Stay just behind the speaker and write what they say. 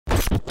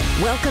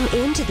Welcome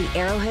into the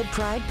Arrowhead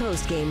Pride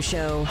postgame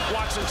show.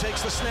 Watson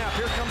takes the snap.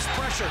 Here comes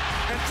pressure.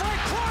 And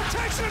Frank Clark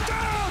takes it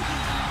down!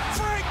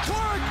 Frank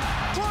Clark!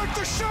 Clark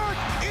the shark!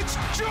 It's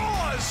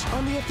Jaws!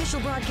 On the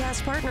official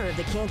broadcast partner of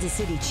the Kansas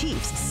City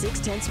Chiefs,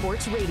 610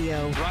 Sports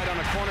Radio. Right on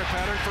a corner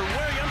pattern for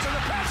Williams, and the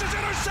pass is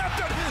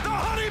intercepted! The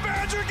Honey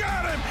Badger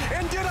got him!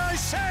 And did I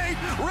say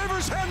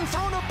Rivers hadn't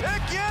thrown a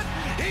pick yet?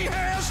 He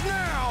has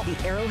now! The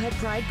Arrowhead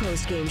Pride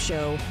postgame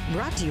show,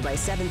 brought to you by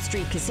 7th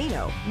Street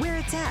Casino, where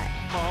it's at.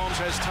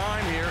 Mahomes has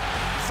time here.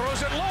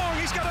 Throws it long.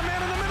 He's got a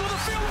man in the middle of the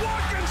field.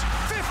 Watkins,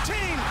 15,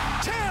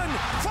 10,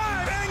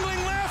 5, angling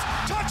left.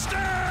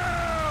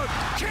 Touchdown!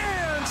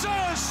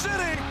 Kansas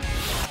City!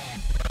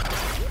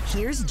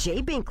 Here's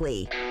Jay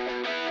Binkley.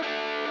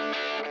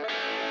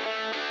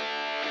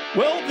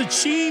 Well, the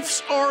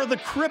Chiefs are the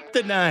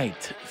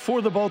kryptonite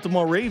for the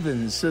Baltimore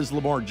Ravens, says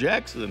Lamar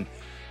Jackson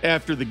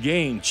after the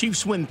game.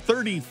 Chiefs win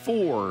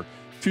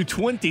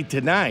 34-20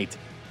 tonight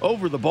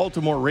over the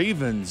Baltimore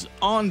Ravens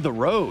on the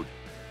road.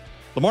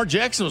 Lamar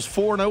Jackson was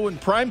 4-0 in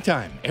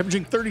primetime,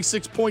 averaging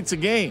 36 points a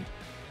game.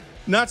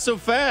 Not so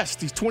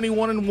fast. He's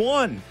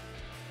 21-1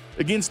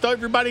 against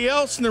everybody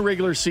else in the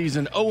regular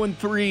season.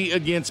 0-3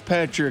 against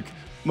Patrick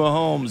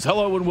Mahomes.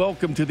 Hello and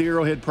welcome to the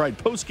Arrowhead Pride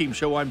postgame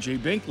show. I'm Jay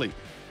Binkley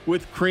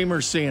with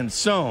Kramer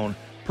Sansone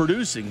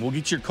producing. We'll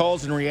get your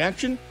calls and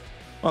reaction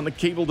on the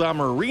Cable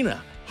Dahmer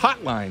Arena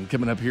hotline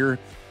coming up here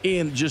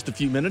in just a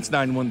few minutes.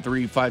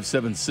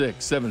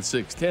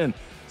 913-576-7610.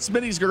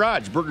 Smitty's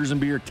Garage, Burgers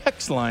and Beer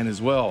text line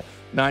as well.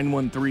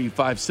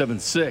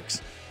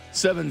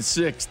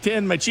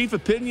 913-576-7610. My chief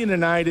opinion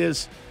tonight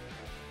is,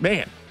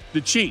 man,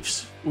 the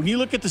Chiefs. When you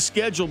look at the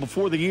schedule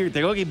before the year, you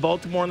think, okay,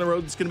 Baltimore on the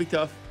road, it's going to be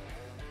tough.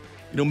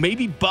 You know,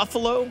 maybe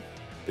Buffalo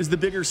is the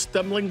bigger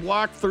stumbling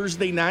block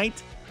Thursday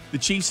night. The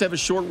Chiefs have a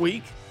short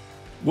week.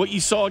 What you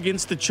saw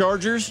against the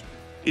Chargers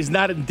is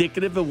not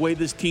indicative of the way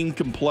this team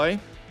can play.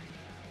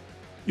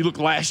 You look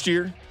last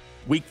year,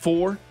 week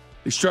 4,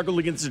 they struggled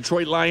against the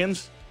Detroit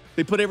Lions.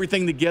 They put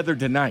everything together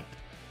tonight.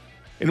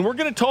 And we're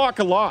going to talk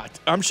a lot.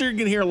 I'm sure you're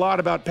going to hear a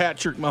lot about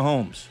Patrick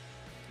Mahomes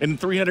and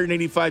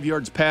 385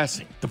 yards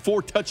passing, the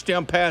 4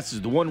 touchdown passes,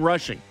 the 1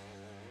 rushing.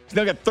 He's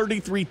now got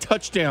 33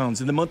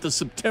 touchdowns in the month of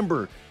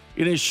September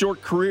in his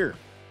short career.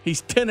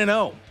 He's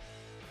 10-0.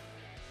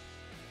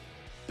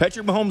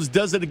 Patrick Mahomes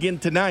does it again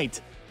tonight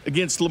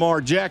against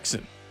Lamar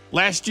Jackson,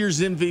 last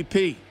year's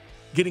MVP,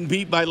 getting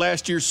beat by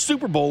last year's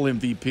Super Bowl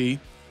MVP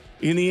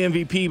in the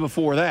MVP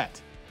before that.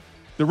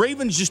 The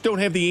Ravens just don't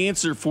have the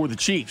answer for the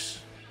Chiefs.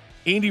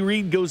 Andy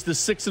Reid goes to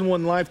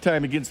 6-1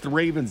 lifetime against the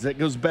Ravens. That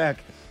goes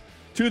back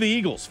to the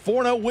Eagles.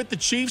 4-0 with the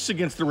Chiefs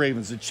against the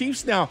Ravens. The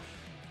Chiefs now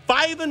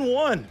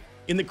 5-1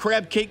 in the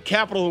crab cake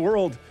capital of the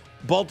world,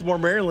 Baltimore,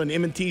 Maryland,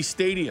 M&T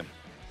Stadium.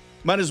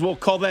 Might as well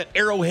call that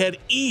Arrowhead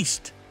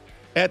East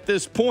at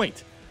this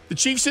point. The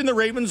Chiefs and the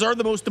Ravens are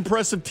the most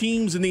impressive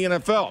teams in the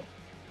NFL.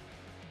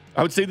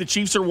 I would say the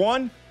Chiefs are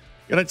 1,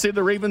 and I'd say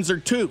the Ravens are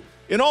 2.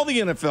 In all the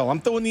NFL,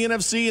 I'm throwing the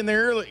NFC in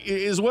there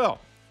as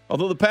well.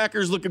 Although the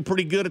Packers looking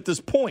pretty good at this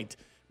point.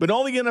 But in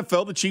all the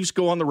NFL, the Chiefs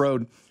go on the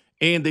road,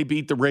 and they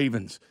beat the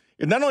Ravens.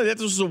 And not only that,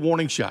 this was a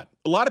warning shot.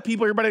 A lot of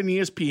people, everybody on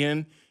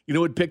ESPN,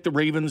 would pick the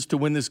Ravens to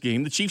win this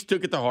game. The Chiefs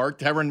took it to heart.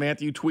 Tyrann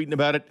Mathieu tweeting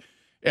about it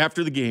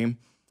after the game.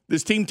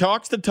 This team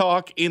talks the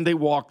talk, and they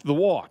walk the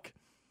walk.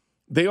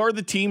 They are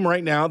the team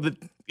right now that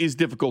is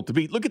difficult to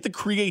beat. Look at the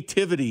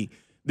creativity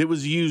that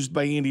was used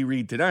by Andy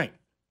Reid tonight.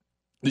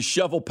 The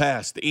shovel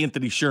pass to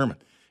Anthony Sherman.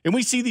 And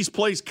we see these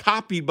plays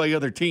copied by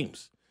other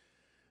teams.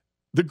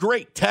 The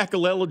great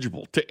tackle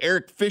eligible to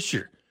Eric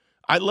Fisher.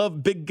 I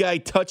love big guy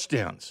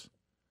touchdowns.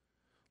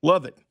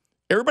 Love it.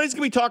 Everybody's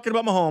going to be talking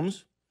about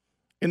Mahomes,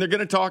 and they're going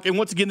to talk. And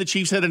once again, the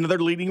Chiefs had another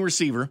leading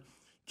receiver.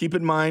 Keep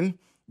in mind,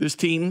 this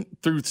team,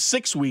 through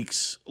 6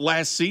 weeks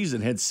last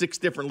season, had 6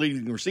 different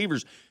leading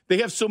receivers. They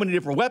have so many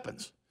different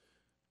weapons.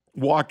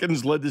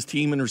 Watkins led this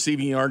team in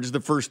receiving yards the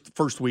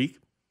first week.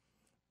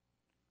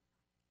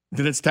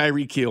 Then it's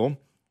Tyreek Hill.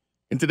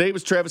 And today it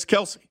was Travis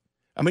Kelce.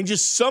 I mean,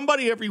 just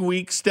somebody every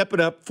week stepping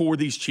up for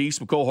these Chiefs.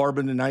 McCole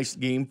Harbin, a nice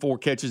game, 4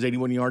 catches,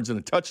 81 yards, and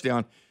a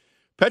touchdown.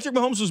 Patrick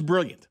Mahomes was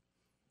brilliant,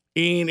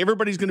 and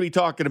everybody's going to be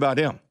talking about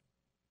him.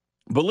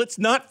 But let's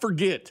not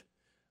forget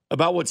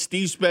about what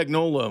Steve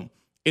Spagnuolo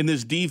and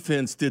this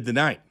defense did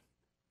tonight.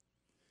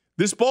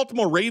 This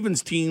Baltimore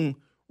Ravens team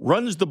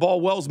runs the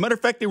ball well. As a matter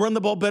of fact, they run the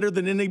ball better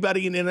than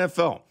anybody in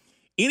NFL.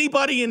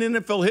 Anybody in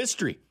NFL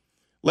history.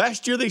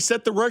 Last year, they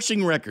set the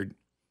rushing record,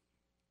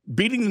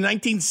 beating the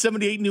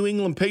 1978 New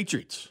England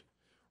Patriots,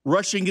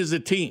 rushing as a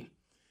team.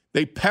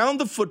 They pound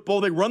the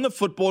football, they run the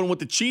football, and what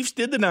the Chiefs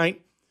did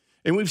tonight,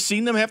 and we've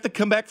seen them have to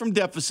come back from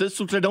deficits,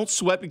 which I don't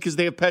sweat because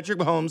they have Patrick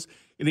Mahomes,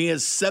 and he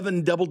has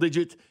 7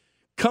 double-digit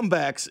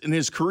comebacks in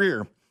his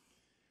career.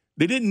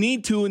 They didn't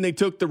need to, and they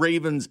took the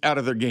Ravens out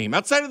of their game.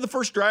 Outside of the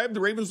first drive,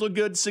 the Ravens look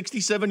good,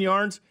 67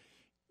 yards.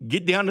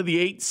 Get down to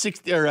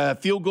the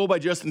field goal by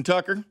Justin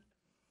Tucker,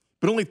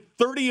 but only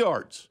 30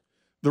 yards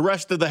the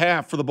rest of the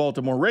half for the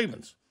Baltimore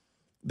Ravens.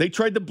 They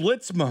tried to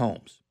blitz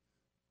Mahomes.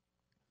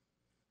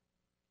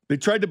 They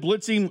tried to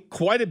blitz him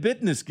quite a bit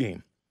in this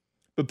game.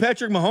 But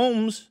Patrick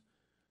Mahomes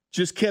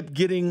just kept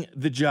getting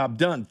the job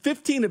done.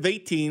 15 of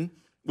 18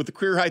 with a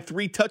career-high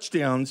 3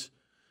 touchdowns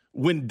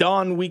when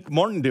Don Wink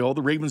Martindale,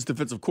 the Ravens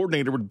defensive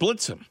coordinator, would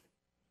blitz him.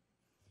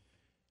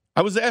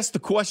 I was asked the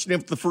question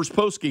after the first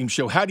postgame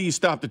show, how do you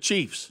stop the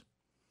Chiefs?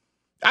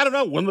 I don't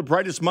know. One of the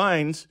brightest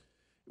minds,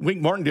 Wink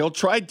Martindale,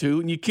 tried to,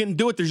 and you can't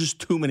do it. There's just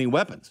too many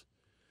weapons.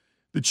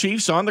 The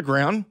Chiefs on the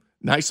ground,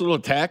 nice little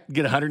attack,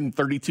 get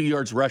 132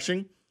 yards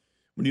rushing.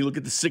 When you look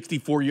at the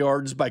 64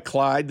 yards by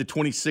Clyde, the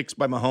 26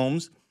 by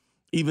Mahomes,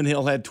 even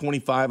Hill had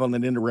 25 on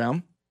that end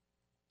around.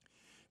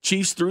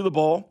 Chiefs threw the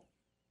ball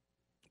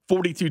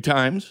 42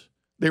 times.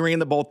 They ran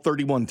the ball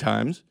 31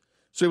 times.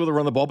 So able to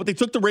run the ball, but they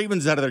took the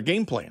Ravens out of their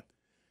game plan.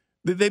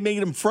 They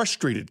made them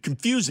frustrated,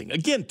 confusing.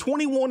 Again,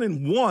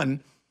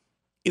 21-1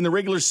 in the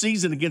regular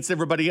season against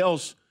everybody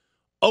else,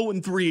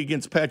 0-3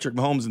 against Patrick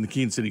Mahomes and the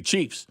Kansas City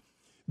Chiefs.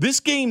 This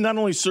game not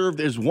only served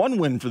as 1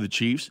 win for the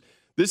Chiefs,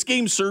 this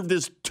game served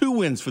as 2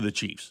 wins for the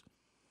Chiefs.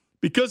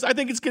 Because I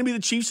think it's going to be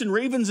the Chiefs and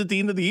Ravens at the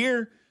end of the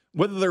year,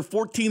 whether they're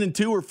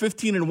 14-2 or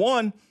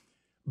 15-1,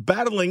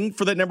 battling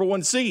for that number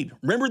 1 seed.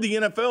 Remember, the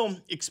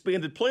NFL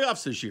expanded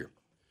playoffs this year.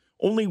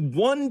 Only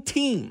 1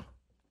 team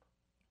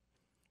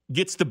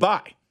gets to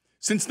bye.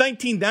 Since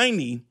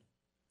 1990,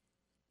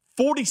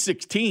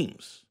 46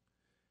 teams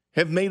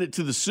have made it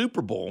to the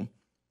Super Bowl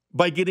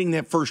by getting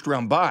that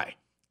first-round bye.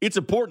 It's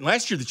important.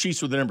 Last year, the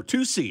Chiefs were the number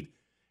 2 seed,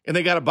 and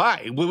they got a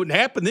bye. It wouldn't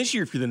happen this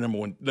year if you're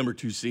the number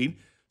 2 seed,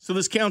 so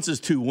this counts as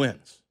 2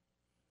 wins.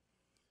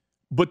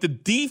 But the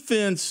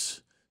defense,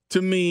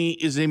 to me,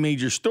 is a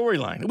major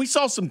storyline. We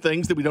saw some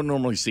things that we don't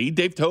normally see.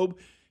 Dave Toub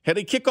had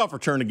a kickoff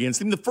return against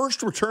him. The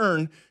first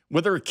return,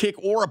 whether a kick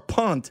or a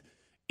punt,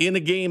 in a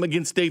game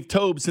against Dave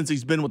Toub since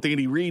he's been with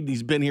Andy Reid.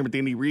 He's been here with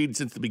Andy Reid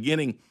since the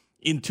beginning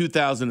in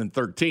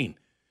 2013.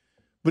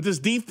 But this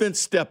defense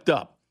stepped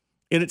up,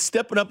 and it's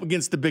stepping up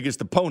against the biggest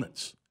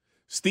opponents.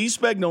 Steve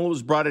Spagnuolo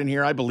was brought in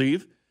here, I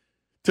believe,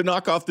 to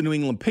knock off the New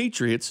England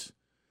Patriots,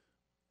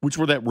 which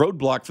were that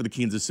roadblock for the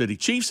Kansas City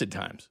Chiefs at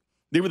times.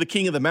 They were the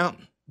king of the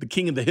mountain, the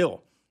king of the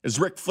hill. As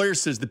Ric Flair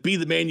says, to be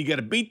the man, you got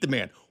to beat the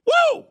man.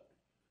 Woo!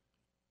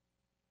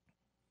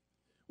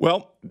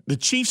 Well, the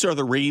Chiefs are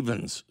the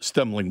Ravens'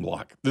 stumbling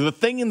block. They're the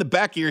thing in the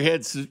back of your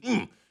head that says,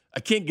 I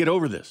can't get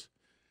over this.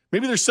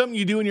 Maybe there's something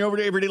you do in your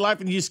everyday life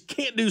and you just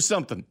can't do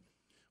something.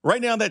 Right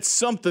now, that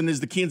something is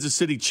the Kansas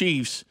City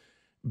Chiefs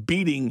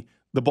beating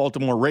the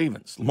Baltimore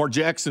Ravens. Lamar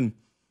Jackson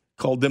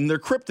called them their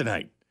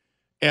kryptonite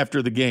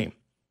after the game.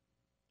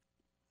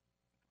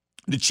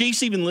 The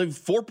Chiefs even lived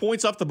 4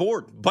 points off the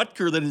board.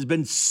 Butker, that has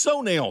been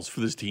so nails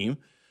for this team,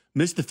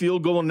 missed the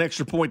field goal and an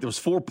extra point. There was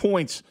 4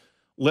 points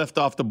left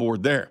off the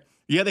board there.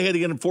 Yeah, they had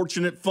an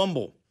unfortunate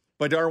fumble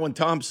by Darwin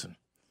Thompson.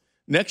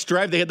 Next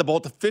drive, they had the ball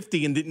to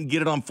 50 and didn't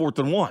get it on 4th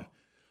and 1.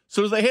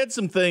 So they had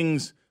some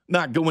things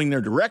not going their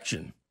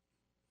direction.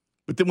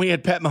 But then we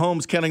had Pat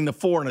Mahomes counting the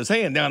 4 in his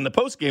hand. Now, in the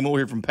postgame, we'll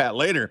hear from Pat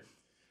later.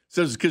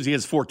 Says it's because he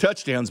has 4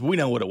 touchdowns. We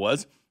know what it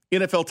was.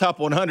 NFL Top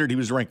 100, he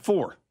was ranked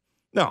 4.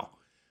 No.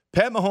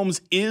 Pat Mahomes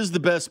is the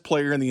best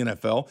player in the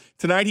NFL.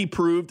 Tonight, he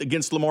proved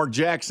against Lamar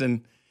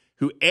Jackson,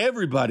 who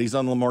everybody's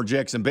on the Lamar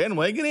Jackson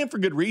bandwagon, and for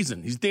good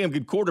reason. He's a damn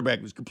good quarterback.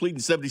 He was completing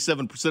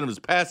 77% of his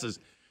passes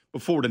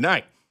before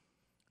tonight.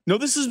 No,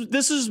 this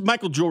is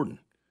Michael Jordan.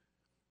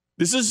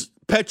 This is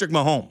Patrick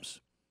Mahomes.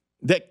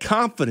 That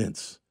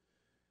confidence,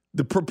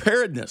 the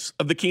preparedness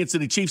of the Kansas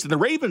City Chiefs. And the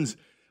Ravens,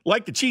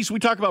 like the Chiefs, we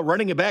talk about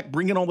running it back,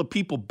 bringing all the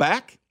people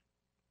back.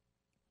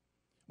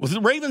 Well,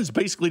 the Ravens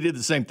basically did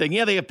the same thing.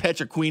 Yeah, they have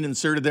Patrick Queen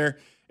inserted there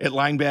at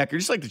linebacker,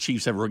 just like the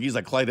Chiefs have rookies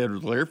like Clyde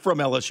Edwards-Helaire from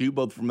LSU,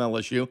 both from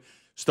LSU.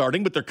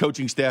 Starting, but their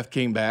coaching staff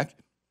came back.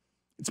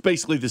 It's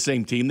basically the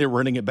same team. They're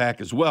running it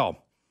back as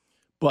well.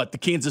 But the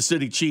Kansas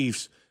City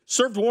Chiefs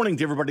served warning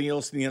to everybody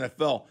else in the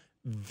NFL.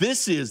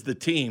 This is the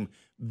team.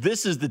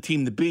 This is the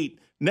team to beat.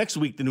 Next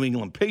week, the New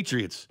England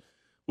Patriots,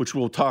 which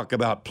we'll talk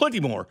about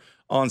plenty more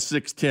on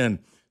 610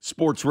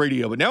 Sports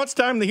Radio. But now it's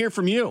time to hear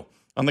from you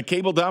on the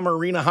Cable Dahmer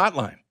Arena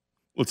hotline.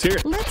 Let's hear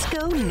it. Let's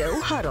go no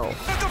huddle.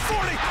 At the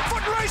 40,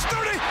 foot race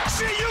 30,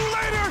 see you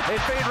later. A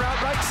fade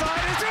route right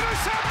side is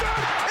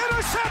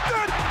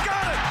Intercepted!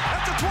 Got it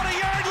at the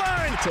 20-yard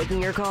line.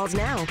 Taking your calls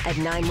now at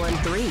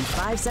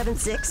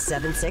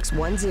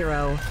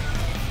 913-576-7610.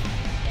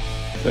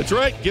 That's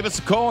right. Give us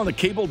a call on the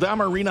Cable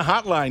Dahmer Arena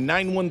hotline,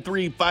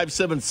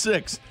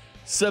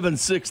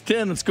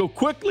 913-576-7610. Let's go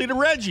quickly to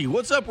Reggie.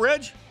 What's up,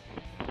 Reg?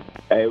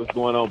 Hey, what's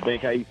going on,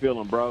 Bink? How you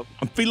feeling, bro?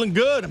 I'm feeling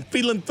good. I'm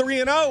feeling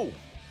 3-0.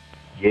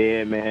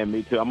 Yeah, man,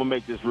 me too. I'm going to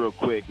make this real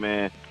quick,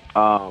 man.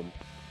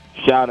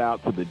 Shout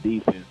out to the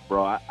defense,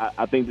 bro.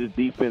 I think this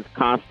defense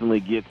constantly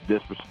gets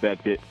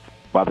disrespected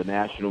by the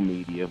national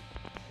media.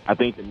 I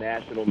think the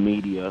national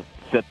media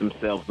set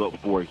themselves up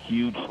for a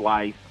huge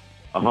slice,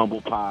 a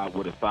humble pie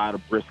with a side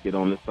of brisket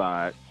on the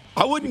side.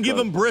 I wouldn't give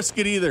them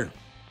brisket either.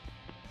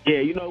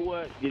 Yeah, you know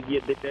what?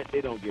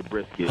 They don't get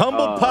brisket.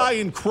 Humble pie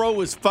and crow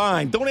is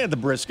fine. Don't add the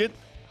brisket.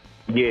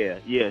 Yeah,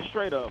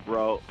 straight up,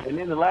 bro. And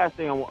then the last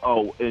thing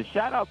and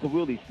shout out to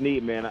Willie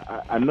Snead, man.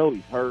 I know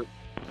he's hurt.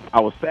 I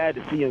was sad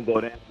to see him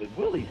go down, but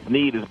Willie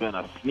Snead has been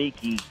a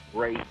sneaky,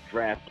 great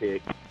draft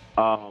pick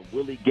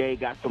Willie Gay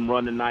got some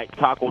run tonight.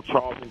 Taco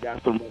Charlton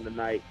got some run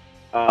tonight.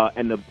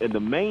 And the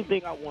main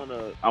thing I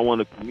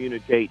wanna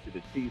communicate to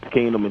the Chiefs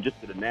Kingdom and just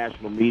to the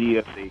national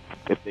media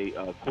if they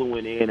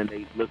cluing in and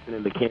they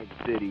listening to Kansas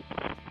City,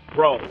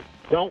 bro,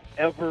 don't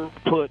ever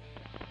put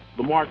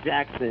Lamar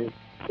Jackson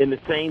in the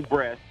same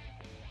breath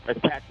as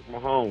Patrick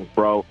Mahomes,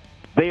 bro.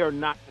 They are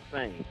not the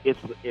same.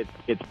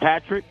 It's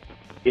Patrick,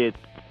 it's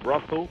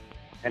Russell,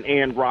 and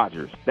Aaron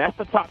Rodgers. That's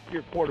the top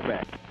tier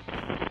quarterback.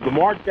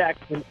 Lamar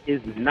Jackson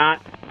is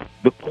not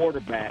the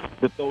quarterback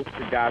that those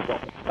two guys are.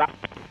 Stop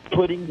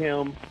putting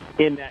him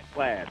in that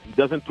class. He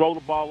doesn't throw the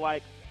ball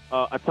like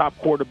a top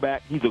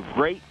quarterback. He's a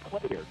great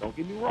player. Don't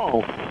get me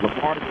wrong.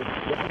 Lamar is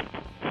a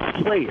great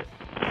player.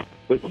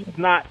 But he's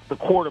not the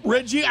quarterback.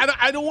 Reggie,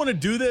 I don't want to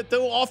do that,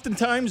 though.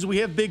 Oftentimes we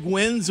have big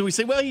wins and we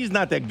say, well, he's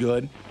not that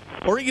good.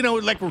 Or,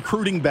 like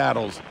recruiting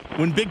battles.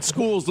 When big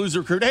schools lose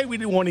a recruit, hey, we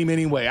didn't want him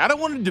anyway. I don't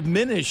want to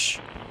diminish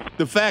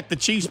the fact the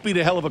Chiefs beat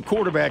a hell of a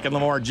quarterback in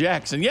Lamar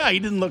Jackson. Yeah, he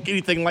didn't look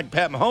anything like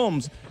Pat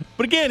Mahomes.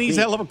 But, again, he's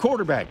a hell of a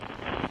quarterback.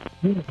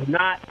 He's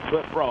not,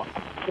 but, bro,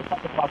 I'm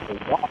talking about the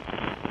walk.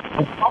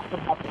 I'm talking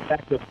about the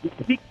fact that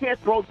if he can't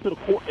throw to the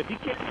court, if he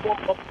can't throw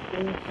up the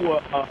thing to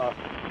a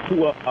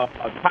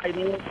tight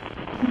end,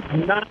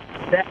 he's not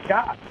that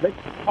guy. Let's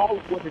call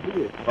it what it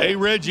is. Bro. Hey,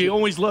 Reggie,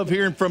 always love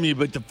hearing from you,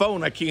 but the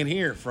phone I can't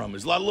hear from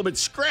is a little bit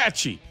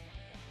scratchy.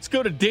 Let's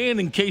go to Dan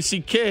in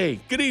KCK.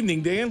 Good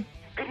evening, Dan.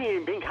 Good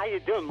evening, Bink. How you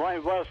doing?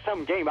 Well,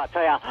 some game, I'll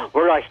tell you.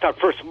 Where do I start?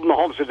 First,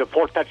 Mahomes with the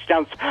 4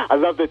 touchdowns. I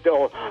love the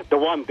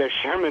one, the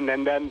Sherman,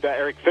 and then the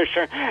Eric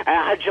Fisher. And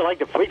how'd you like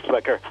the flea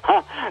flicker,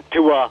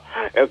 to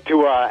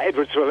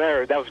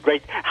Edwards-Helaire? That was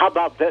great. How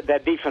about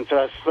that defense,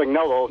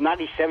 Spagnuolo,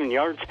 97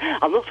 yards?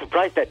 I'm a little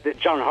surprised that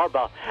John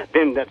Harbaugh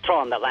didn't throw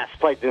on the last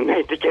play, didn't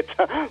they, to get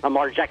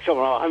Lamar Jackson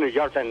 100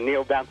 yards and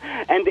kneel down.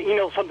 And,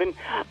 something,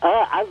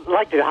 I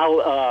liked it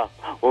how,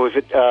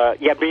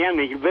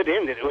 Bieniemy lit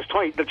in. It was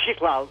 20. The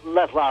Chiefs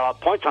left a lot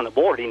of points on the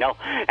board,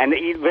 and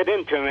he lit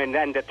into him, and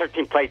then the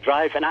 13-play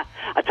drive. And I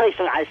tell you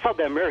something, I saw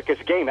the America's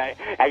game.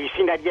 Have you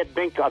seen that yet,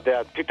 Bink, of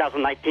the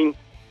 2019?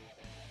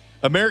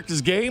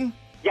 America's game?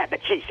 Yeah, the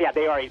Chiefs. Yeah,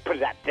 they already put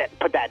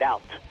that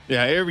out.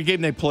 Yeah, every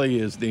game they play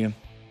is, Dan.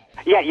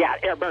 Yeah,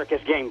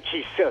 America's game,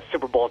 Chiefs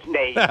Super Bowl.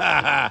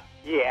 Yeah.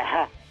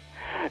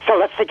 So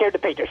let's take care of the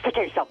Patriots. Take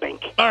care of yourself,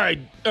 Bink. All right,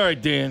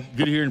 Dan.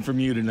 Good hearing from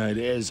you tonight,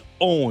 as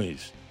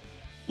always.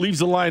 Leaves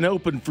the line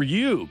open for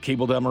you.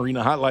 Cable Down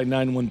Marina Hotline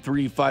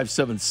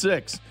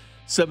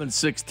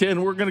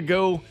 913-576-7610. We're going to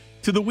go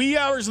to the wee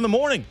hours in the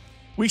morning.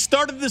 We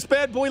started this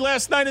bad boy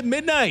last night at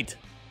midnight.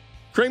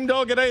 Cream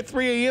Dog and I at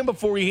 3 a.m.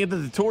 before we handed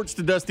the torch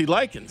to Dusty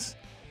Likens.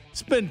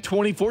 It's been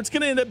 24. It's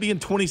going to end up being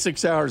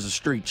 26 hours of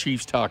straight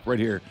Chiefs talk right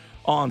here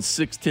on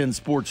 610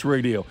 Sports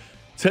Radio.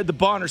 Let's head to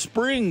Bonner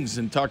Springs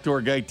and talk to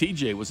our guy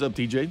TJ. What's up,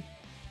 TJ?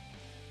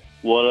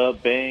 What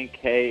up, Bink?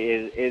 Hey,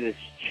 it is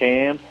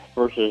champs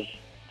versus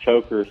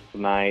chokers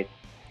tonight,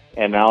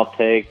 and I'll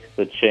take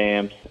the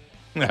champs.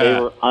 They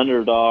were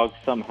underdogs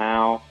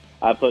somehow.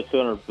 I put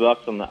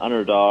 $200 on the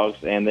underdogs,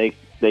 and they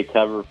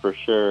cover for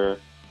sure.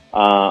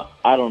 I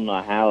don't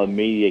know how the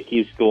media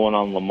keeps going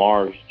on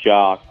Lamar's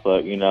jock,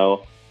 but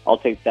I'll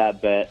take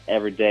that bet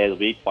every day of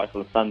the week, twice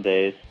on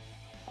Sundays.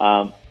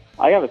 I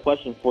got a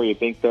question for you,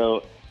 Bink.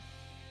 Though,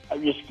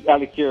 just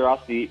out of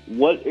curiosity,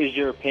 what is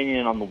your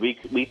opinion on the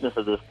weakness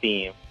of this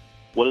team?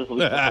 What is the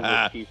weakness of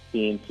this Chiefs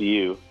team to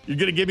you? You're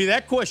going to give me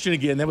that question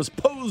again. That was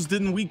posed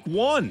in week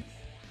 1.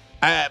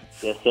 Yes,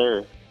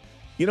 sir.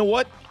 You know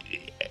what?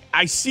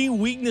 I see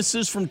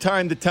weaknesses from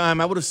time to time.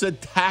 I would have said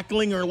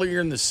tackling earlier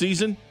in the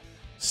season,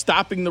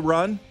 stopping the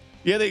run.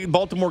 Yeah,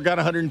 Baltimore got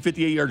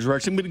 158 yards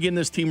rushing, but again,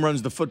 this team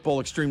runs the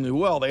football extremely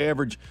well. They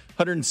average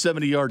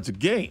 170 yards a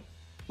game.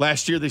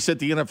 Last year, they set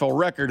the NFL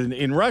record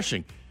in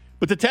rushing.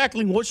 But the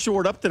tackling was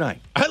shored up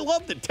tonight. I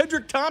loved it.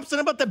 Tedrick Thompson,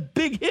 how about the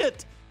big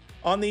hit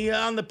on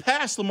the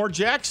pass Lamar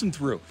Jackson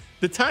threw?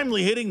 The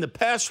timely hitting, the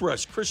pass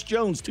rush. Chris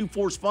Jones, 2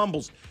 forced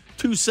fumbles,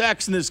 2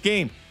 sacks in this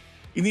game.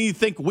 You need to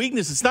think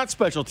weakness. It's not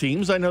special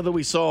teams. I know that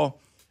we saw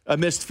a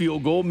missed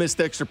field goal,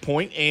 missed extra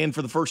point, and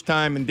for the first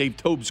time in Dave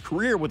Toub's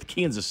career with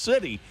Kansas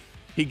City,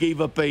 he gave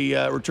up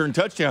a return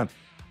touchdown.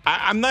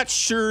 I'm not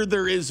sure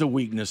there is a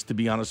weakness, to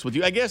be honest with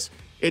you. I guess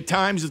at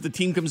times if the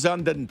team comes out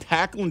and doesn't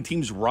tackle and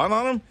teams run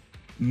on them,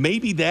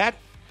 maybe that.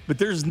 But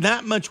there's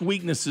not much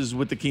weaknesses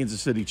with the Kansas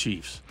City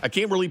Chiefs. I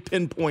can't really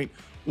pinpoint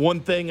one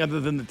thing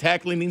other than the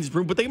tackling needs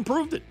improved, but they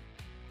improved it.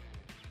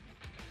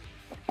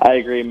 I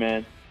agree,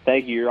 man.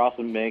 Thank you. You're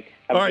awesome, Mick.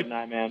 Have All a right. good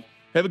night, man.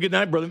 Have a good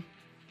night, brother.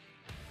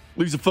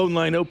 Leaves the phone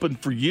line open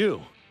for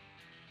you.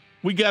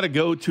 We got to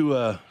go to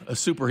a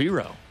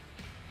superhero.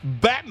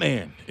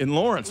 Batman in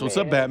Lawrence. What's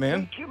up,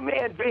 Batman? Thank you,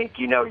 man, Bink.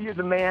 You know you're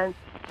the man.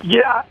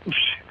 Yeah,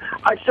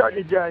 I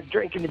started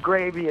drinking the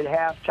gravy at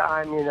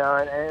halftime, and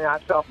I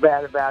felt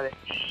bad about it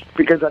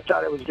because I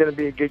thought it was going to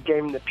be a good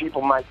game and the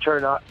people might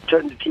turn the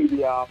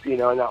TV off, and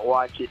not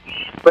watch it.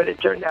 But it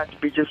turned out to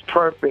be just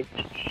perfect.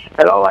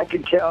 And all I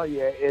can tell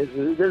you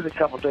is there's a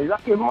couple things.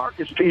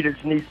 Marcus Peters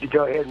needs to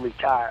go ahead and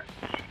retire.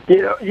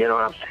 You know what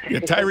I'm saying? Yeah,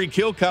 Tyreek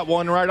Hill caught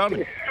one right on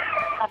him.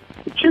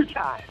 Just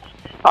times.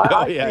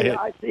 Yeah.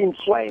 I seen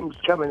flames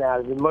coming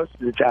out of him most of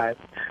the time.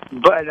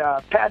 But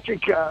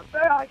Patrick,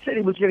 I said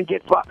he was going to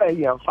get 5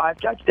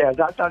 touchdowns.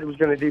 I thought he was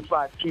going to do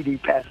 5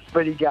 TD passes,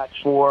 but he got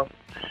 4.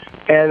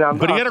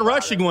 But he had a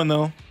rushing one,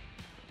 though.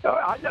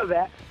 I know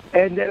that.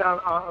 And then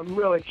I'm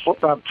really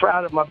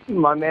proud of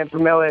my man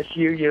from LSU.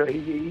 You know,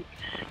 he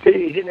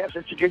didn't have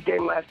such a good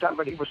game last time,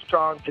 but he was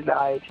strong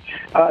tonight.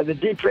 The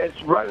defense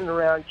running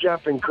around,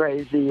 jumping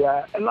crazy.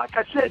 And like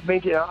I said,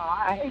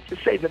 I hate to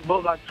say the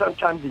Bulldog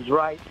sometimes he's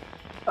right.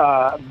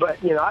 But,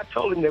 I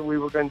told him that we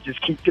were going to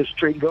just keep this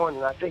streak going,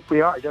 and I think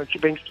we are, don't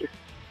you, Binkster?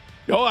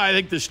 Oh, I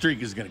think the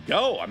streak is going to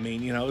go. I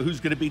mean,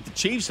 who's going to beat the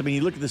Chiefs? I mean,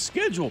 you look at the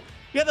schedule.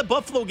 Yeah, the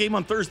Buffalo game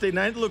on Thursday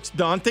night looks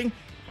daunting.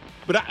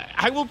 But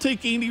I will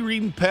take Andy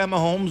Reid and Pat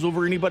Mahomes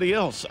over anybody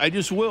else. I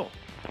just will.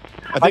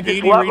 I think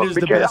Andy Reid is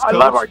the best coach. I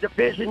love our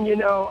division.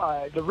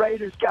 The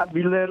Raiders got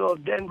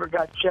belittled. Denver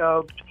got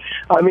choked.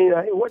 I mean,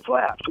 what's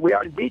left? We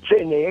already beat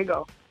San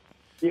Diego.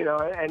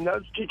 And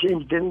those 2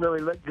 teams didn't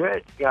really look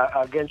good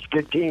against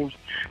good teams.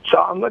 So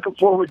I'm looking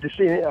forward to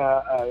seeing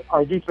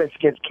our defense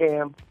against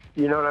Cam.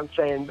 You know what I'm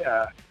saying?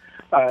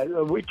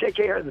 We take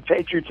care of the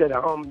Patriots at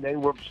home,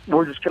 then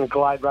we're just going to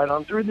glide right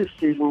on through this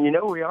season.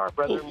 We are,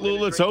 brother. Well,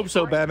 let's hope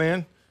so,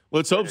 Batman.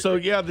 Let's hope so.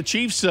 Yeah, the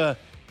Chiefs,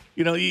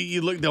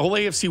 you look, the whole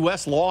AFC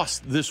West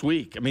lost this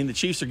week. I mean, the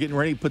Chiefs are getting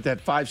ready to put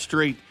that 5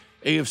 straight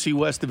AFC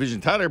West division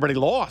title. Everybody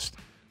lost.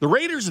 The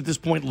Raiders at this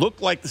point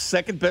look like the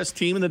second-best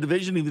team in the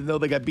division, even though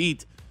they got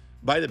beat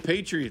by the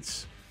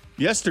Patriots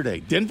yesterday.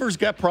 Denver's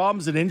got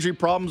problems and injury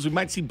problems. We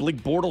might see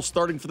Blake Bortles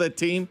starting for that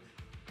team.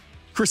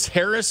 Chris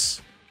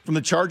Harris from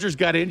the Chargers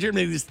got injured. I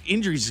mean, his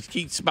injuries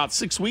keeps about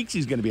 6 weeks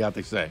he's going to be out,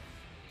 they say.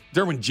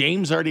 Derwin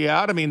James already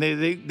out. I mean,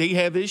 they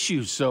have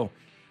issues. So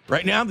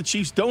right now the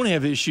Chiefs don't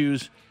have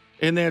issues,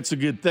 and that's a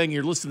good thing.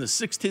 You're listening to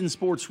 610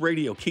 Sports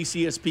Radio,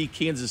 KCSP,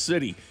 Kansas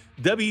City,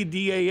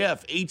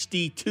 WDAF,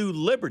 HD2,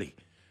 Liberty,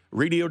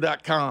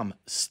 radio.com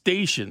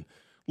station.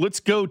 Let's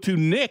go to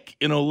Nick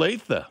in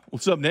Olathe.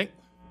 What's up, Nick?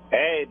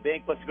 Hey,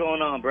 Bink, what's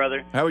going on,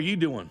 brother? How are you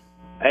doing?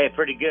 Hey,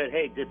 pretty good.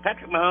 Hey, did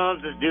Patrick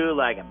Mahomes just do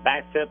like a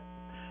bat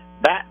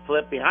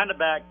flip behind the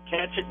back,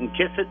 catch it and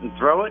kiss it and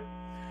throw it?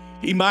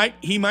 He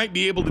might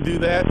be able to do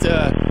that.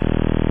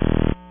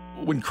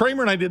 When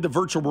Kramer and I did the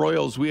virtual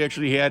Royals, we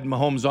actually had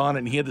Mahomes on,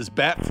 and he had this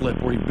bat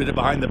flip where he bit it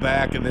behind the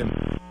back and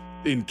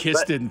then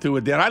kissed it and threw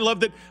it down. I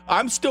loved it.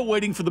 I'm still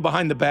waiting for the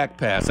behind the back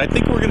pass. I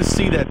think we're going to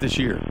see that this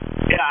year.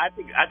 Yeah, I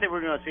think we're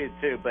going to see it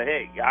too. But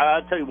hey,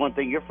 I'll tell you one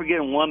thing: you're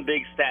forgetting one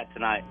big stat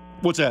tonight.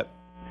 What's that?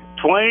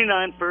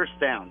 29 first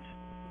downs.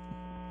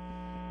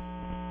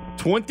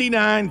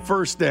 29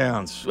 first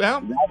downs.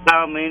 Well, that's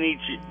how many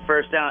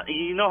first downs.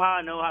 You know how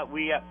I know how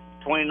we got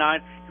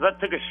 29? Because I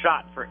took a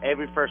shot for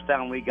every first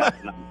down we got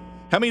tonight.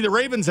 How many the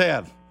Ravens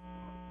have?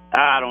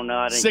 I don't know.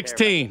 I didn't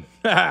 16.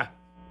 Hey,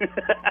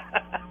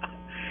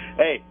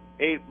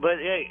 but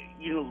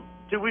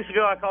 2 weeks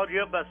ago I called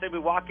you up about Sammy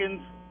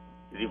Watkins.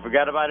 You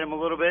forgot about him a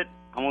little bit.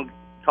 I'm going to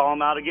call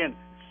him out again.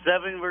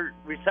 7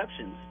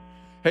 receptions.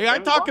 Hey, I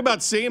talk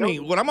about Sammy.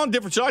 When I'm on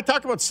different shows, I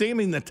talk about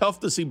Sammy and the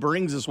toughness he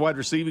brings this wide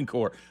receiving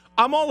core.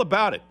 I'm all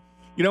about it.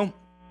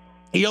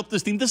 He helped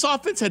this team. This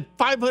offense had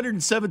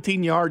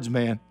 517 yards,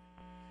 man.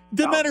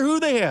 Doesn't matter who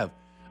they have.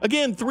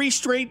 Again, 3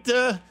 straight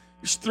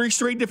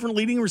different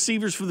leading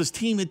receivers for this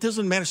team. It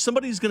doesn't matter.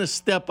 Somebody's going to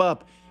step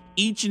up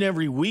each and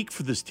every week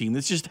for this team.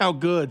 That's just how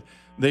good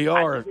they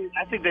are.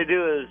 I think they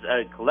do as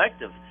a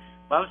collective.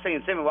 But I'm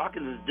saying Sammy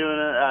Watkins is doing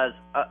it as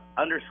an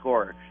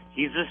underscorer.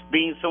 He's just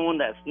being someone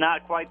that's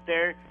not quite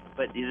there,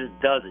 but he just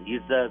does it. He's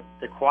the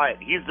quiet.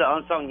 He's the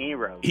unsung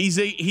hero. He's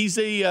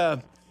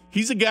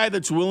a guy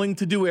that's willing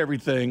to do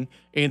everything.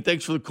 And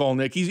thanks for the call,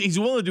 Nick. He's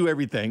willing to do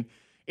everything.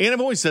 And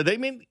I've always said,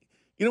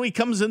 he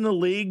comes in the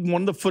league,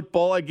 won the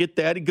football. I get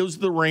that. He goes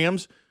to the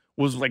Rams,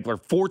 was like our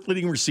 4th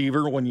leading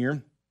receiver one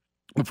year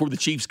before the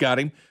Chiefs got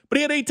him. But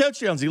he had 8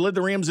 touchdowns. He led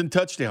the Rams in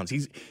touchdowns.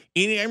 I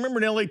remember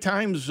an LA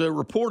Times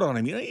report on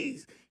him.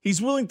 He's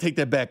willing to take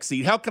that back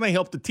seat. How can I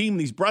help the team? And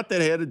he's brought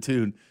that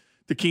attitude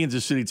to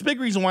Kansas City. It's a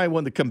big reason why he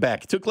wanted to come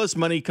back. He took less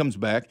money, he comes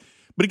back.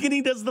 But again,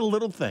 he does the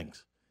little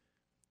things.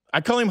 I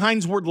call him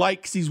Heinz Ward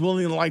Light because he's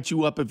willing to light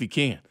you up if he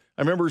can.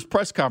 I remember his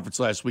press conference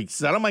last week. He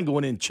said, I don't mind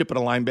going in and chipping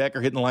a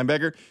linebacker, hitting the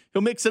linebacker.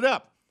 He'll mix it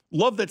up.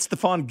 Love that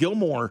Stephon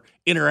Gilmore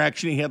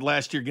interaction he had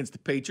last year against the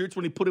Patriots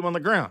when he put him on the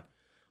ground.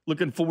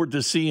 Looking forward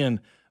to seeing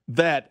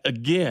that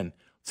again.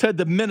 Let's head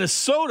to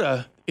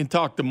Minnesota and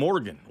talk to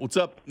Morgan. What's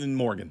up in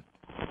Morgan?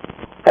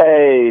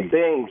 Hey,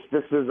 Binks.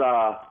 This is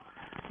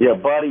your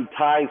buddy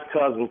Ty's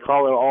cousin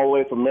calling all the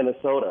way from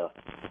Minnesota.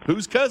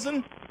 Whose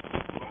cousin?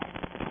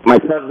 My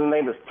cousin's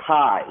name is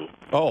Ty.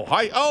 Oh,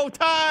 hi. Oh,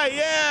 Ty,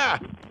 yeah.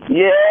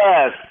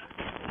 Yes.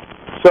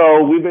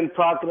 So we've been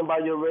talking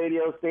about your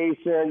radio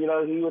station.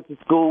 He went to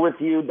school with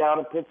you down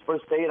in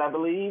Pittsburgh State, I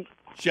believe.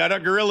 Shout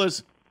out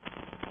Gorillas.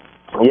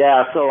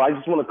 Yeah, so I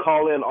just want to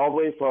call in all the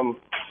way from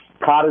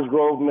Cottage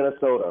Grove,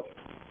 Minnesota.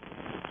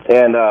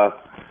 And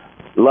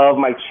love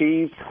my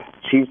Chiefs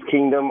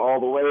Kingdom all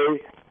the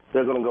way.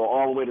 They're going to go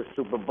all the way to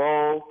Super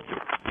Bowl.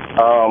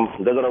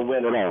 They're going to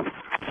win it.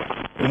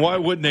 And why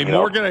wouldn't they?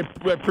 Morgan,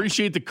 I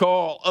appreciate the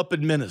call up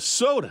in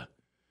Minnesota.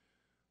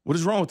 What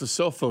is wrong with the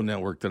cell phone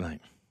network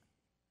tonight?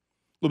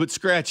 A little bit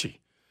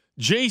scratchy.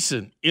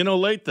 Jason in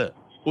Olathe,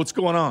 what's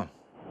going on?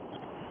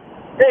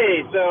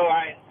 Hey, so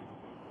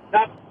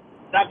not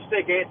to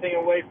take anything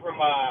away from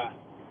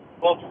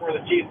Baltimore,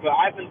 the Chiefs, but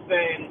I've been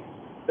saying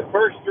the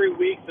first 3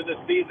 weeks of the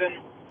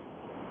season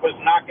was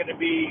not going to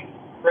be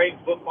great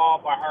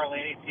football by hardly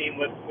any team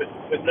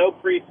with no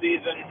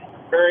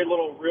preseason, very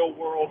little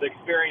real-world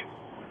experience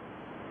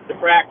to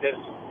practice.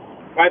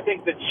 But I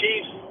think the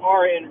Chiefs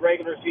are in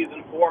regular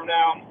season form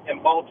now,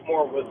 and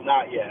Baltimore was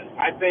not yet.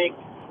 I think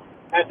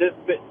and this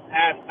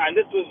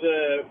was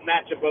a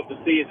matchup of the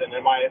season,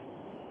 in my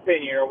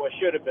opinion, or what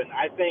should have been.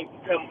 I think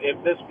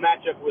if this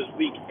matchup was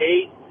Week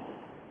 8,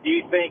 do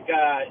you think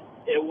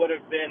it would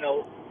have been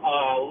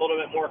a little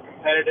bit more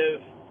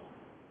competitive?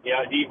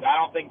 Yeah, I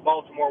don't think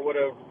Baltimore would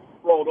have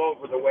rolled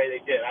over the way they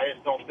did. I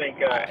just don't think.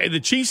 The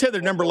Chiefs had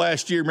their number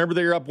last year. Remember,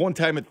 they were up one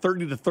time at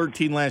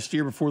 30-13 last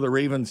year before the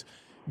Ravens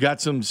got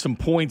some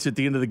points at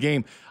the end of the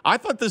game. I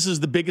thought this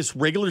is the biggest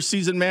regular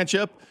season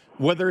matchup,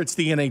 whether it's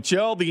the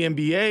NHL, the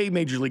NBA,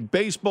 Major League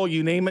Baseball,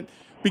 you name it,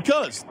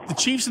 because the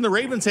Chiefs and the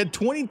Ravens had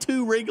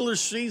 22 regular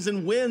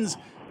season wins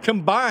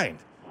combined.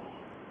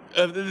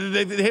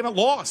 They haven't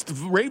lost. The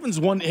Ravens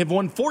have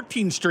won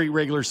 14 straight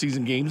regular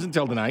season games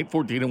until tonight,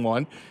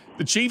 14-1.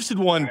 The Chiefs had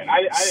won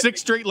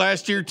 6 straight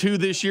last year, 2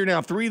 this year,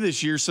 now 3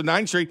 this year, so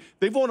 9 straight.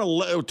 They've won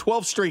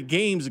 12 straight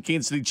games against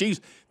Kansas City Chiefs.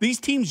 These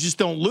teams just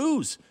don't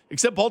lose,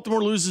 except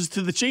Baltimore loses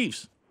to the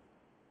Chiefs.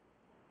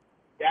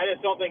 Yeah, I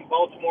just don't think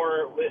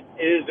Baltimore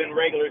is in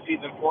regular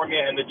season form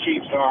yet, and the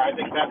Chiefs are. I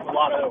think that's a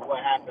lot of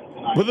what happened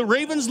tonight. But the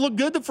Ravens looked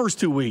good the first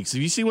 2 weeks.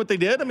 Have you seen what they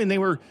did? I mean, they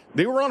were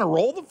on a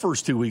roll the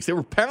first 2 weeks. They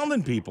were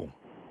pounding people.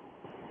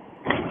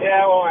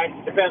 Yeah, well,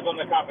 it depends on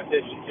the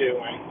competition, too.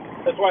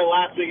 That's why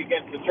last week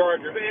against the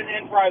Chargers,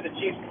 and probably the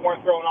Chiefs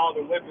weren't throwing all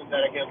their weapons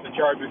out against the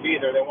Chargers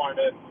either. They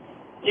wanted to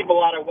keep a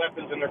lot of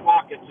weapons in their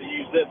pockets to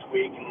use this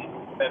week.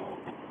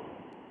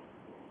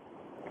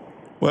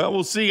 Well,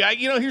 we'll see.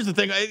 Here's the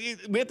thing.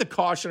 We have to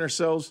caution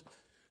ourselves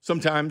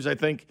sometimes, I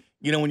think,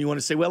 when you want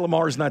to say, well,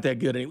 Lamar's not that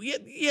good anyway.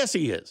 Yes,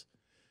 he is.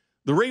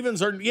 The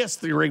Ravens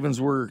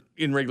were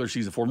in regular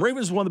season form.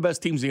 Ravens are one of the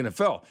best teams in the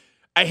NFL.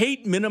 I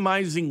hate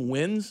minimizing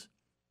wins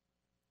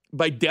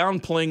by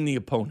downplaying the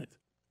opponent.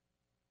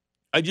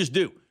 I just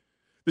do.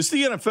 This is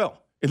the NFL,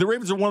 and the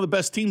Ravens are one of the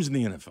best teams in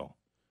the NFL.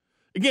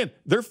 Again,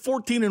 they're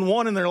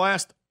 14-1 in their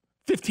last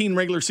 15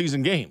 regular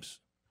season games.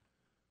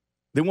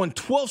 They won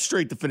 12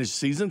 straight to finish the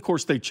season. Of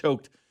course, they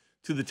choked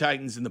to the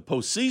Titans in the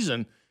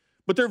postseason,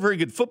 but they're a very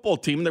good football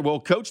team, and they're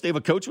well coached. They have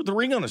a coach with a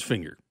ring on his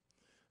finger.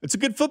 It's a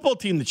good football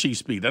team the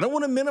Chiefs beat. I don't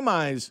want to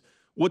minimize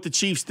what the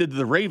Chiefs did to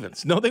the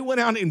Ravens. No, they went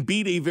out and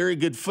beat a very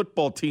good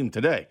football team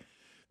today.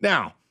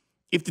 Now,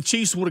 if the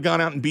Chiefs would have gone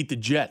out and beat the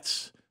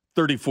Jets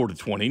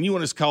 34-20, and you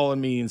want to call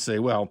on me and say,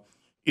 well,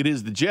 it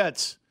is the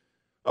Jets,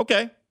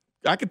 okay,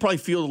 I could probably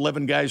field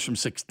 11 guys from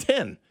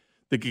 6'10"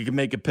 that could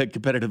make a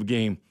competitive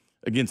game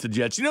against the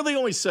Jets. They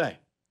always say,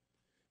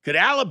 could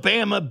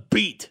Alabama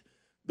beat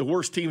the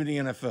worst team in the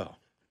NFL?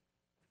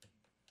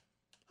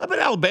 I bet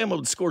Alabama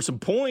would score some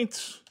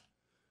points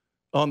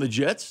on the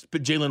Jets,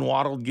 but Jalen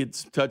Waddle would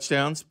get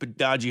touchdowns, but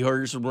Najee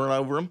Harris would run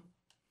over him.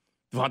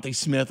 Devontae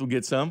Smith would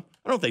get some.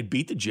 I don't know if they'd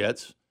beat the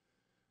Jets.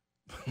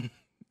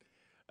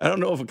 I don't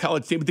know if a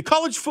college team, but the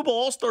college football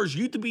all-stars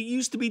used to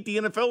beat the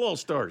NFL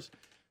all-stars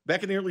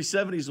back in the early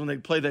 70s when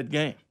they'd play that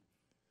game.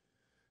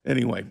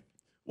 Anyway,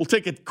 we'll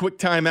take a quick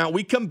time out.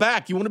 We come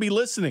back. You want to be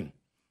listening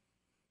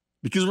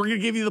because we're going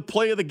to give you the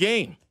play of the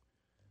game,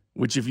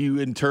 which if you,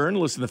 in turn,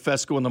 listen to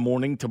Fesco in the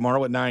morning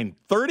tomorrow at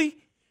 9:30,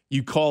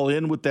 you call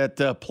in with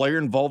that player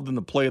involved in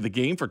the play of the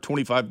game for a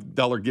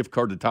 $25 gift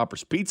card to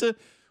Topper's Pizza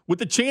with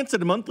the chance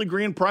at a monthly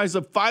grand prize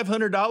of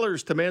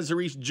 $500 to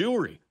Mazzarese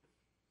Jewelry.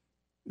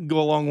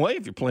 Go a long way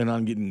if you're planning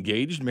on getting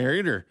engaged,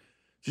 married, or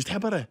just how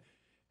about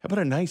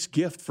a nice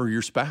gift for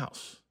your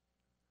spouse?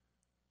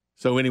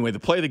 So anyway, the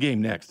play of the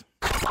game next.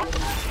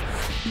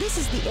 This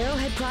is the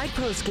Arrowhead Pride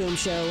Post-Game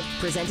Show,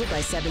 presented by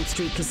 7th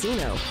Street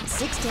Casino,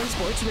 610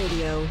 Sports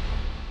Radio.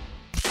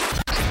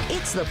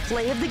 It's the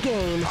play of the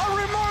game. A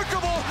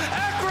remarkable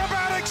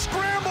acrobatic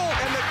scramble,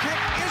 and the kick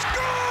is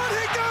good.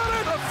 He got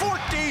it. A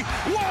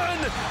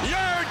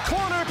 41-yard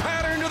corner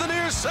pattern to the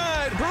near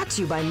side. Brought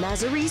to you by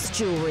Mazzarese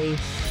Jewelry.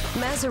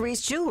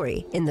 Mazzarese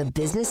Jewelry, in the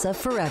business of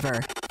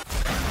forever.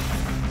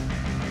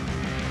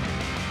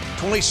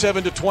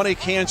 27-20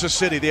 Kansas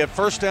City. They have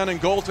first down and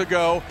goal to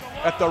go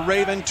at the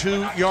Raven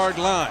 2-yard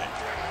line.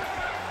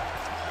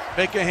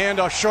 Make a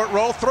handoff, short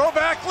roll, throw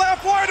back,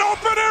 left, wide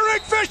open,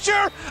 Eric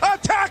Fisher, a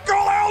tackle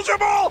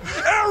eligible,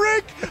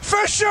 Eric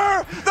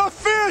Fisher, the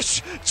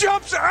fish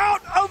jumps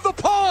out of the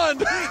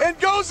pond and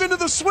goes into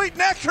the sweet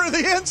nectar of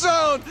the end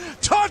zone.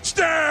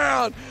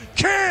 Touchdown,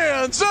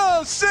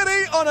 Kansas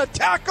City on a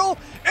tackle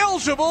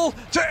eligible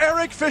to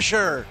Eric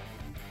Fisher.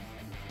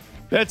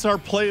 That's our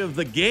play of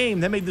the game.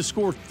 That made the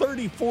score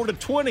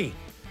 34-20.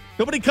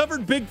 Nobody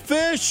covered big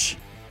fish.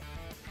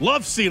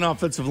 Love seeing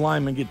offensive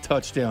linemen get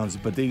touchdowns.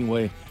 But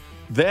anyway,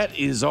 that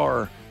is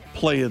our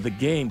play of the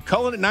game.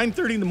 Calling at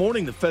 9:30 in the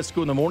morning, the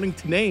Fesco in the morning,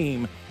 to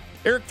name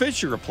Eric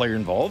Fisher a player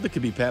involved. It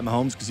could be Patrick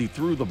Mahomes because he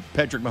threw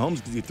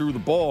the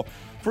ball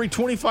for a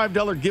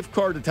 $25 gift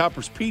card to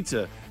Topper's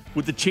Pizza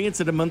with the chance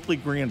at a monthly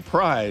grand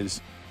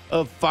prize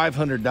of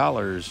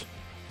 $500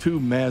 to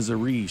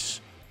Mazaris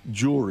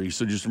Jewelry.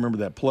 So just remember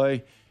that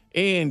play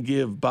and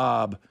give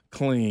Bob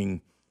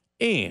Kling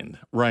and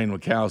Ryan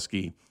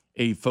Wachowski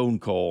a phone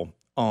call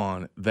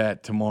on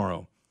that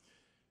tomorrow.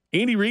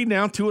 Andy Reid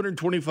now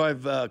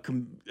 225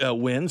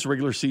 wins,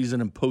 regular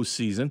season and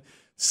postseason.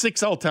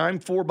 6 all-time,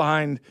 4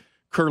 behind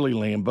Curly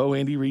Lambeau.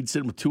 Andy Reid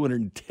sitting with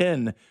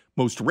 210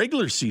 most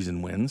regular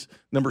season wins.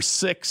 Number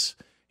 6,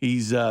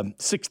 he's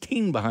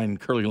 16 behind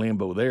Curly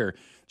Lambeau there.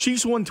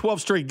 Chiefs won 12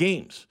 straight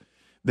games.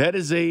 That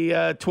is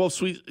a 12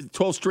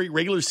 straight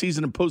regular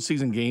season and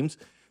postseason games.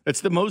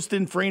 That's the most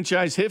in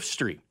franchise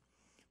history.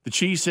 The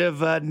Chiefs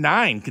have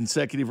 9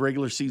 consecutive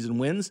regular season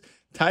wins,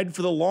 tied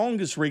for the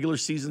longest regular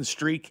season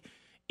streak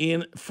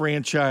in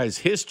franchise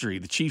history.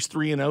 The Chiefs'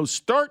 3-0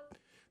 start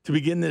to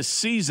begin this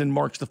season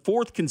marks the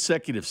 4th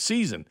consecutive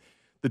season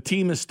the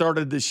team has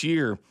started this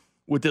year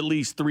with at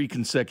least 3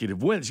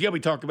 consecutive wins. Yeah, we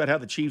talked about how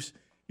the Chiefs,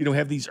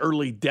 have these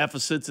early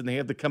deficits and they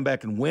have to come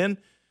back and win.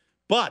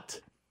 But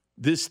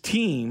this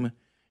team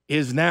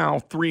is now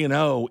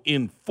 3-0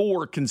 in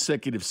 4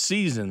 consecutive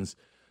seasons.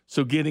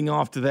 So getting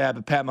off to that,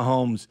 but Pat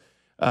Mahomes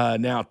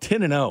now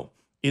 10-0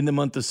 in the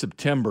month of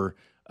September.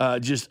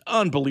 Just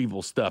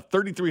unbelievable stuff.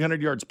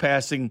 3,300 yards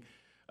passing,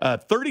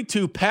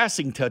 32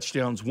 passing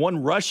touchdowns,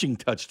 1 rushing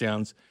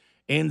touchdowns,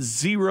 and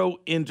 0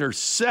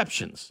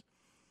 interceptions.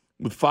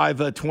 With 5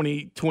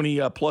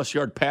 20-plus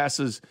yard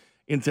passes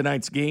in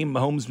tonight's game,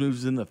 Mahomes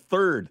moves in the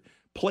 3rd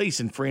place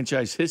in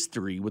franchise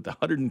history with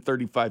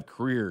 135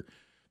 career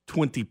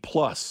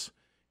 20-plus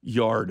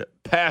yard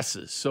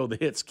passes. So the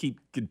hits keep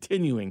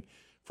continuing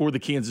for the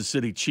Kansas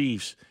City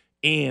Chiefs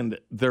and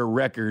their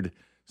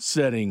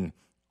record-setting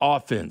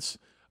offense.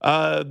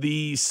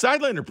 The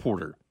sideline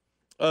reporter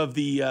of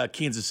the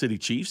Kansas City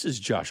Chiefs is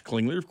Josh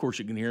Klingler. Of course,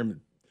 you can hear him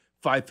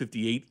at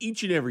 5:58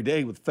 each and every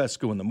day with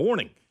Fesco in the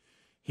morning.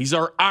 He's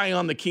our eye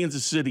on the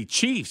Kansas City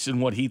Chiefs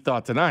and what he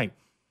thought tonight.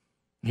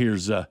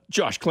 Here's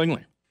Josh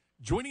Klingler.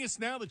 Joining us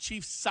now, the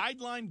Chiefs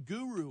sideline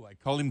guru. I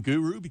call him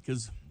guru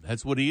because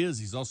that's what he is.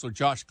 He's also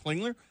Josh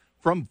Klingler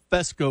from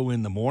Fesco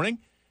in the morning.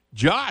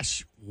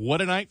 Josh,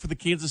 what a night for the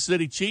Kansas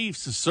City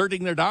Chiefs,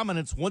 asserting their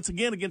dominance once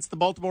again against the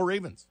Baltimore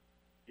Ravens.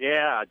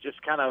 Yeah,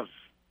 just kind of,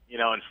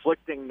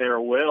 inflicting their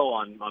will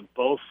on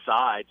both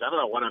sides. I don't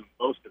know what I'm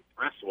most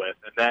impressed with.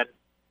 And then,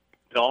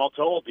 all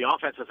told, the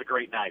offense has a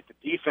great night. The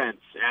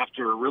defense,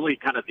 after really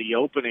kind of the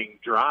opening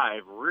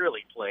drive,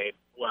 really played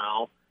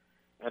well.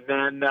 And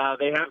then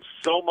they have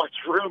so much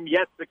room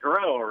yet to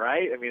grow,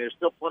 right? I mean, there's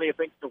still plenty of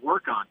things to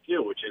work on,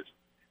 too, which is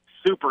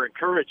super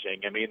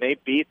encouraging. I mean, they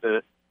beat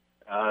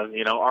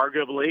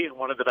arguably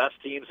one of the best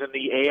teams in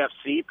the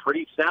AFC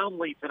pretty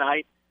soundly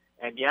tonight.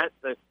 And yet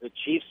the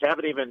Chiefs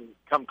haven't even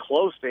come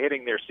close to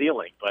hitting their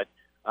ceiling. But,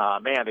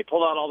 they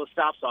pulled out all the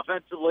stops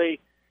offensively,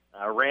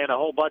 ran a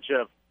whole bunch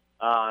of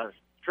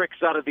tricks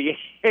out of the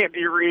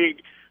Andy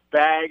Reid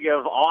bag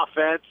of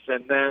offense.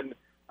 And then,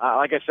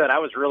 like I said, I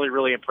was really,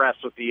 really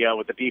impressed with the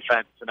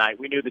defense tonight.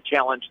 We knew the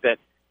challenge that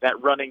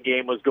running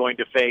game was going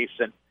to face,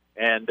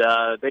 and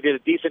they did a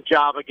decent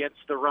job against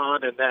the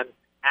run and then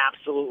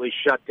absolutely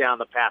shut down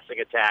the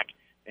passing attack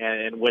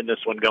and win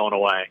this one going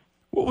away.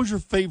 What was your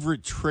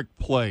favorite trick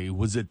play?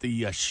 Was it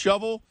the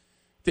shovel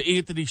to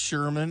Anthony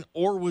Sherman,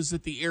 or was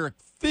it the Eric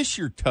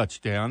Fisher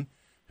touchdown,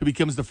 who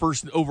becomes the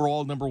first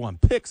overall number 1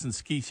 pick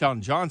since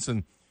Keyshawn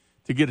Johnson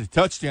to get a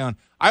touchdown?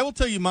 I will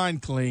tell you mine,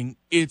 Kling.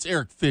 It's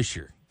Eric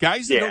Fisher.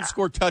 Guys that don't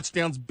score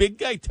touchdowns, big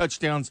guy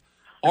touchdowns,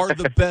 are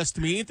the best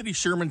to me. Anthony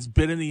Sherman's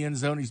been in the end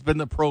zone. He's been in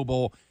the Pro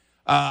Bowl.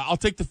 I'll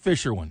take the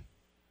Fisher one.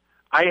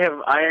 I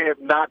am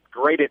not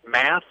great at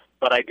math,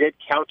 but I did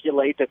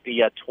calculate that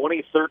the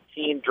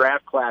 2013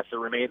 draft class that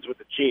remains with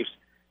the Chiefs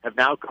have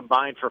now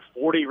combined for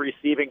 40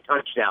 receiving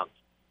touchdowns,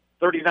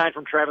 39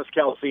 from Travis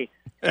Kelce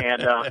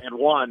and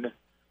 1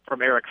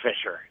 from Eric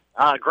Fisher.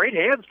 Great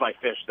hands by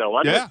Fish, though,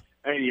 wasn't it?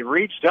 I mean, he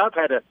reached up,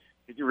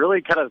 he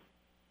really kind of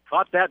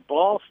caught that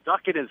ball,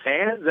 stuck in his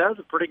hands. That was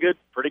a pretty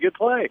good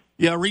play.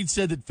 Yeah, Reid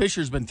said that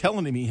Fisher's been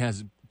telling him he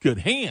has good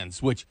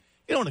hands, which,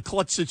 in a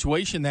clutch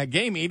situation that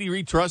game, Andy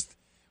Reid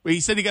he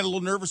said he got a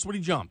little nervous when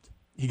he jumped.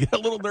 He got a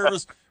little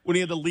nervous when he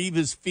had to leave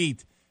his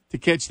feet to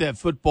catch that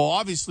football.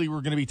 Obviously,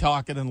 we're going to be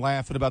talking and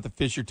laughing about the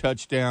Fisher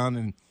touchdown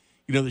and,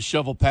 the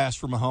shovel pass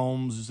from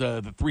Mahomes,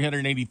 the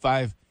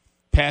 385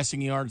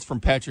 passing yards from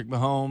Patrick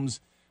Mahomes,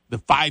 the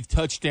 5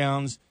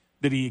 touchdowns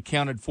that he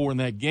accounted for in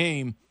that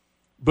game.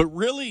 But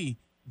really,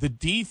 the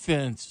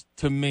defense,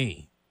 to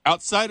me,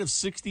 outside of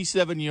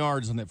 67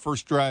 yards on that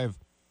first drive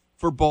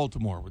for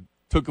Baltimore, it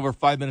took over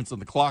 5 minutes on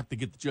the clock to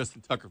get the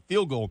Justin Tucker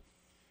field goal,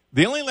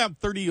 they only allowed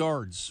 30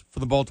 yards for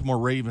the Baltimore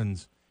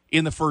Ravens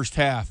in the first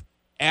half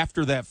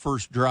after that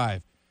first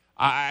drive.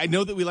 I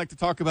know that we like to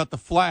talk about the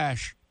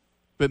flash,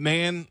 but,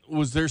 man,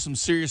 was there some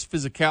serious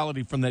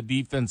physicality from that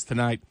defense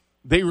tonight.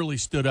 They really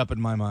stood up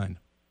in my mind.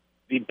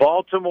 the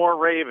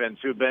Baltimore Ravens,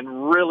 who've been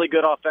really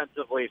good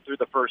offensively through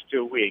the first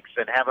 2 weeks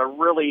and have a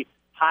really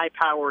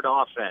high-powered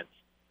offense,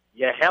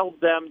 you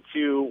held them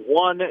to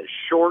one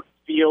short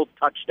field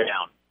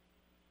touchdown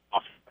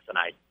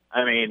tonight.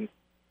 I mean,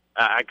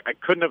 I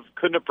couldn't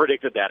have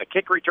predicted that. A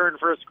kick return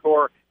for a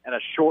score and a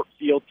short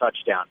field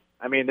touchdown.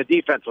 I mean, the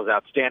defense was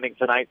outstanding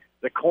tonight.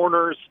 The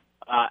corners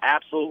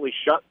absolutely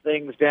shut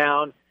things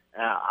down.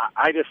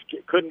 I just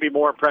couldn't be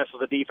more impressed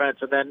with the defense.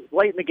 And then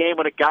late in the game,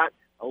 when it got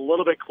a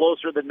little bit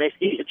closer than maybe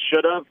it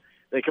should have,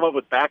 they come up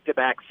with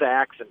back-to-back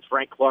sacks. And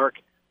Frank Clark,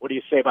 what do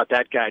you say about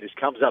that guy? Just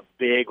comes up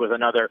big with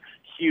another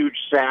huge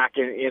sack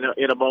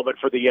in a moment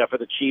for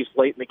the Chiefs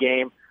late in the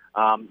game.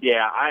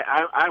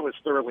 I was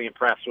thoroughly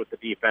impressed with the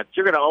defense.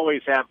 You're going to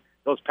always have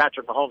those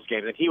Patrick Mahomes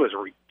games, and he was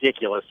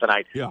ridiculous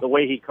tonight. Yeah. The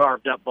way he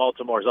carved up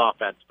Baltimore's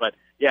offense. But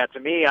yeah, to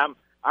me,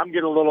 I'm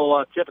getting a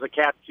little tip of the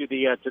cap to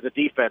the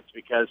defense,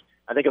 because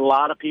I think a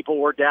lot of people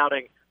were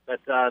doubting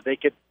that they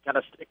could kind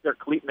of stick their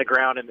cleat in the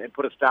ground and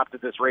put a stop to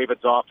this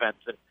Ravens offense,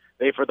 and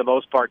they for the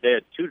most part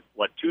did.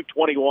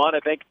 221, I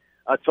think,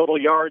 total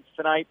yards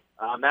tonight.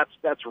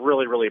 That's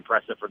really, really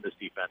impressive from this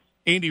defense.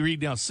 Andy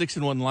Reid now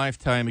 6-1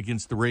 lifetime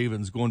against the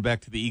Ravens, going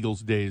back to the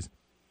Eagles days.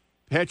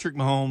 Patrick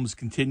Mahomes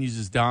continues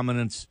his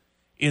dominance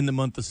in the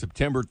month of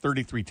September.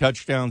 33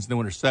 touchdowns, no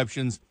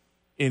interceptions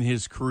in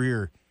his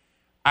career.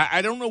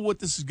 I don't know what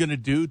this is going to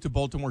do to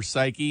Baltimore's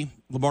psyche.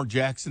 Lamar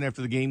Jackson,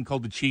 after the game,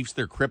 called the Chiefs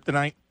their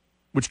kryptonite,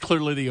 which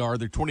clearly they are.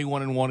 They're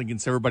 21-1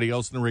 against everybody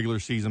else in the regular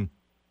season,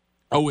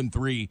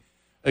 0-3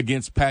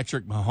 against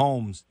Patrick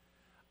Mahomes.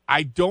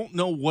 I don't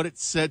know what it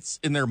sets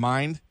in their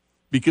mind,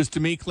 because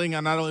to me, Kling, I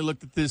not only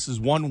looked at this as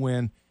one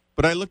win,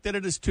 but I looked at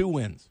it as 2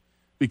 wins,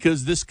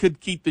 because this could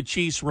keep the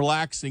Chiefs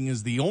relaxing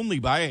as the only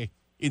bye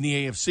in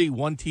the AFC,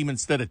 1 team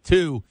instead of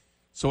 2.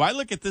 So I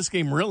look at this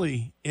game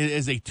really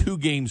as a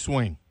 2-game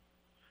swing.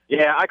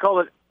 Yeah, I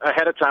called it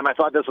ahead of time. I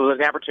thought this was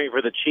an opportunity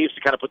for the Chiefs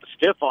to kind of put the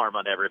stiff arm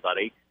on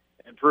everybody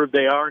and prove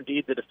they are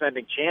indeed the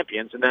defending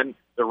champions. And then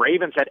the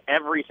Ravens had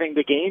everything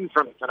to gain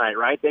from tonight,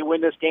 right? They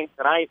win this game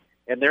tonight,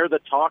 and they're the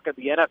talk of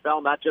the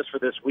NFL, not just for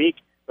this week,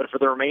 but for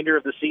the remainder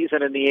of the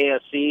season in the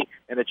AFC.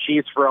 And the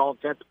Chiefs, for all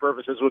intents and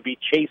purposes, would be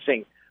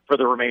chasing for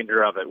the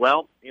remainder of it.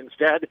 Well,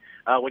 instead,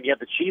 when you have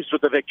the Chiefs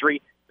with the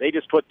victory, they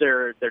just put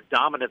their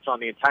dominance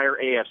on the entire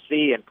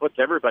AFC and puts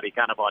everybody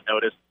kind of on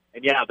notice.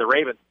 And yeah, the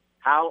Ravens,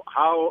 how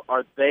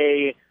are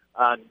they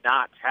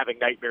not having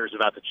nightmares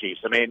about the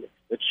Chiefs? I mean,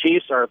 the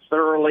Chiefs are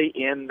thoroughly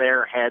in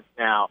their heads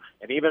now,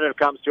 and even if it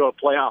comes to a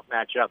playoff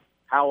matchup,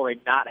 how will they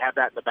not have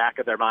that in the back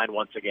of their mind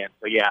once again?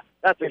 So yeah,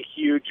 that's a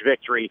huge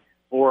victory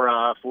for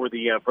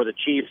the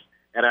Chiefs,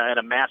 and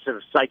a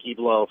massive psyche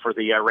blow for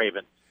the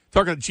Ravens.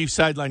 Talking to the Chiefs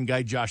sideline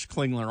guy Josh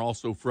Klingler,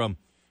 also from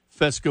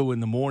Fesco in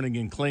the Morning,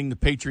 and Kling, the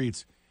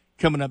Patriots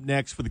coming up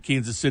next for the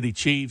Kansas City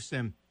Chiefs.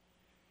 And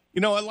you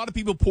know, a lot of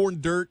people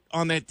pouring dirt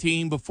on that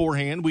team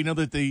beforehand. We know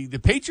that the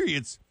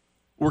Patriots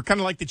were kind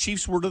of like the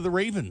Chiefs were to the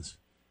Ravens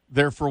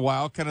there for a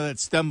while, kind of that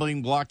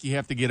stumbling block you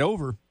have to get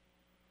over.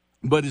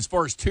 But as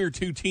far as Tier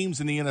 2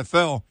 teams in the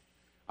NFL,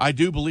 I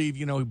do believe,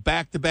 you know,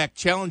 back-to-back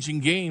challenging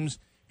games,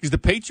 because the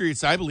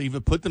Patriots, I believe,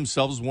 have put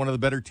themselves as one of the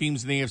better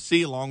teams in the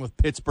AFC, along with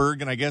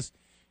Pittsburgh, and I guess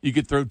you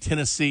could throw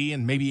Tennessee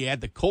and maybe add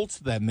the Colts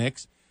to that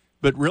mix.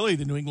 But really,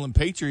 the New England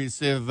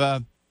Patriots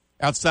have,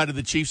 outside of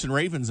the Chiefs and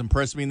Ravens,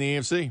 impressed me in the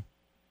AFC.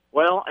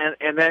 Well,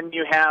 and then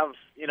you have,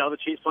 you know, the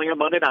Chiefs playing on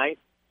Monday night,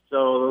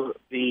 so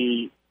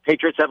the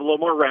Patriots have a little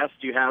more rest.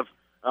 You have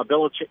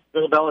Bill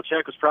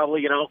Belichick was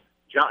probably, you know,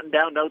 jotting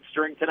down notes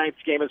during tonight's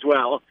game as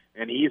well,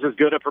 and he's as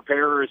good a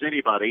preparer as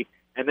anybody.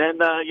 And then,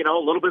 you know,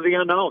 a little bit of the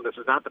unknown. This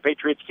is not the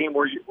Patriots team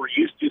we're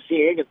used to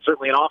seeing, and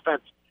certainly an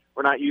offense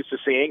we're not used to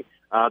seeing.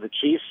 The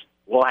Chiefs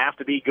will have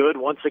to be good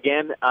once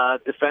again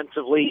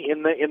defensively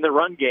in the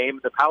run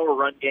game, the power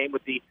run game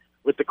with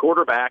the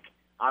quarterback.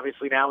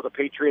 Obviously now the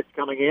Patriots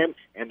coming in,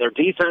 and their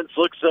defense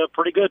looks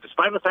pretty good,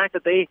 despite the fact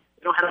that they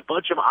had a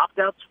bunch of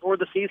opt-outs for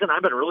the season.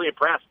 I've been really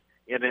impressed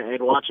in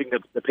watching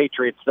the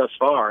Patriots thus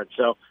far. And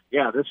so,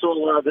 yeah, this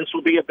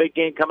will be a big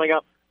game coming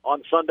up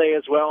on Sunday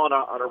as well,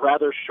 on a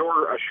rather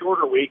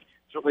shorter week,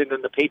 certainly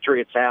than the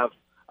Patriots have,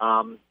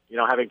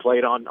 having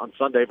played on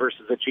Sunday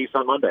versus the Chiefs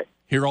on Monday.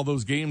 Hear all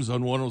those games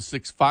on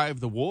 106.5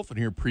 The Wolf, and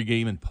hear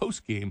pregame and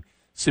postgame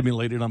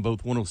simulated on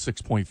both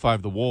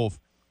 106.5 The Wolf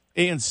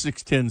and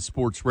 610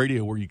 Sports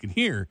Radio, where you can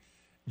hear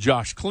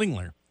Josh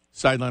Klingler,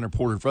 sideline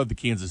reporter for the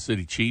Kansas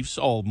City Chiefs,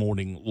 all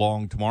morning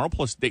long tomorrow.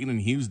 Plus, Dayton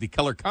Hughes, the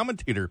color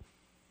commentator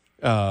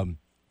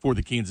for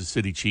the Kansas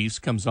City Chiefs,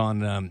 comes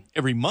on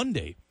every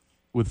Monday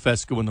with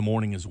Fesco in the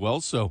Morning as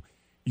well. So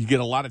you get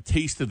a lot of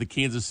taste of the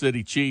Kansas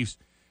City Chiefs.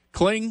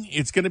 Kling,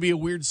 it's going to be a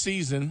weird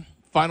season.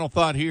 Final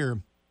thought here.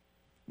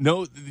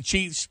 No, the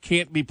Chiefs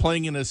can't be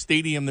playing in a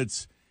stadium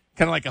that's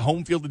kind of like a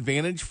home field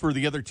advantage for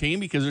the other team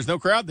because there's no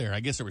crowd there.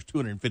 I guess there was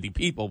 250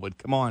 people, but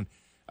come on,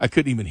 I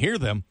couldn't even hear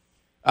them.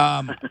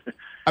 I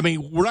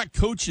mean, we're not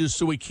coaches,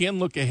 so we can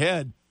look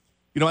ahead.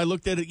 You know, I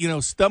looked at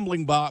it,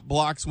 stumbling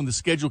blocks when the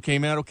schedule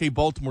came out. Okay,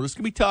 Baltimore, this is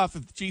going to be tough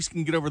if the Chiefs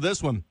can get over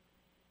this one.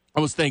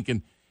 I was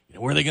thinking,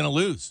 where are they going to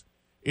lose?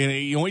 And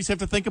you always have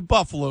to think of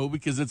Buffalo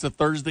because it's a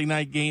Thursday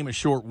night game, a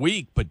short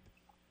week. But,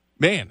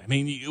 man, I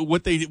mean,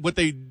 what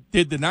they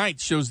did tonight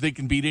shows they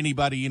can beat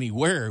anybody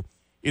anywhere,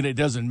 and it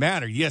doesn't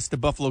matter. Yes, the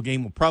Buffalo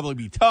game will probably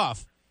be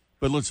tough,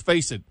 but let's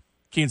face it,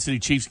 Kansas City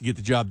Chiefs can get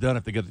the job done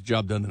if they got the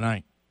job done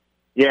tonight.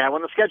 Yeah,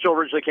 when the schedule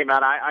originally came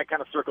out, I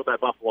kind of circled that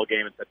Buffalo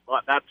game and said,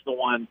 well, that's the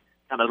one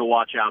kind of to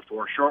watch out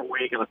for. Short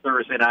week on a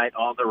Thursday night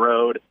on the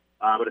road,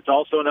 but it's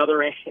also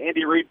another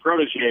Andy Reid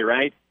protege,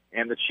 right?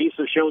 And the Chiefs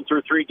have shown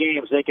through 3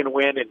 games they can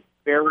win in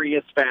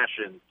various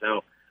fashions.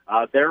 So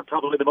they're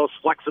probably the most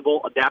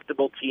flexible,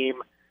 adaptable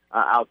team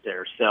out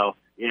there. So,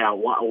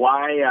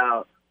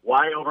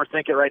 why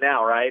overthink it right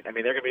now, right? I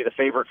mean, they're going to be the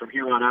favorite from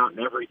here on out in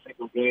every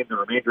single game the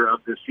remainder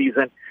of this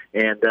season.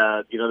 And,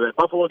 the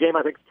Buffalo game,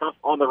 I think, is tough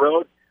on the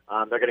road.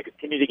 They're going to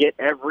continue to get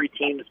every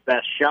team's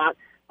best shot.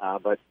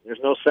 But there's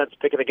no sense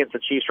picking against the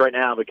Chiefs right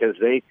now because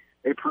they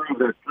prove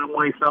that some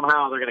way,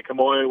 somehow, they're going to come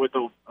away with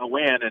a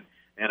win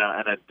and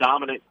a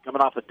dominant,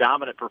 coming off a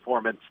dominant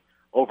performance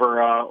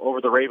over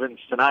the Ravens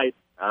tonight.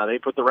 They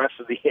put the rest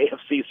of the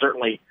AFC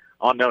certainly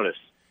on notice.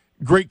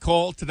 Great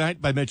call tonight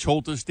by Mitch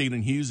Holtis,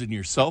 Dayton Hughes, and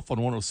yourself on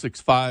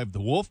 106.5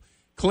 The Wolf.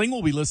 Kling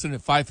will be listening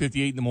at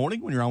 5:58 in the morning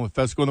when you're on with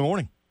Fesco in the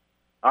morning.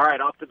 All right,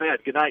 off to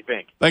bed. Good night,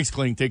 Bink. Thanks,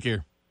 Kling. Take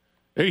care.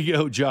 There you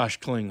go, Josh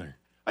Klingler.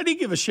 I did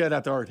give a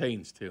shout-out to Art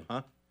Haynes, too,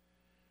 huh?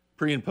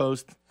 Pre and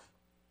post.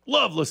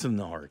 Love listening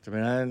to Art. I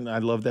mean, I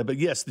love that. But,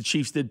 yes, the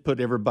Chiefs did put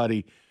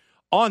everybody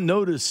on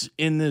notice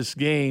in this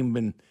game.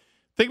 And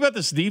think about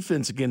this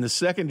defense again, the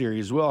secondary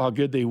as well, how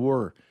good they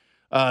were.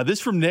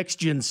 This from Next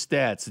Gen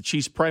Stats. The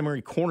Chiefs'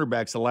 primary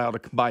cornerbacks allowed a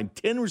combined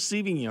 10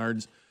 receiving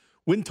yards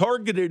when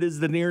targeted as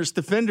the nearest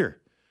defender.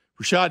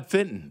 Rashad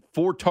Fenton,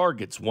 4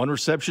 targets, 1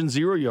 reception,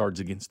 0 yards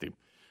against him.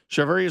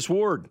 Charvarius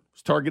Ward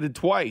was targeted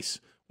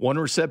twice, 1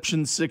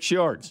 reception, 6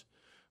 yards.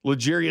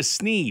 L'Jarius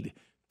Sneed,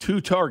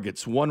 2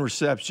 targets, 1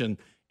 reception,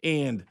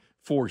 and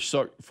 4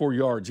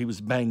 yards. He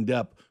was banged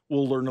up.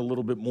 We'll learn a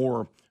little bit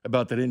more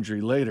about that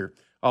injury later.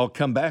 I'll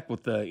come back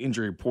with the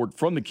injury report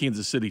from the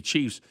Kansas City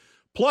Chiefs.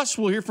 Plus,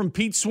 we'll hear from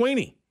Pete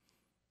Sweeney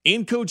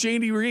and Coach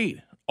Andy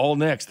Reid. All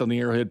next on the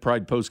Arrowhead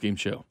Pride Postgame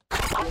Show.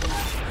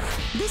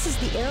 This is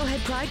the Arrowhead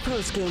Pride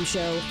Postgame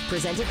Show,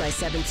 presented by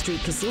 7th Street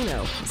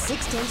Casino,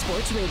 610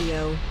 Sports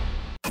Radio.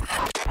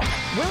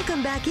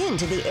 Welcome back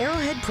into the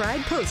Arrowhead Pride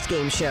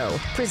Postgame Show,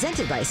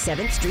 presented by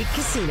 7th Street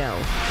Casino.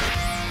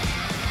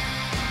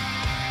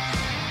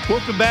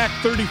 Welcome back.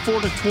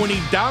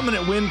 34-20,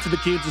 dominant win for the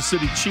Kansas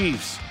City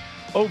Chiefs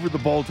over the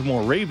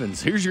Baltimore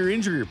Ravens. Here's your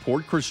injury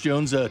report. Chris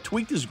Jones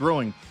tweaked his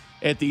groin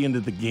at the end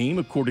of the game,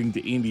 according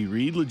to Andy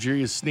Reid.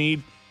 L'Jarius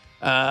Sneed,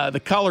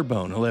 the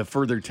collarbone. He'll have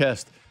further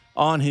tests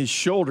on his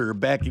shoulder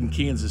back in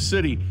Kansas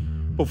City.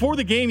 Before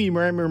the game, you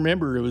might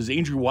remember it was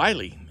Andrew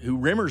Wiley, who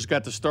Rimmers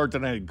got to start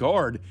tonight at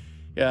guard.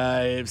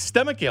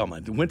 Stomach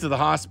ailment. Went to the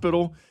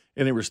hospital,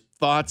 and there was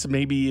thoughts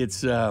maybe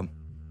it's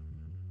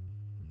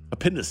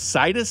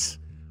appendicitis.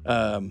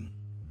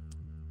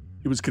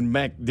 It was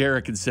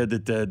Derek had said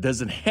that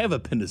doesn't have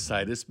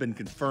appendicitis, been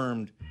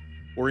confirmed,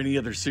 or any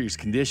other serious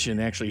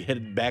condition, actually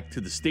headed back to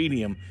the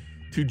stadium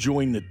to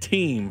join the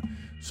team.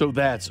 So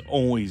that's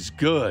always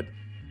good.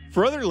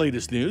 For other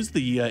latest news,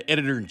 the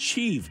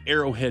editor-in-chief,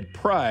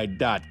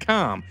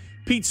 arrowheadpride.com,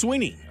 Pete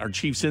Sweeney, our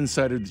Chiefs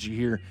insider that you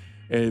hear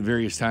at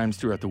various times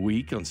throughout the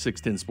week on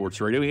 610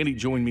 Sports Radio. Andy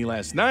joined me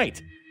last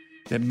night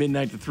at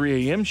midnight to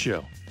 3 a.m.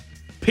 show.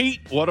 Pete,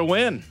 what a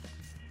win.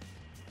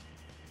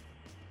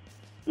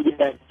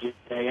 Yeah,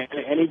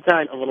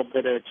 anytime a little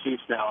bit of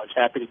Chiefs knowledge.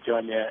 Happy to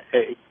join you.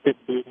 It could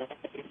be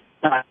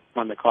not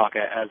on the clock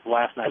as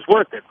last night. It's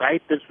worth it,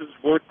 right? This was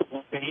worth the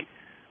wait.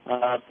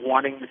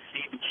 Wanting to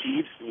see the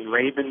Chiefs and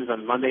Ravens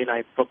on Monday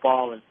Night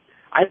Football, and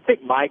I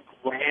think my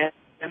grand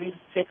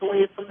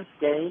takeaway from this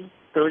game,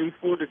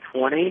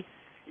 34-20,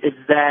 is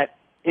that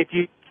if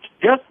you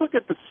just look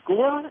at the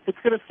score, it's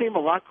going to seem a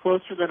lot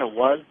closer than it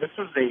was. This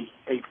was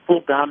a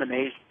full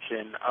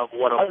domination of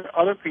what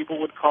other people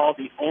would call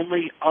the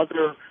only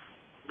other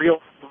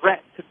real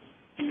threat to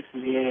the Chiefs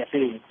in the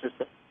AFC. It's just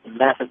a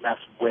massive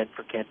win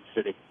for Kansas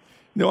City.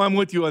 No, I'm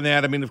with you on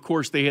that. I mean, of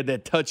course, they had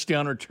that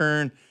touchdown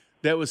return.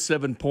 That was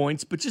 7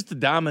 points, but just the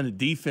dominant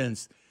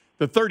defense,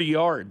 the 30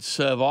 yards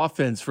of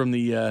offense from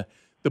the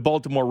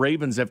Baltimore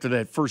Ravens after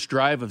that first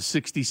drive of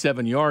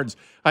 67 yards.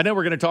 I know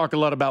we're going to talk a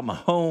lot about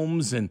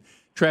Mahomes and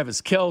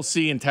Travis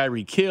Kelce and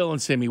Tyreek Hill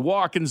and Sammy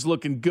Watkins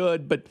looking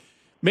good, but,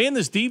 man,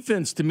 this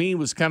defense to me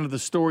was kind of the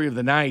story of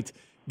the night,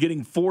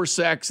 getting 4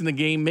 sacks in the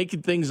game,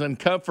 making things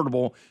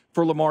uncomfortable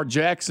for Lamar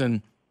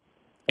Jackson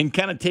and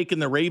kind of taking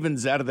the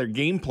Ravens out of their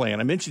game plan.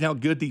 I mentioned how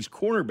good these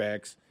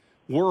cornerbacks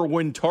were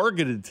when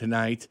targeted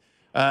tonight.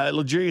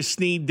 L'Jarius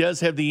Sneed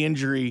does have the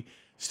injury.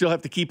 Still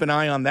have to keep an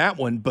eye on that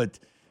one. But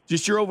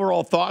just your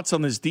overall thoughts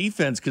on this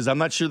defense, because I'm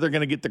not sure they're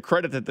going to get the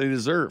credit that they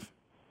deserve.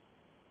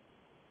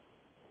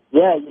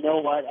 Yeah, you know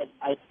what?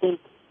 I think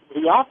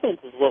the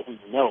offense is what we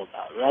know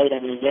about, right? I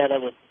mean, yeah, there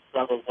was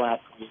struggles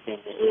last week, and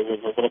it was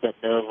a little bit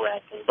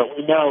nerve-wracking. But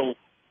we know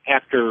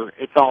after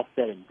it's all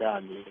said and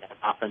done, the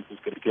offense is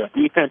going to go.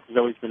 Defense has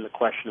always been the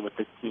question with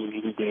this team,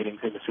 even dating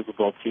to the Super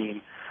Bowl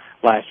team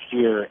last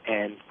year.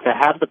 And to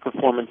have the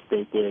performance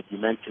they did, you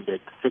mentioned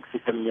it,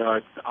 67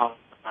 yards on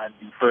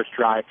the first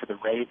drive for the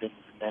Ravens,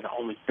 and then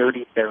only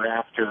 30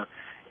 thereafter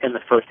in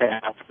the first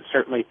half.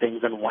 Certainly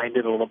things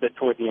unwinded a little bit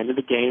toward the end of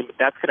the game, but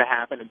that's going to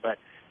happen. But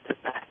to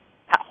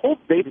hold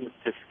Ravens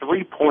to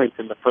 3 points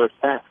in the first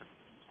half,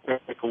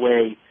 take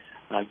away,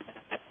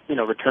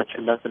 return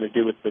had nothing to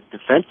do with the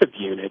defensive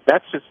unit.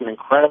 That's just an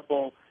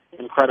incredible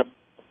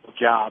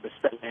job,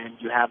 especially when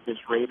you have this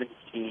Ravens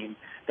team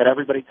that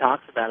everybody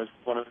talks about as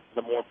one of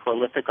the more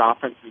prolific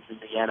offenses in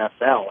the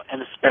NFL,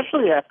 and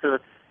especially after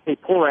a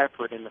poor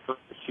effort in the first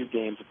 2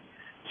 games,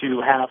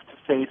 to have to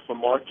face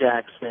Lamar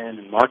Jackson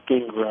and Mark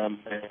Ingram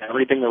and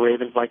everything the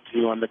Ravens like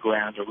to do on the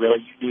ground, a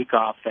really unique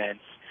offense,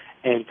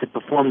 and to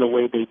perform the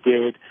way they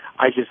did,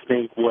 I just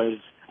think was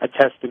a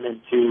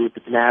testament to the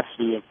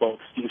tenacity of both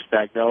Steve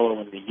Spagnuolo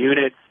and the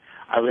units.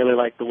 I really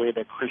like the way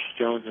that Chris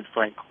Jones and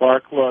Frank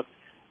Clark looked.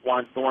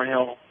 Juan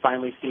Thornhill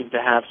finally seemed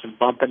to have some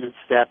bump in his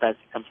step as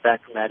he comes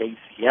back from that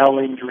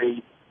ACL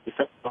injury. He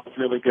felt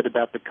really good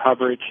about the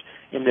coverage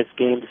in this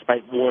game,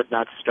 despite Ward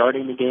not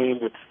starting the game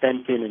with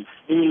Fenton and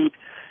Snead.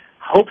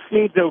 Hope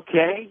Snead's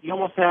okay. He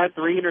almost had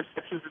 3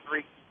 interceptions in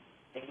 3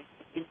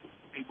 games.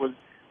 He was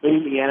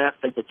leading the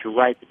NFL, but you're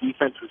right, the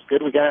defense was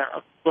good. We got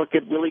to look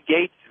at Willie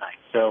Gates tonight.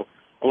 So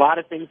a lot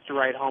of things to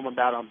write home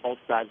about on both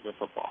sides of the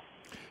football.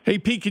 Hey,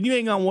 Pete, can you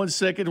hang on 1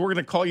 second? We're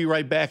going to call you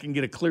right back and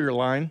get a clear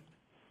line.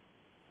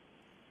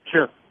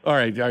 Sure. All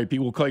right,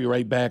 Pete, we'll call you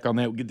right back on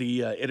that. We'll get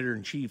the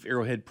editor-in-chief,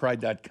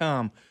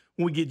 arrowheadpride.com,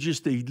 when we get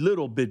just a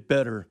little bit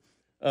better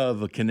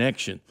of a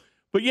connection.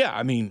 But, yeah,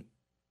 I mean,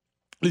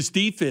 this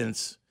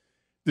defense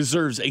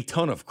deserves a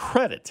ton of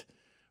credit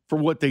for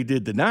what they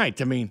did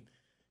tonight. I mean,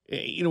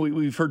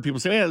 we've heard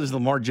people say, this is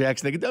Lamar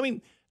Jackson. I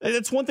mean,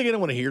 that's one thing I don't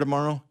want to hear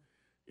tomorrow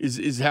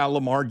is how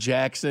Lamar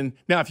Jackson.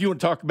 Now, if you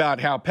want to talk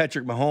about how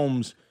Patrick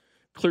Mahomes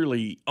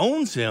clearly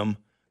owns him,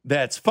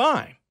 that's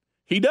fine.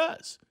 He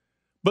does.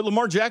 But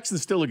Lamar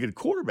Jackson's still a good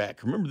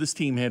quarterback. Remember, this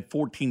team had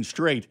 14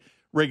 straight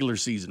regular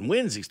season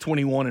wins. He's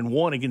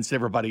 21-1 against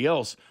everybody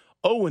else,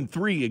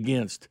 0-3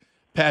 against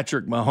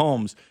Patrick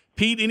Mahomes.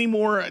 Pete, any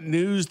more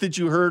news that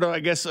you heard?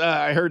 I guess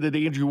I heard that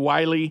Andrew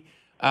Wiley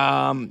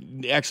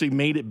actually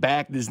made it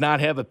back, does not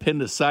have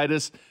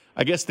appendicitis.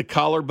 I guess the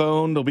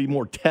collarbone, there'll be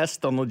more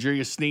tests on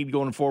L'Jarius Sneed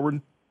going forward.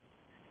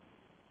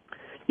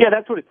 Yeah,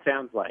 that's what it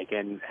sounds like,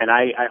 and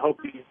I hope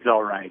he's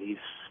all right. He's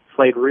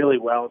played really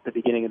well at the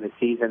beginning of the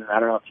season. I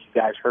don't know if you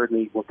guys heard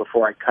me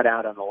before I cut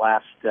out on the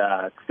last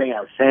thing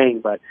I was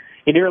saying, but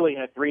he nearly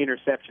had 3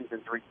 interceptions in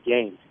 3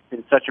 games. It's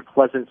been such a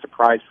pleasant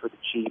surprise for the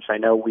Chiefs. I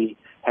know we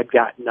had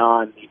gotten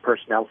on the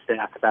personnel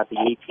staff about the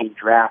 18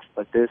 draft,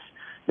 but this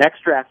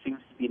next draft seems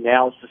to be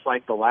nails just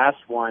like the last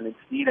one, and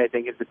Snead, I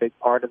think, is a big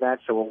part of that,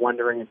 so we're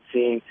wondering and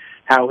seeing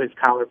how his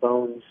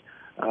collarbones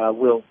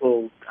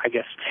will, I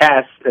guess,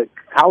 test. The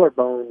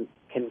collarbone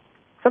can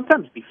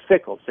sometimes be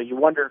fickle, so you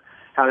wonder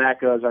how that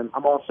goes.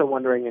 I'm also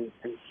wondering and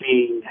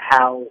seeing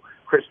how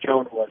Chris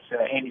Jones was.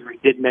 Andy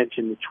Reid did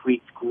mention the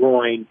tweaked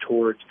groin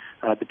towards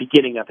the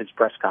beginning of his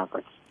press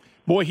conference.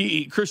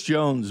 Boy, Chris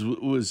Jones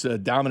was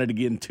dominant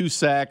again. 2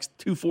 sacks,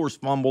 2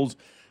 forced fumbles.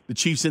 The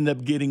Chiefs ended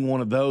up getting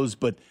one of those.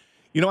 But,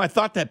 I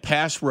thought that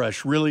pass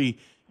rush really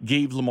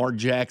gave Lamar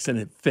Jackson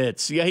it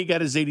fits. Yeah, he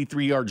got his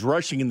 83 yards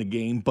rushing in the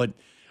game, but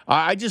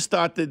I just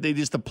thought that they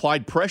just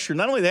applied pressure.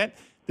 Not only that,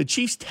 the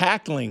Chiefs'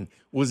 tackling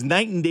was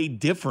night and day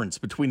difference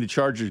between the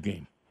Chargers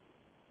game.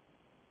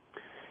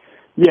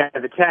 Yeah,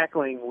 the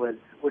tackling was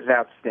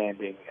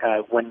outstanding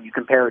when you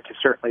compare it to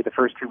certainly the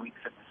first 2 weeks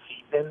of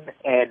the season,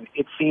 and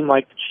it seemed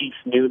like the Chiefs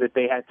knew that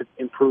they had to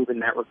improve in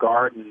that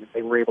regard, and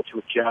they were able to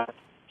adjust.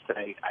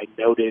 I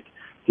noted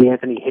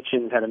Anthony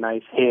Hitchens had a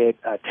nice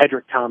hit,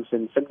 Tedrick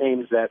Thompson, some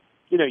names that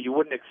you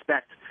wouldn't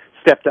expect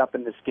stepped up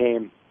in this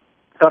game.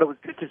 Thought it was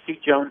good to see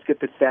Jones get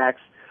the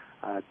sacks.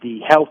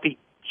 The healthy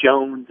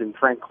Jones and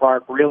Frank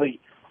Clark really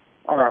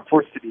are a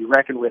force to be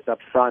reckoned with up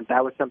front.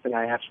 That was something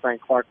I asked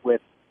Frank Clark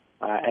with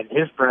at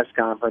his press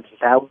conference, is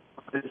how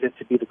is it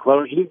to be the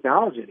closer? He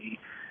acknowledged it.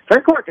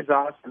 Frank Clark is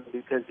awesome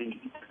because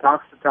he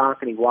talks the talk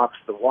and he walks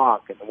the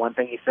walk. And the one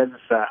thing he says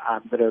is,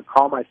 I'm going to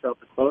call myself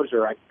the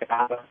closer. I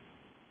got to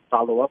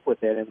follow up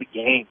with it in the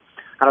game.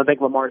 I don't think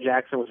Lamar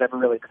Jackson was ever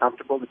really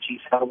comfortable. The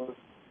Chiefs held him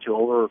to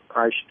over, or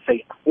I should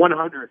say,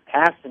 100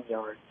 passing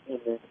yards in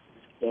this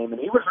game.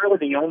 And he was really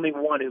the only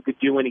one who could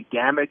do any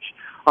damage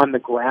on the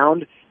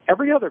ground.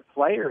 Every other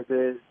player,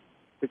 the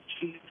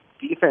Chiefs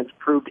defense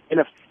proved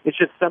ineffective. It's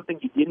just something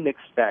you didn't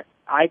expect.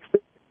 I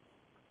expected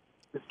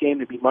this game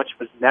to be much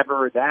was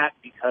never that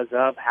because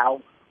of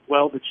how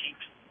well the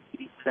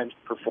Chiefs defense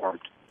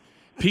performed.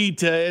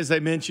 Pete, as I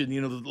mentioned,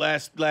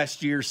 the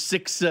last year,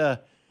 six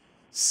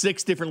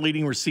different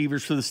leading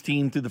receivers for this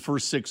team through the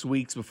first 6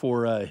 weeks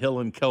before Hill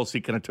and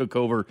Kelsey kind of took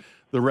over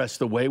the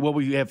rest of the way. Well,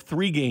 we have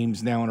 3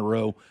 games now in a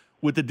row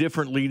with a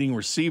different leading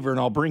receiver, and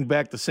I'll bring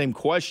back the same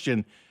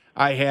question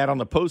I had on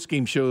the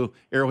postgame show,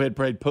 Arrowhead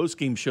Pride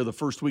postgame show, the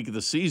first week of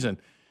the season.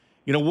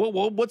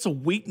 What's a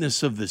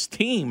weakness of this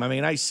team? I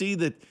mean, I see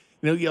that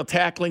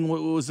tackling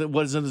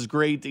wasn't as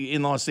great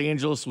in Los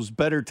Angeles, was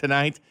better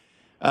tonight.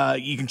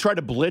 You can try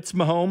to blitz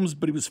Mahomes,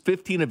 but he was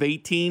 15 of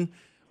 18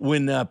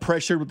 when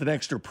pressured with an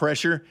extra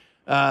pressure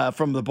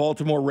from the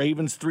Baltimore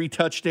Ravens, 3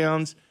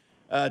 touchdowns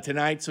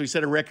tonight. So he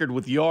set a record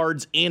with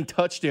yards and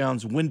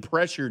touchdowns when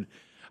pressured.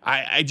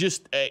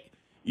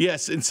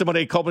 Yes, and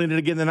somebody called me in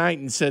again tonight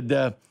and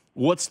said,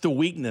 what's the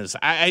weakness?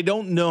 I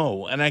don't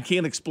know, and I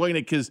can't explain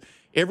it because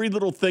every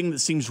little thing that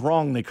seems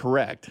wrong, they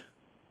correct.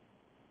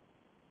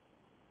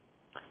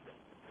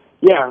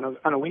 Yeah,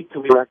 on a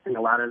week-to-week, correcting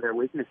a lot of their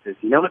weaknesses.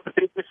 You know what the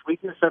biggest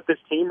weakness of this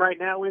team right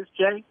now is,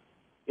 Jay?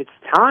 It's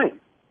time.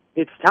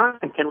 It's time.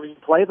 Can we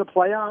play the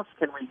playoffs?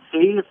 Can we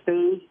see if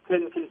they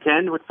can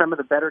contend with some of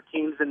the better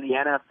teams in the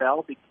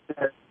NFL?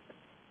 Because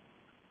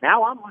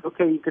now I'm like,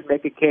 okay, you could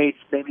make a case.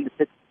 Maybe the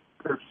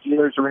Pittsburgh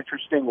Steelers are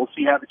interesting. We'll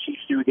see how the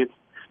Chiefs do against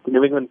the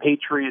New England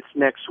Patriots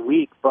next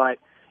week. But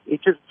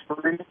it just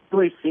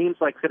really seems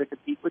like to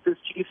compete with this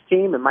Chiefs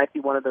team. It might be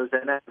one of those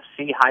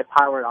NFC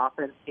high-powered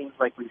offense teams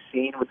like we've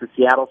seen with the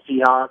Seattle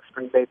Seahawks,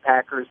 Green Bay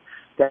Packers,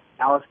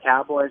 Dallas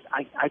Cowboys.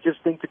 I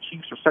just think the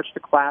Chiefs are such the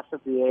class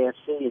of the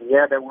AFC, and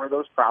yeah, there were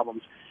those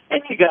problems.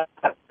 And you got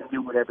to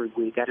do it every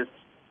week. I just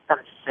kind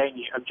of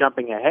saying I'm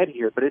jumping ahead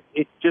here, but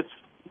it just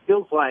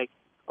feels like,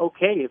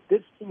 okay, if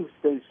this team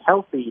stays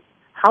healthy,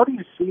 how do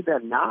you see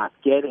them not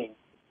getting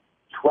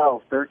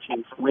 12,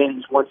 13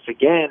 wins once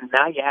again?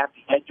 Now you have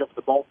the edge of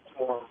the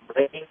Baltimore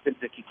Ravens.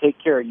 If you take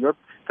care of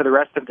for the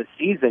rest of the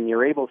season,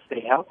 you're able to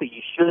stay healthy.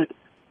 You should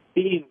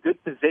be in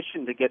good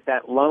position to get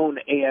that lone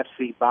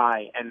AFC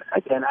bye. And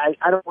again,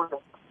 I don't want to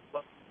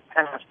look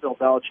past Bill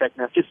Belichick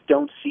now. Just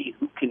don't see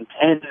who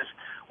contends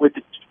with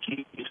the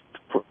Chiefs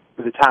for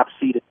the top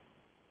seed.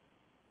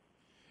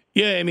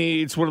 Yeah, I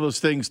mean, it's one of those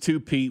things too,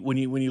 Pete. When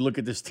you look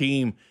at this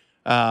team,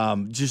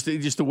 just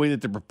the way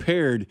that they're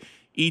prepared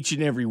each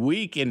and every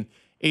week, and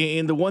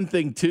the one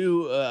thing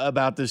too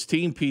about this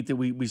team, Pete, that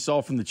we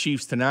saw from the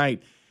Chiefs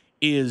tonight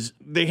is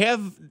they've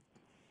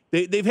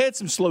had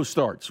some slow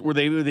starts where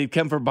they've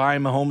come from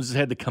behind. Mahomes has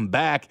had to come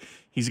back.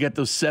 He's got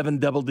those 7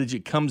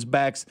 double-digit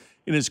comebacks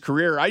in his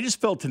career. I just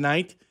felt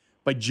tonight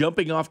by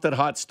jumping off that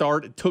hot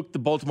start, it took the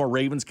Baltimore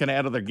Ravens kind of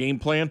out of their game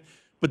plan.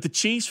 But the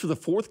Chiefs, for the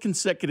 4th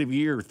consecutive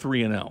year, are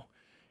 3-0.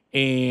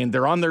 And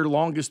they're on their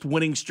longest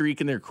winning streak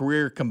in their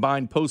career,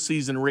 combined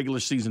postseason and regular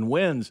season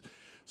wins.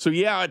 So,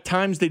 yeah, at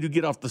times they do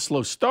get off the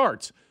slow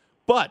starts.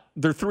 But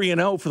they're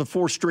 3-0 for the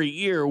 4th straight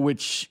year,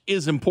 which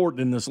is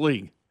important in this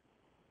league.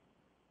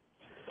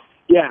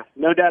 Yeah,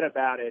 no doubt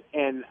about it.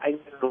 And I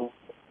know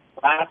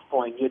the last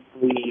point,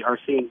 we are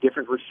seeing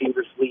different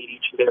receivers lead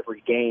each and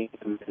every game.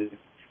 And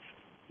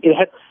it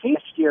had seen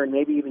last year and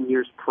maybe even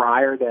years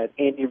prior that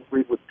Andy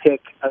Reid would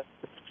pick a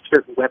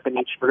certain weapon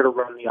each year to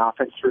run the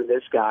offense through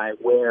this guy,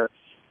 where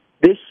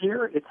this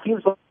year it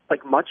seems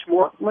like much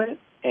more lit.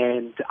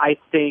 And I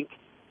think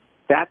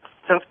that's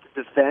tough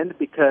to defend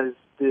because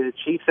the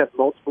Chiefs have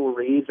multiple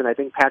reads, and I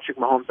think Patrick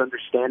Mahomes'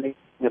 understanding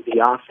of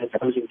the offense,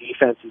 opposing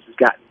defenses, has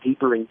gotten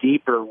deeper and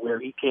deeper, where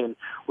he can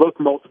look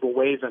multiple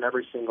ways on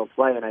every single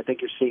play, and I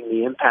think you're seeing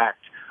the impact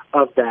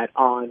of that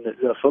on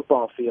the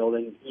football field.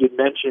 And you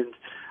mentioned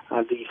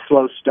the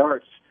slow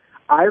starts.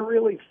 I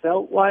really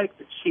felt like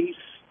the Chiefs,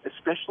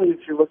 especially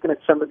if you're looking at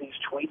some of these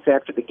tweets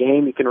after the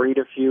game, you can read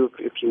a few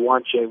if you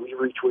want, Jay. We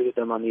retweeted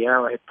them on the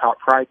Arrowhead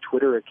Pride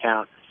Twitter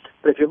account.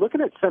 But if you're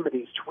looking at some of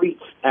these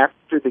tweets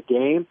after the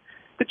game,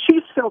 the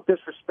Chiefs felt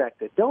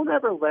disrespected. Don't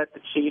ever let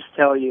the Chiefs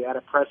tell you at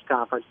a press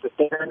conference that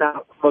they're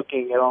not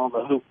looking at all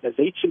the hoop, as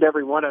each and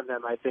every one of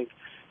them, I think,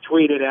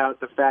 tweeted out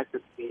the fact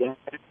that the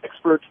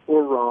experts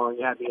were wrong.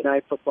 You had the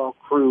Night Football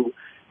crew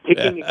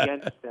picking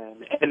against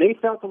them, and they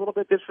felt a little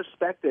bit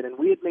disrespected. And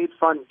we had made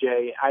fun,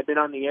 Jay. I've been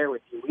on the air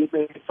with you. We had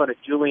made fun of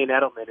Julian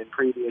Edelman in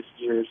previous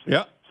years,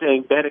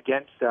 saying bet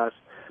against us.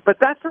 But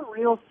that's a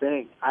real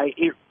thing.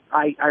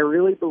 I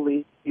really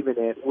believe in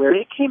it. Where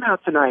they came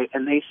out tonight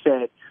and they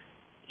said,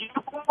 you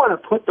want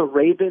to put the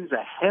Ravens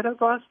ahead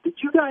of us? Did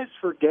you guys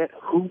forget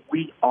who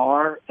we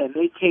are? And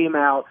they came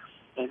out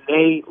and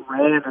they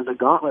ran in the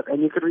gauntlet. And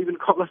you could even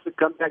call us a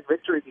comeback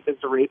victory because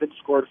the Ravens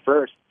scored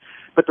first.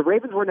 But the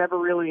Ravens were never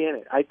really in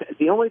it.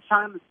 The only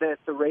time that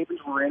the Ravens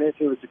were in it,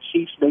 it was the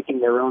Chiefs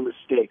making their own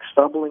mistakes,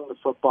 fumbling the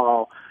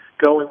football,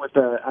 going with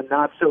a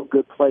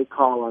not-so-good play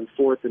call on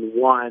 4th and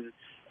 1.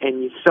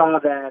 And you saw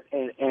that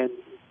and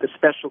the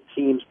special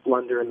teams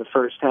blunder in the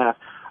first half.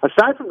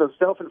 Aside from those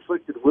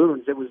self-inflicted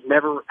wounds, it was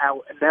never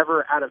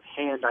out of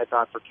hand, I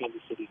thought, for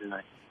Kansas City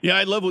tonight. Yeah,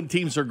 I love when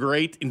teams are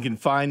great and can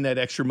find that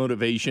extra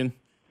motivation.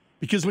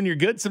 Because when you're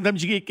good,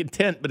 sometimes you get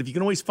content. But if you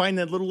can always find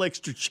that little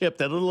extra chip,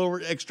 that little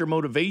extra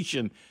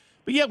motivation.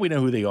 But yeah, we know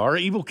who they are.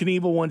 Evel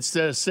Knievel once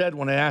said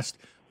when I asked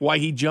why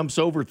he jumps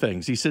over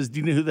things, he says, do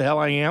you know who the hell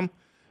I am?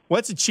 Well,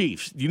 that's the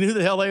Chiefs. Do you know who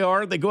the hell they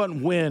are? They go out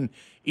and win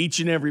each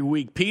and every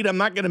week. Pete, I'm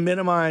not going to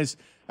minimize.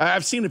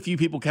 I've seen a few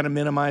people kind of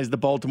minimize the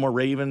Baltimore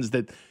Ravens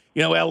that,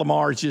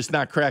 Lamar is just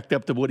not cracked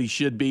up to what he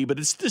should be, but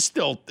it's just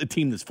still a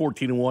team that's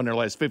 14-1 their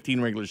last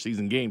 15 regular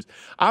season games.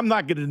 I'm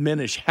not going to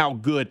diminish how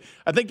good.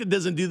 I think it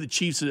doesn't do the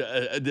Chiefs.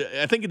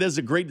 I think it does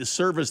a great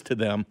disservice to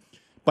them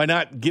by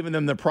not giving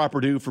them the proper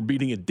due for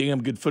beating a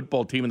damn good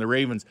football team in the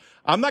Ravens.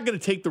 I'm not going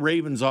to take the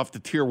Ravens off the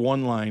Tier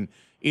 1 line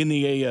in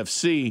the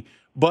AFC,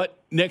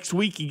 but next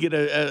week you get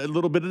a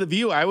little bit of the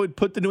view. I would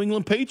put the New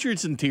England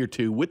Patriots in Tier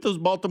 2 with those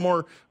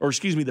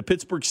the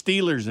Pittsburgh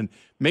Steelers and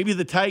maybe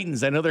the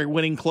Titans. I know they're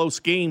winning close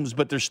games,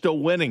 but they're still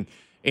winning.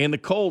 And the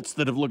Colts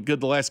that have looked good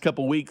the last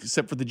couple of weeks,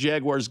 except for the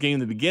Jaguars game in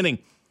the beginning.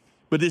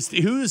 But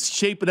who's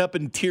shaping up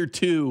in Tier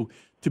 2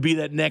 to be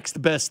that next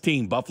best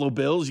team? Buffalo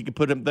Bills, you could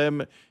put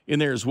them in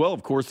there as well.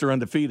 Of course, they're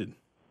undefeated.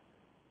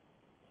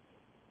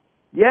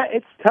 Yeah,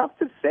 it's tough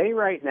to say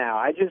right now.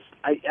 I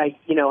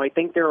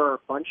think there are a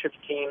bunch of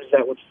teams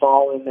that would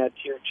fall in that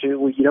Tier 2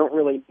 where you don't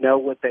really know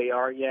what they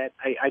are yet.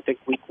 I think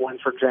Week 1,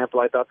 for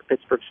example, I thought the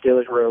Pittsburgh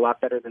Steelers were a lot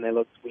better than they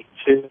looked Week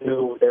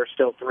 2. They're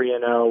still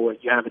 3-0.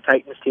 You have a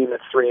Titans team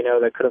that's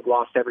 3-0 that could have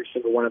lost every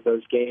single one of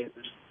those games.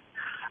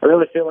 I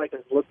really feel like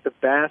it's looked the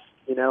best.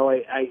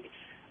 I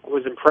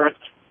was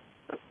impressed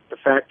with the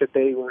fact that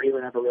they were able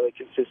to have a really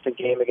consistent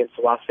game against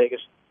the Las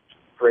Vegas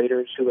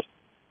Raiders, who was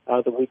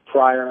the week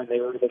prior, and they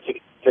were able to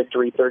take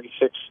victory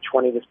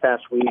 36-20 this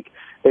past week.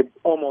 They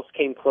almost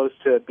came close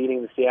to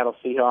beating the Seattle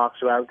Seahawks,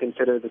 who I would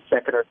consider the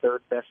second or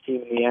third best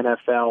team in the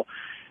NFL.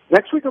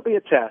 Next week will be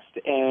a test,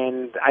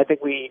 and I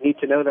think we need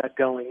to know that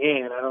going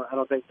in. I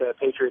don't think the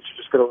Patriots are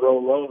just going to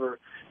roll over.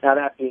 Now,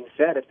 that being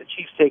said, if the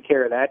Chiefs take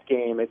care of that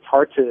game, it's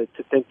hard to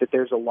think that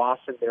there's a loss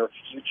in their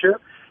future.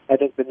 I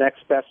think the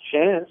next best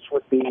chance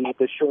would be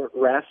the short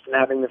rest and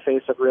having to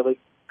face a really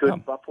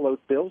good Buffalo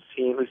Bills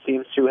team who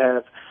seems to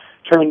have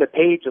turned the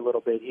page a little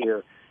bit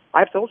here.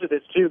 I've told you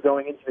this, too,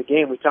 going into the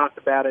game. We talked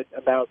about it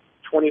about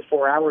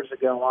 24 hours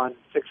ago on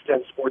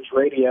 610 Sports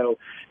Radio,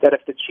 that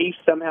if the Chiefs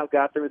somehow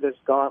got through this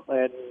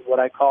gauntlet, and what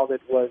I called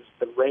it was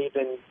the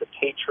Ravens, the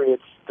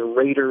Patriots, the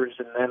Raiders,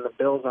 and then the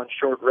Bills on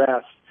short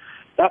rest,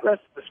 that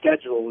rest of the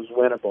schedule was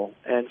winnable.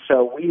 And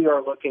so we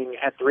are looking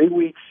at 3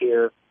 weeks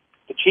here.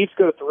 The Chiefs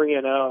go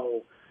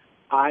 3-0.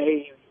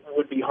 I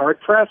would be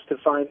hard-pressed to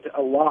find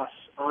a loss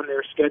on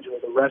their schedule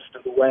the rest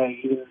of the way,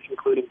 even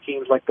including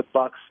teams like the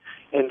Bucs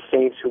and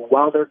Saints, who,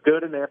 while they're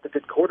good and they have a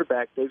good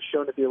quarterback, they've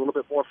shown to be a little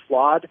bit more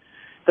flawed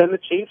than the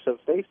Chiefs. So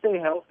if they stay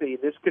healthy,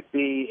 this could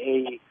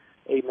be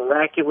a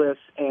miraculous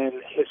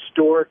and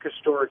historic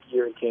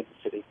year in Kansas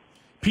City.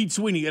 Pete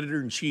Sweeney,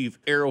 editor-in-chief,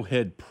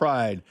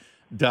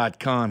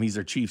 ArrowheadPride.com. He's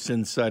our Chiefs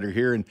insider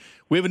here. And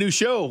we have a new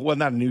show. Well,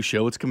 not a new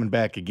show. It's coming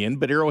back again.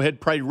 But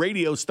Arrowhead Pride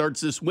Radio starts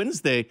this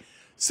Wednesday,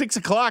 6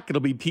 o'clock. It'll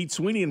be Pete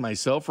Sweeney and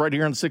myself right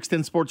here on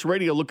 610 Sports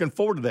Radio. Looking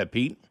forward to that,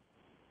 Pete.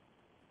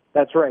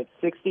 That's right.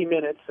 60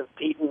 minutes of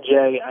Pete and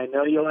Jay. I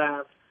know you'll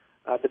have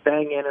the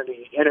Bang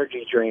energy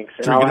drinks.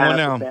 And Drinking one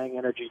now.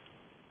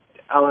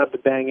 I'll have the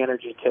Bang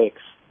Energy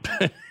takes.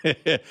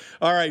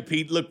 All right,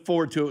 Pete. Look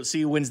forward to it. See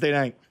you Wednesday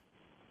night.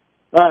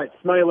 All right.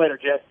 Smell you later,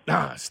 Jay.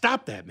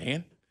 Stop that,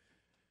 man.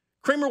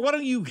 Kramer, why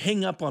don't you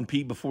hang up on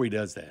Pete before he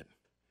does that?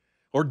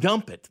 Or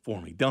dump it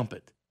for me. Dump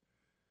it.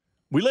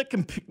 We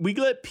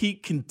let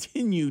Pete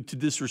continue to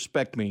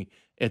disrespect me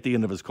at the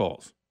end of his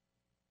calls.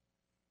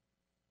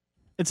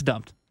 It's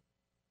dumped.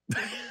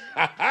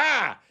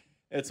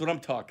 That's what I'm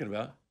talking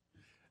about.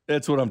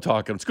 Let's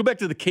go back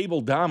to the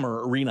Cable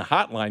Dahmer Arena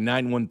hotline,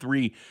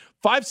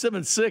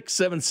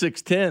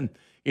 913-576-7610,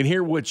 and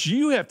hear what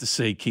you have to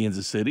say,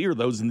 Kansas City, or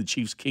those in the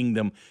Chiefs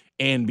Kingdom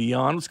and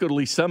beyond. Let's go to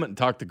Lee Summit and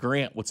talk to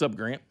Grant. What's up,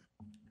 Grant?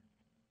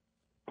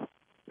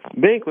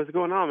 Bink, what's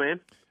going on, man?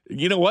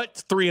 You know what?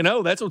 It's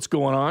 3-0. That's what's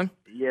going on.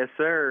 Yes,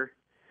 sir.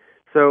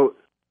 So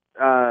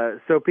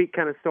Pete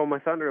kind of stole my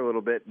thunder a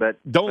little bit, but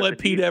don't let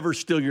Pete ever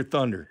steal your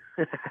thunder.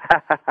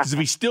 Because if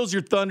he steals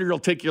your thunder, he'll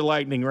take your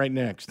lightning right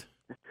next.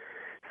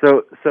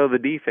 So the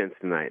defense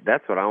tonight,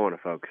 that's what I want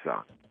to focus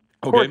on.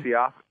 Of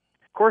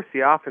course,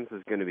 the offense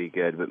is going to be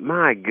good, but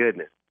my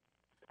goodness,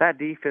 that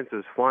defense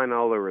is flying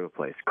all over the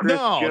place.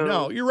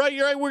 No, you're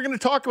right. We're going to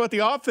talk about the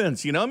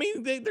offense. I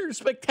mean, they're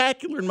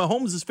spectacular, and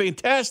Mahomes is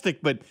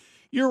fantastic, but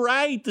you're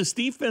right. This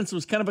defense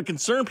was kind of a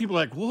concern. People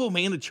are like, whoa,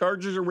 man, the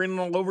Chargers are running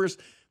all over us.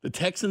 The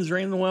Texans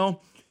ran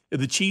well. Are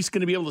the Chiefs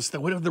going to be able to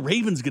stop? What are the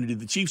Ravens going to do?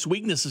 The Chiefs'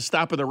 weakness is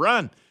stopping the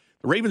run.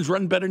 The Ravens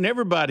run better than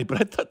everybody,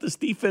 but I thought this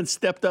defense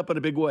stepped up in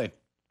a big way.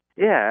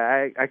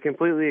 Yeah, I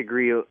completely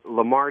agree.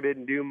 Lamar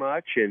didn't do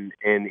much, and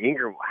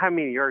Ingram, how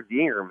many yards did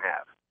Ingram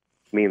have?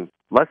 I mean,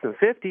 less than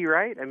 50,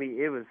 right? I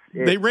mean,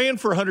 They ran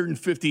for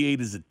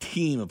 158 as a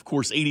team. Of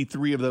course,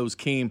 83 of those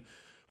came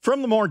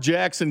from Lamar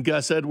Jackson.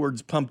 Gus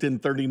Edwards pumped in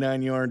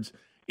 39 yards.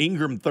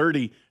 Ingram,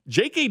 30.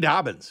 J.K.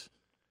 Dobbins,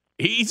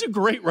 he's a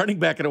great running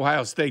back at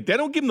Ohio State. They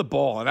don't give him the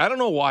ball, and I don't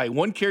know why.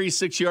 1 carry,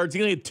 6 yards.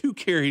 He only had 2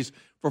 carries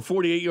for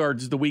 48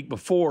 yards the week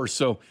before,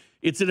 so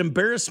it's an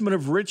embarrassment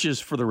of riches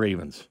for the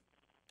Ravens.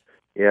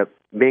 Yep.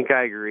 Bink,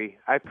 I agree.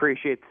 I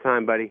appreciate the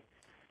time, buddy.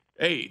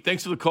 Hey,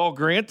 thanks for the call,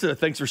 Grant.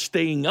 Thanks for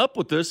staying up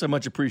with us. I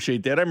much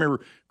appreciate that. I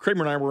remember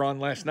Kramer and I were on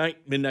last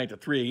night, midnight to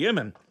 3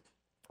 a.m.,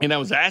 and I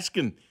was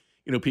asking,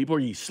 people, are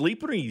you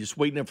sleeping or are you just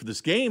waiting up for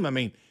this game? I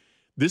mean,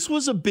 this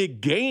was a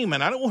big game,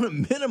 and I don't want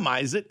to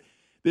minimize it.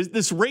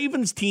 This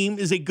Ravens team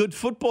is a good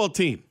football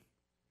team.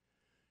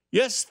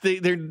 Yes,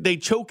 they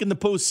choke in the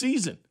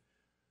postseason,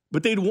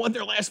 but they'd won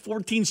their last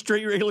 14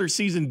 straight regular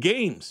season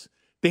games.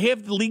 They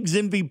have the league's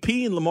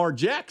MVP in Lamar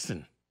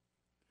Jackson.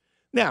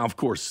 Now, of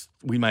course,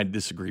 we might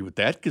disagree with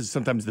that because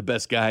sometimes the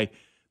best guy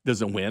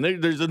doesn't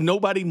win. There's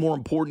nobody more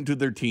important to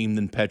their team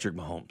than Patrick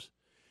Mahomes.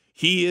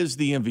 He is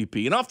the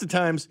MVP. And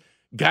oftentimes,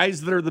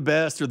 guys that are the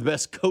best or the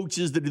best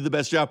coaches that do the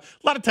best job,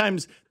 a lot of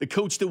times the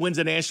coach that wins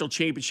a national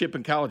championship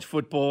in college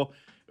football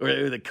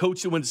or the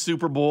coach that wins the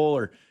Super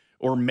Bowl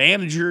or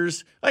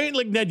managers. I mean,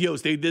 like Ned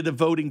Yost, they did the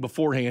voting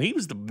beforehand. He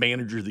was the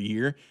manager of the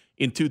year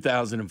in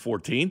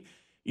 2014.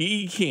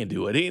 He can't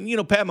do it. And,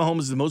 Pat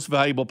Mahomes is the most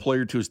valuable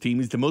player to his team.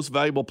 He's the most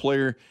valuable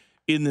player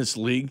in this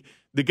league.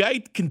 The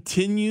guy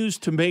continues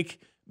to make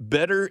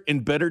better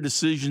and better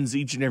decisions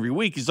each and every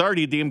week. He's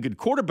already a damn good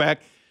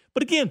quarterback.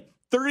 But again,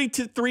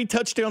 33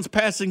 touchdowns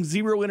passing,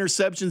 0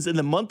 interceptions in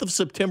the month of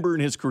September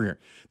in his career.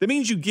 That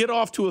means you get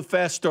off to a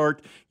fast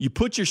start. You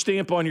put your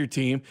stamp on your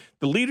team.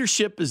 The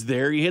leadership is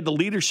there. He had the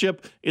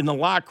leadership in the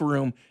locker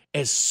room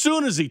as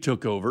soon as he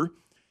took over.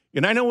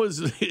 And I know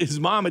his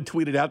mom had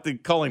tweeted out to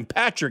call him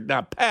Patrick,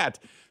 not Pat,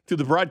 to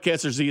the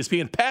broadcasters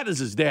ESPN. Pat is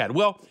his dad.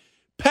 Well,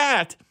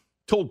 Pat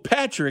told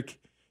Patrick,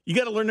 you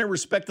got to learn to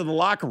respect in the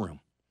locker room.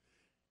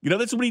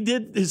 That's what he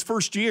did his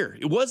first year.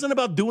 It wasn't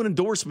about doing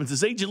endorsements.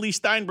 His agent, Lee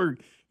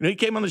Steinberg, he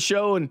came on the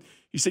show and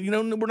he said,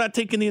 we're not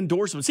taking the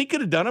endorsements. He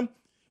could have done them.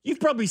 You've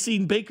probably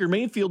seen Baker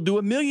Mayfield do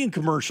 1 million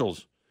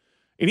commercials.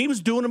 And he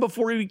was doing them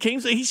before he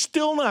became, he's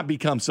still not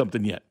become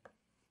something yet.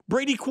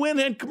 Brady Quinn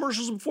had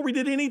commercials before he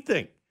did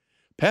anything.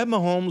 Pat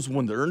Mahomes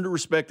wanted to earn the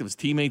respect of his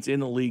teammates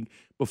in the league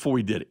before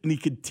he did it. And he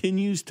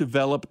continues to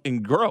develop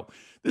and grow.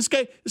 This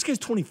guy's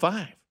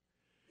 25.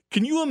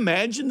 Can you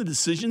imagine the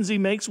decisions he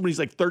makes when he's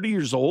like 30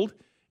 years old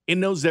and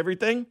knows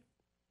everything?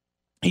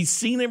 He's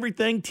seen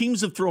everything.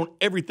 Teams have thrown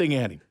everything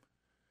at him.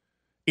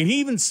 And he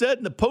even said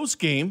in the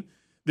postgame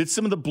that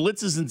some of the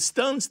blitzes and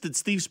stunts that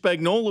Steve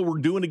Spagnuolo were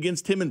doing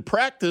against him in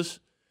practice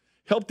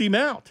helped him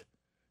out.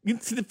 You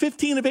can see the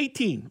 15 of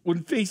 18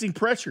 when facing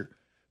pressure.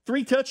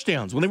 3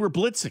 touchdowns when they were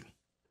blitzing.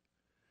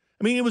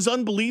 I mean, it was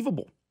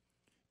unbelievable.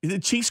 The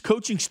Chiefs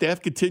coaching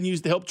staff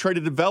continues to help try to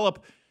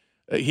develop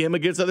him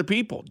against other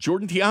people.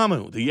 Jordan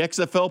Ta'amu, the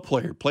XFL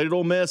player, played at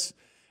Ole Miss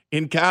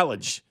in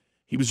college.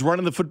 He was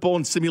running the football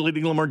and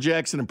simulating Lamar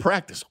Jackson in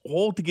practice,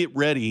 all to get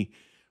ready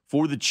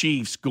for the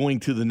Chiefs going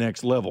to the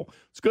next level.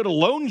 Let's go to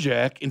Lone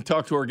Jack and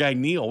talk to our guy,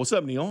 Neil. What's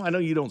up, Neil? I know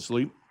you don't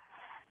sleep.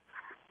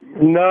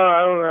 No,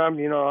 I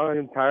don't.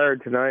 I'm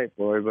tired tonight,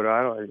 boy, but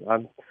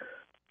I'm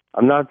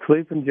not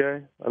sleeping,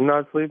 Jay. I'm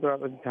not sleeping.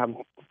 I'm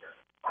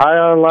high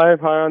on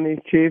life, high on these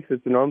Chiefs.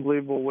 It's an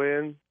unbelievable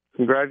win.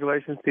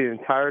 Congratulations to the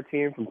entire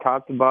team from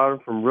top to bottom,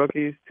 from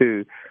rookies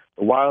to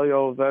the wily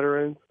old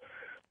veterans.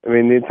 I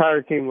mean, the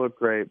entire team looked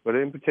great, but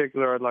in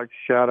particular, I'd like to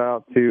shout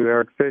out to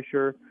Eric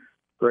Fisher.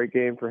 Great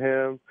game for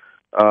him.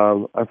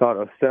 I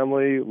thought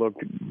Assembly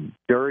looked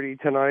dirty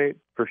tonight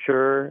for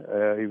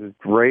sure. He was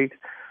great.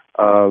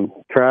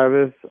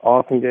 Travis,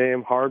 awesome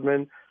game.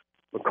 Hardman.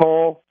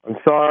 McCall, I'm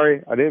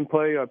sorry. I didn't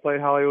play. I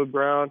played Hollywood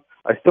Brown.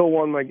 I still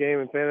won my game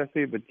in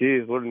fantasy, but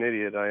geez, what an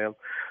idiot I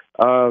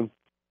am.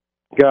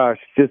 Gosh,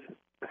 just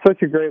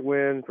such a great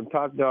win from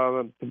top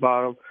to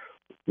bottom.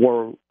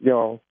 We're,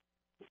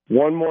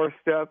 one more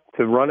step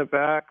to run it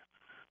back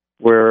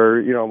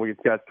where, we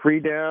got 3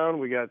 down.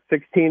 We got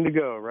 16 to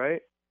go,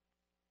 right?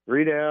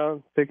 3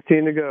 down,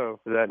 16 to go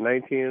for that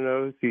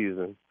 19-0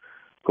 season.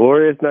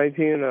 Glorious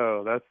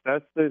 19-0.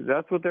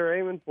 That's what they're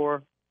aiming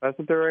for. That's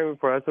what they're aiming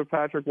for. That's what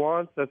Patrick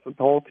wants. That's what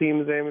the whole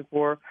team is aiming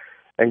for.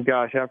 And,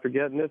 gosh, after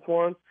getting this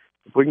one,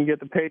 if we can get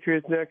the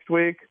Patriots next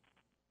week,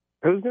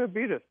 who's going to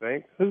beat us,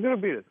 Banks? Who's going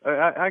to beat us?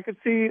 I could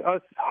see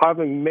us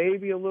having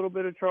maybe a little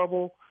bit of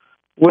trouble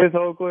with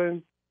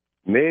Oakland,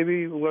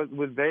 maybe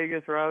with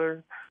Vegas,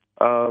 rather.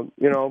 But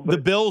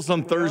the Bills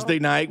on Thursday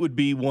night would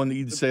be one that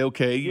you'd say,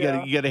 okay, you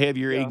got to have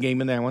your A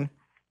game in that one.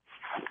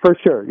 For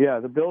sure, yeah.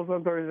 The Bills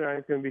on Thursday night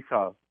is going to be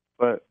tough.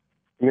 But,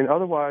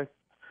 otherwise,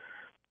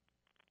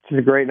 it's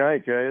a great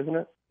night, Jay, isn't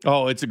it?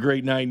 Oh, it's a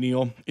great night,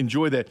 Neil.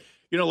 Enjoy that.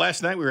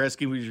 Last night we were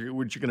asking what you're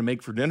going to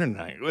make for dinner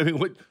tonight. I mean,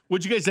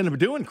 what'd you guys end up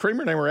doing?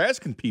 Kramer and I were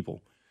asking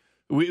people.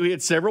 We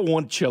had several.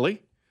 One,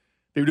 chili.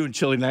 They were doing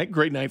chili night.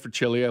 Great night for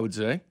chili, I would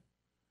say.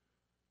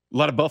 A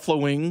lot of buffalo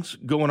wings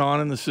going on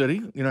in the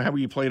city. How were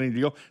you playing any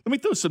deal? Let me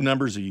throw some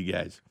numbers at you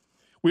guys.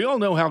 We all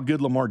know how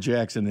good Lamar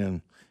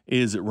Jackson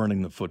is at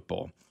running the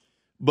football.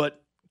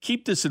 But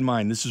keep this in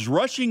mind. This is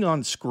rushing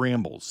on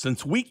scrambles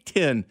since week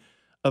 10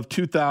 of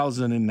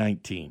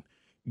 2019.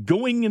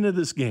 Going into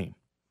this game,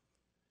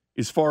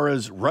 as far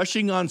as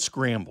rushing on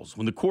scrambles,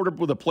 when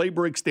the play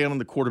breaks down on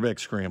the quarterback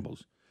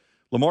scrambles,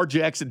 Lamar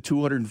Jackson,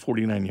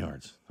 249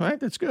 yards. All right,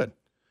 that's good.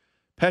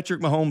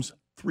 Patrick Mahomes,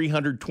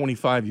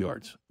 325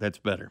 yards. That's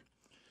better.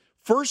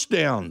 First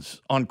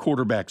downs on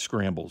quarterback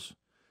scrambles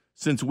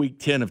since week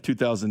 10 of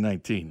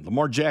 2019.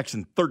 Lamar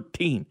Jackson,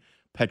 13.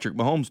 Patrick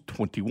Mahomes,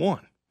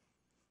 21.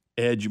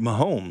 Edge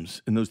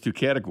Mahomes in those two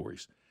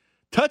categories.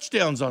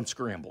 Touchdowns on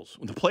scrambles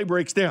when the play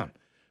breaks down.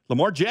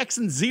 Lamar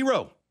Jackson,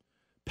 0.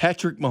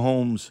 Patrick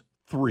Mahomes,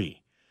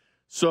 3.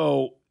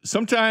 So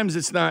sometimes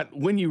it's not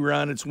when you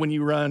run, it's when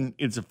you run,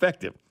 it's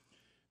effective.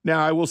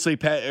 Now, I will say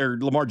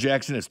Lamar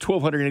Jackson has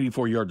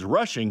 1,284 yards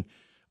rushing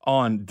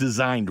on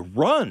designed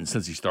runs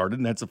since he started,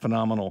 and that's a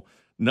phenomenal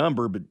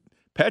number. But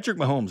Patrick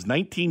Mahomes,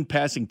 19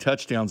 passing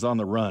touchdowns on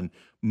the run,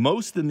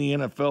 most in the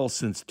NFL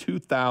since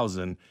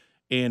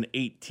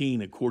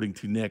 2018, according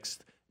to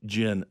Next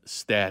Gen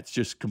Stats.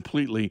 Just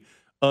completely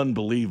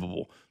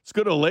unbelievable. Let's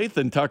go to Olathe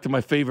and talk to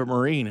my favorite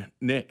Marine,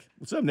 Nick.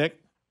 What's up,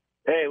 Nick?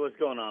 Hey, what's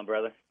going on,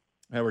 brother?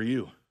 How are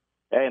you?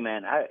 Hey,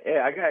 man.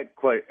 I got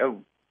quite.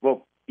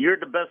 Well, you're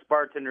the best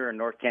bartender in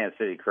North Kansas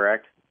City,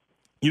 correct?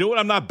 You know what?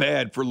 I'm not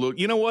bad for look.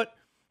 You know what?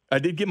 I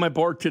did get my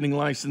bartending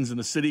license in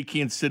the city of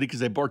Kansas City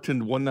because I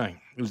bartended one night.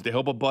 It was to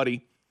help a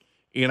buddy,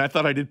 and I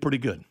thought I did pretty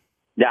good.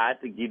 Yeah, I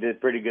think you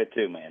did pretty good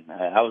too, man.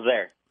 I was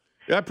there.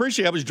 Yeah, I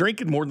appreciate it. I was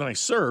drinking more than I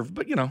served,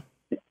 but, you know.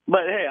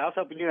 But, hey, I was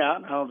helping you out,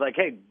 and I was like,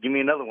 hey, give me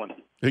another one.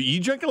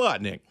 You drink a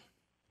lot, Nick.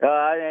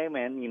 Hey,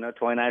 man,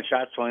 29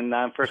 shots,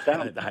 29 first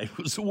down. I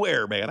was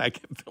aware, man. I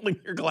kept filling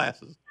your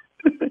glasses.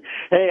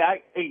 Hey,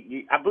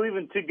 I believe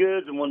in 2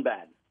 goods and 1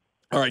 bad.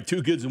 All right,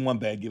 2 goods and 1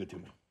 bad. Give it to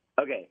me.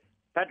 Okay.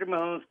 Patrick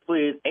Mahomes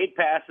completed 8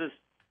 passes,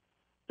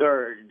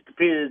 or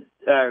completed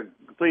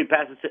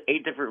passes to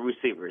 8 different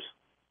receivers.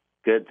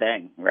 Good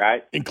thing,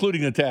 right?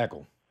 Including the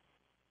tackle.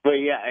 But,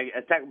 yeah,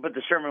 but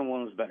the Sherman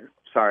one was better.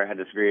 Sorry, I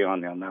disagree on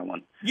that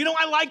one. You know,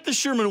 I like the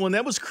Sherman one.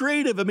 That was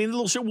creative. I mean,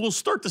 we'll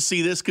start to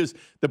see this because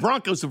the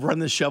Broncos have run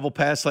this shovel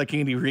pass like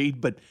Andy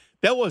Reid, but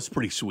that was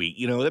pretty sweet.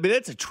 You know, I mean,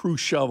 that's a true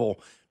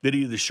shovel that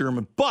he did the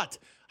Sherman. But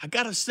I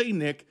got to say,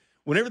 Nick,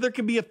 whenever there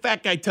can be a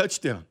fat guy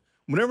touchdown,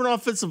 whenever an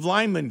offensive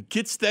lineman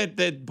gets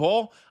that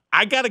ball,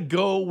 I got to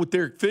go with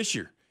Eric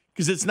Fisher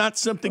because it's not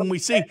something we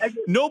see.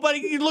 Nobody,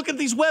 you look at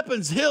these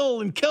weapons,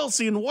 Hill and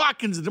Kelsey and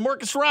Watkins and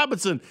Demarcus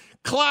Robinson,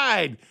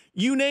 Clyde,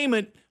 you name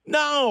it.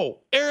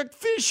 No, Eric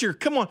Fisher,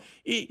 come on.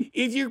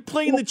 If you're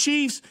playing the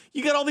Chiefs,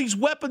 you got all these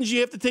weapons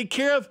you have to take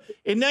care of,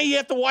 and now you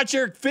have to watch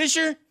Eric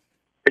Fisher?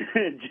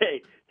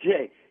 Jay,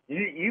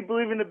 you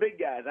believe in the big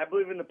guys. I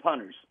believe in the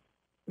punters.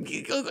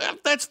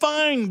 That's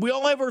fine. We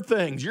all have our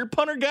things. You're a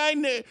punter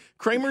guy,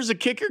 Kramer's a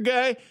kicker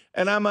guy,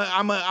 and I'm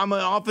an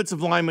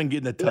offensive lineman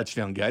getting a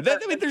touchdown guy.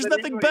 There's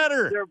nothing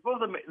better.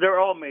 They're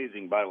all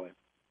amazing, by the way.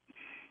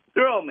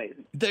 They're all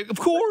amazing. Of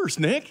course,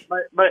 Nick.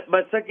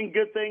 My second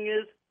good thing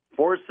is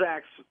 4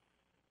 sacks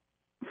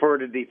for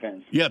the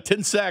defense. Yeah,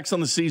 10 sacks on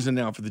the season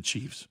now for the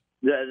Chiefs.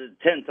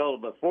 10 total,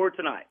 but 4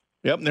 tonight.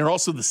 Yep, and they're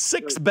also the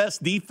 6th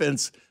best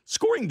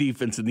scoring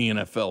defense in the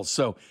NFL.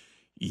 So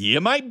you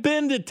might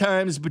bend at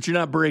times, but you're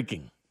not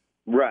breaking.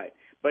 Right.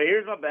 But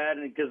here's my bad,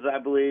 because I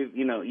believe,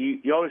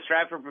 you always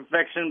strive for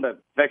perfection,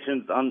 but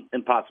perfection's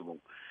impossible.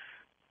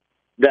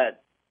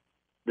 That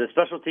the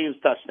special teams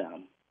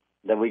touchdown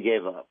that we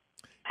gave up,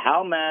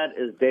 how mad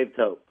is Dave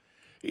Tope?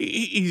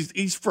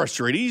 He's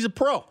frustrated. He's a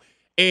pro.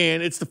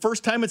 And it's the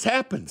first time it's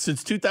happened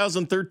since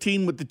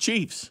 2013 with the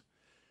Chiefs.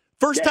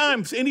 First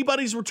time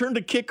anybody's returned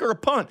a kick or a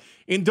punt.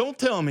 And don't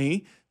tell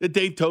me that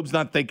Dave Tope's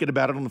not thinking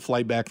about it on the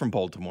flight back from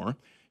Baltimore.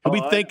 He'll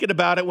be thinking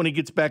about it when he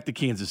gets back to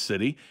Kansas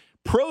City.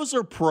 Pros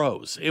are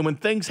pros. And when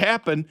things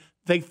happen,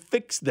 they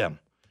fix them.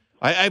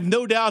 I have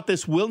no doubt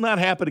this will not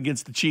happen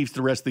against the Chiefs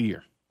the rest of the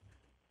year.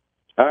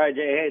 All right,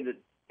 Jay.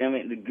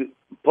 Hey,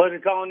 pleasure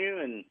calling you.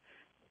 And,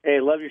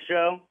 hey, love your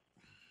show.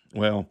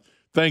 Well,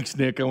 thanks,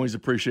 Nick. I always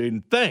appreciate it.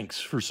 And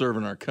thanks for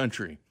serving our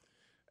country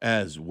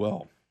as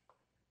well.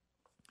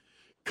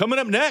 Coming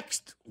up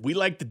next, we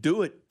like to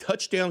do it.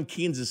 Touchdown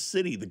Kansas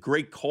City, the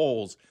great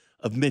calls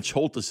of Mitch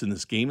Holthus in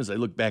this game as I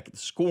look back at the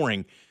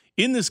scoring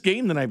in this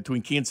game tonight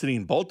between Kansas City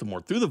and Baltimore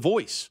through the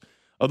voice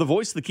of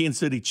the Kansas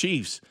City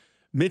Chiefs,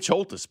 Mitch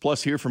Holthus.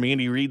 Plus, hear from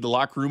Andy Reid, the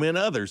locker room, and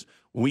others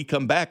when we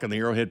come back on the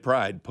Arrowhead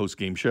Pride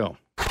postgame show.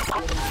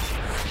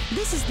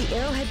 This is the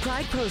Arrowhead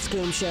Pride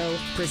postgame show,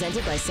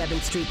 presented by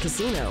 7th Street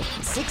Casino,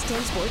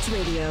 610 Sports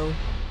Radio.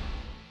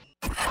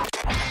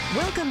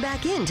 Welcome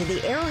back into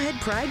the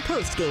Arrowhead Pride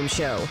postgame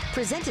show,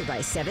 presented by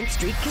 7th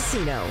Street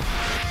Casino.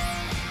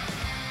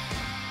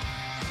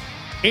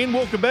 And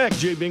welcome back,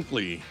 Jay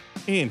Binkley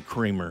and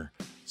Kramer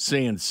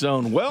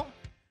Sansone. Well,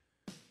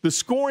 the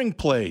scoring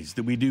plays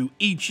that we do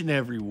each and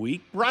every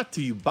week, brought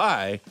to you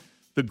by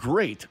the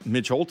great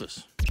Mitch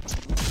Holthus.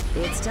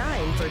 It's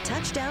time for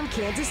Touchdown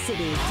Kansas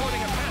City.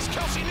 Pointing a pass,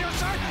 Kelsey near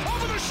side,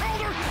 over the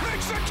shoulder,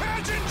 makes the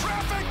catch in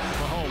traffic.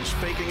 Mahomes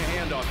faking a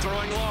handoff,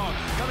 throwing long,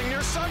 coming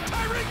near side,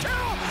 Tyreek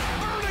Hill,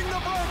 burning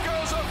the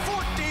Broncos, a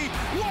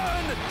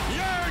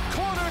 41-yard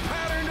corner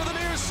pattern to the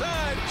near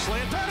side.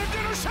 Slant pattern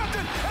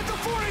intercepted at the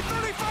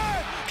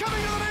 40-35,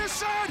 coming to the near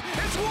side,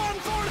 it's one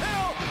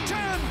Thornhill,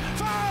 10-5.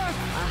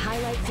 A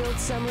highlight-filled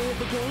summary of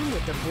the game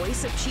with the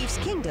voice of Chiefs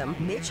Kingdom,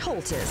 Mitch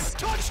Holthus.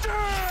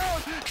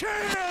 Touchdown,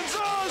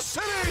 Kansas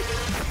City!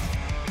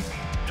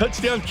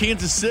 Touchdown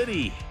Kansas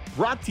City,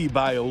 brought to you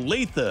by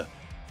Olathe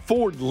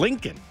Ford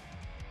Lincoln.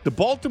 The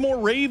Baltimore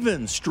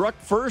Ravens struck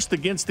first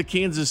against the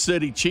Kansas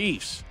City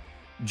Chiefs,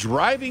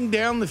 driving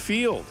down the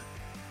field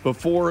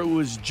before it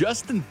was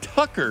Justin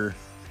Tucker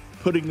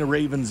putting the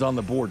Ravens on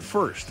the board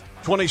first.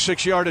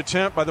 26-yard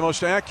attempt by the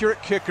most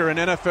accurate kicker in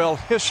NFL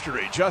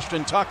history,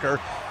 Justin Tucker.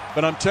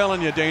 But I'm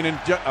telling you,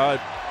 Danon,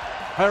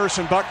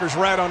 Harrison Butker's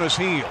right on his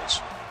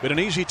heels. But an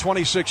easy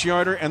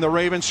 26-yarder, and the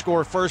Ravens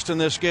score first in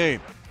this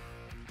game.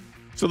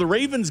 So the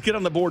Ravens get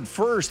on the board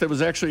first. That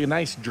was actually a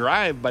nice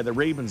drive by the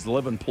Ravens,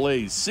 11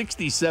 plays,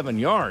 67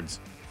 yards.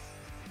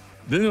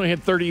 Then they only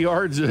had 30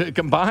 yards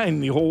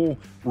combined the whole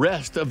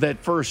rest of that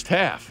first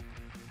half.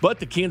 But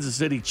the Kansas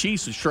City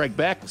Chiefs would strike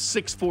back with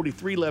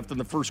 6:43 left in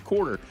the first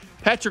quarter.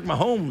 Patrick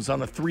Mahomes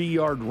on a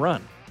 3-yard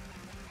run.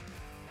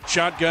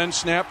 Shotgun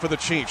snap for the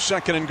Chiefs.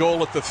 2nd and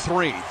goal at the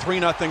 3.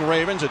 3-0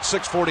 Ravens at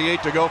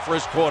 6:48 to go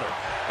first quarter.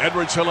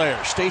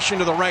 Edwards-Helaire stationed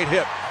to the right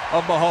hip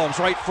of Mahomes.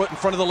 Right foot in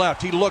front of the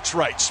left. He looks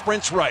right,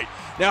 sprints right.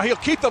 Now he'll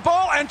keep the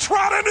ball and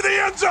trot into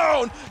the end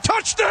zone.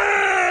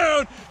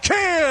 Touchdown,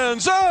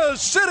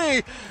 Kansas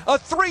City. A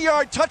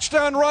 3-yard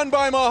touchdown run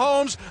by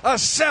Mahomes. A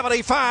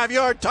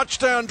 75-yard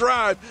touchdown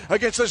drive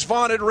against this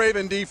vaunted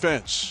Raven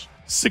defense.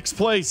 6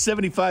 plays,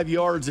 75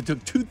 yards. It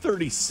took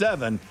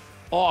 2:37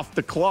 off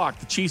the clock.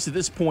 The Chiefs at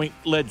this point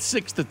led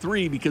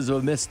 6-3 because of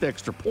a missed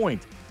extra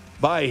point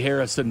by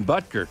Harrison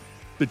Butker.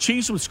 The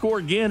Chiefs would score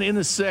again in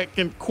the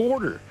second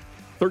quarter.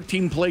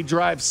 13-play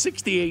drive,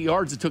 68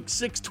 yards. It took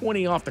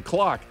 6:20 off the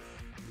clock.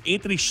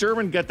 Anthony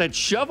Sherman got that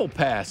shovel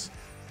pass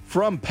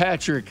from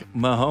Patrick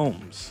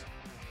Mahomes.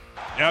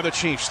 Now the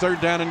Chiefs,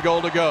 3rd down and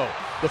goal to go.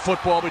 The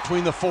football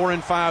between the 4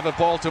 and 5 of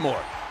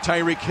Baltimore.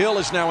 Tyreek Hill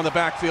is now in the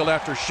backfield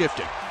after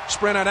shifting.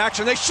 Sprint on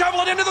action. They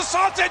shovel it into the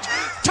sausage.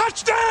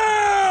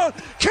 Touchdown!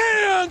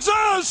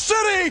 Kansas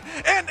City!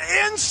 An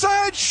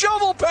inside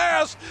shovel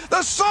pass.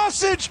 The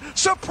sausage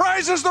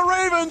surprises the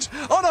Ravens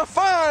on a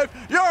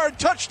 5-yard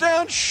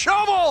touchdown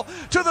shovel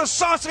to the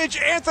sausage,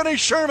 Anthony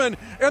Sherman.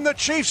 And the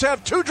Chiefs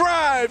have 2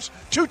 drives,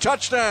 2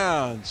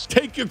 touchdowns.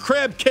 Take your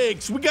crab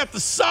cakes. We got the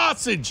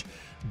sausage.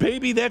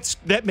 Baby,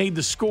 that made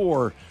the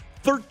score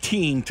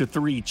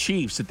 13-3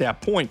 Chiefs at that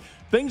point.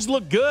 Things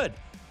look good.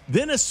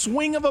 Then a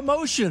swing of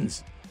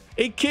emotions.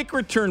 A kick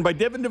return by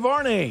Devin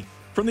Duvernay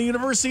from the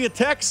University of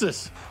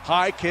Texas.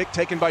 High kick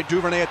taken by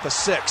Duvernay at the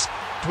 6.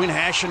 Between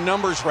hash and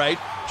numbers right.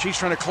 Chiefs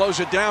trying to close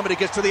it down, but he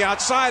gets to the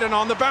outside and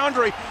on the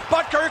boundary.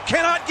 Butker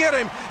cannot get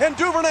him. And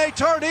Duvernay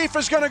Tardif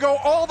is going to go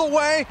all the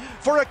way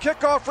for a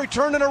kickoff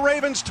return and a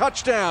Ravens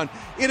touchdown.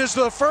 It is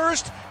the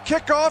first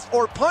kickoff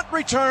or punt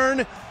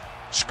return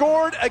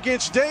scored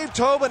against Dave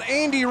Toub and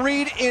Andy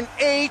Reid in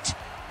 8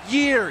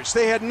 years.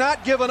 They had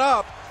not given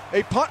up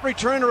a punt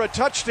return or a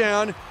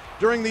touchdown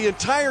during the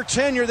entire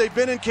tenure they've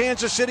been in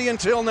Kansas City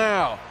until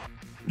now.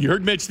 You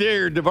heard Mitch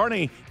there.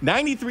 Duvernay,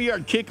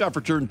 93-yard kickoff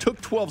return, took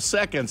 12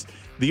 seconds.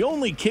 The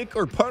only kick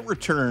or punt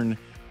return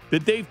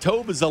that Dave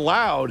Toub has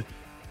allowed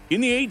in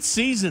the 8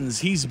 seasons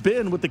he's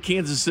been with the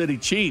Kansas City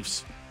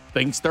Chiefs.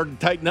 Things started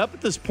to tighten up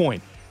at this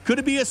point. Could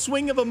it be a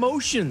swing of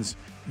emotions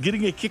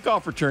getting a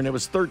kickoff return? It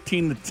was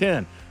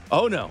 13-10.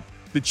 Oh, no.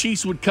 The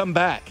Chiefs would come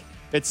back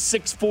at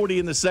 6:40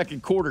 in the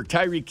second quarter.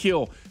 Tyreek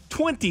Hill,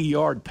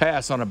 20-yard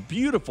pass on a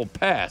beautiful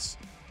pass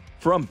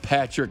from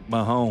Patrick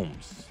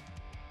Mahomes.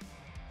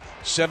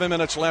 7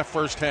 minutes left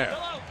first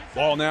half.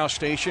 Ball now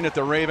stationed at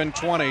the Raven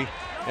 20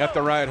 at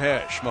the right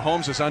hash.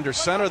 Mahomes is under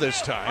center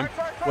this time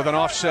with an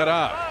offset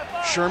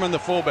eye. Sherman, the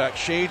fullback,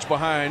 shades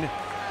behind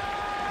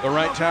the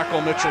right tackle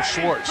Mitchell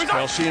Schwartz.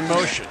 Kelsey in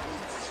motion.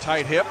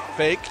 Tight hip,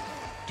 fake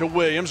to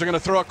Williams. They're going to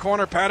throw a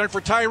corner pattern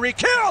for Tyreek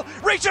Hill.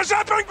 Reaches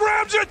up and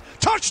grabs it.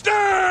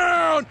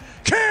 Touchdown!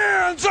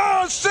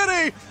 Kansas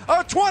City!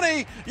 A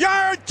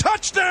 20-yard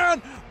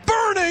touchdown!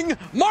 Burning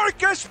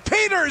Marcus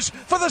Peters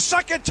for the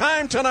second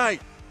time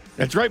tonight.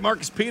 That's right,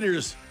 Marcus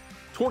Peters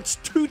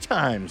torched 2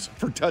 times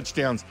for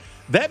touchdowns.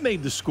 That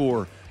made the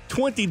score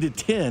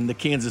 20-10, the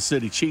Kansas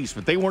City Chiefs,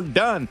 but they weren't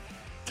done.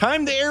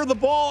 Time to air the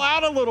ball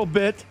out a little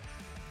bit.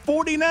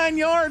 49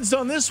 yards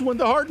on this one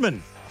to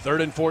Hardman.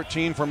 3rd and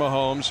 14 for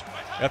Mahomes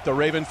at the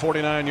Raven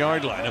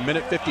 49-yard line.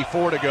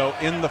 1:54 to go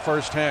in the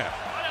first half.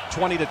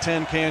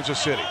 20-10 Kansas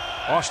City.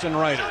 Austin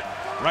Ryder,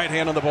 right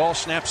hand on the ball,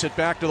 snaps it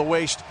back to the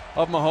waist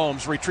of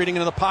Mahomes. Retreating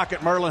into the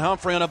pocket, Marlon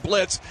Humphrey on a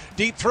blitz.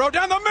 Deep throw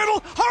down the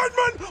middle.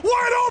 Hardman,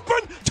 wide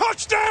open.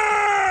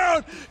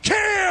 Touchdown!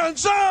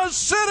 Kansas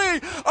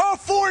City, a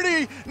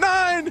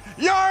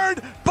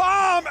 49-yard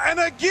bomb. And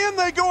again,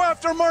 they go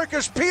after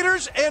Marcus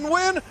Peters and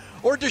win.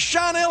 Or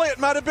Deshaun Elliott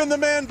might have been the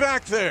man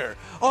back there.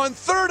 On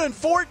 3rd and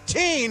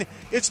 14,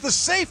 it's the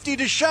safety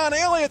Deshaun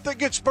Elliott that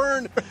gets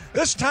burned,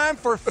 this time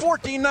for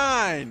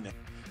 49.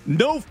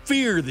 No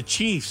fear, the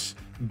Chiefs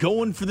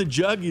going for the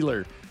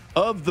jugular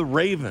of the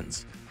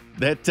Ravens.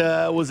 That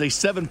was a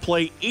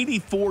 7-play,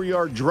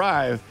 84-yard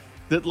drive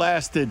that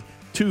lasted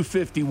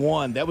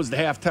 2:51. That was the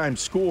halftime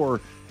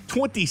score,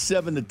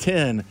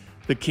 27-10,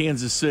 the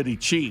Kansas City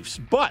Chiefs.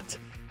 But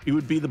it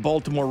would be the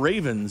Baltimore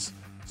Ravens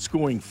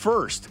scoring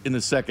first in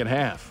the second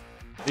half.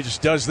 He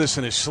just does this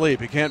in his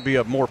sleep. It can't be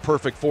a more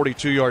perfect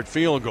 42-yard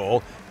field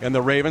goal. And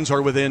the Ravens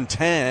are within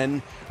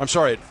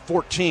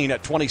 14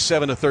 at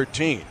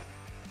 27-13.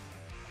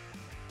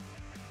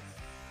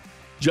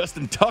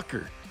 Justin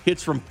Tucker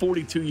hits from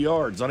 42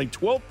 yards on a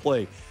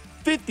 12-play,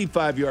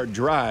 55-yard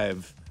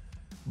drive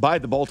by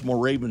the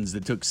Baltimore Ravens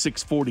that took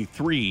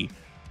 6:43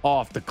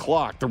 off the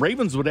clock. The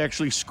Ravens would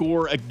actually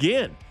score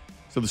again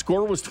So the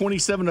score was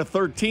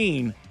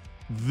 27-13.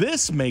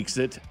 This makes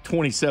it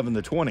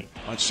 27-20.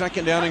 On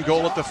second down and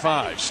goal at the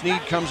 5.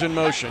 Snead comes in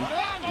motion.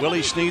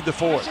 Willie Snead, the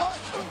 4th.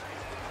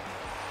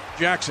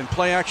 Jackson,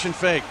 play action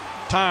fake.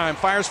 Time,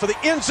 fires for the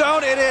end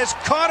zone. It is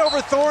caught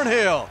over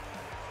Thornhill.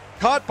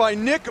 Caught by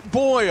Nick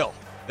Boyle.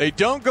 They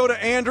don't go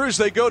to Andrews,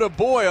 they go to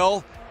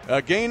Boyle.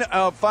 A gain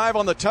of 5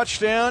 on the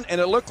touchdown, and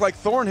it looked like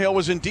Thornhill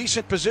was in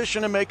decent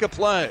position to make a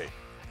play.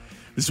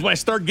 This is when I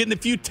start getting a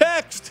few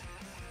texts.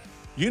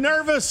 You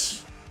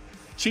nervous?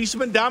 Chiefs have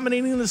been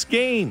dominating this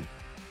game.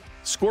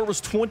 Score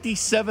was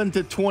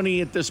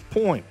 27-20 at this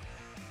point.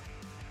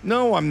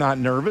 No, I'm not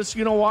nervous.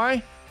 You know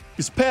why?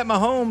 Because Pat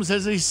Mahomes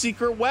has a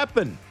secret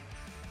weapon.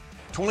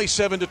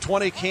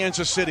 27-20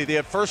 Kansas City. They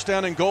have first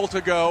down and goal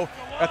to go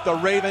at the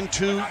Raven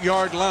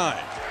 2-yard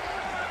line.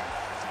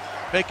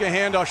 Make a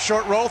handoff,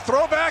 short roll,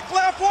 throwback,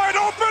 left, wide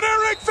open,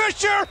 Eric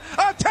Fisher,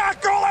 a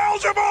tackle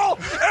eligible,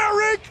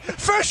 Eric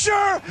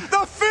Fisher,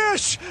 the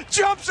fish,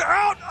 jumps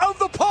out of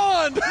the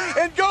pond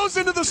and goes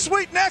into the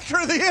sweet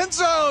nectar of the end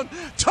zone.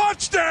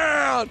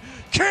 Touchdown,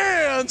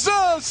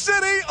 Kansas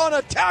City on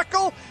a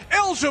tackle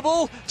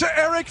eligible to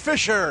Eric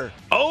Fisher.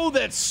 Oh,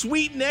 that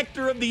sweet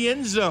nectar of the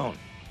end zone.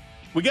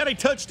 We got a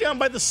touchdown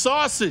by the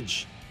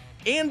sausage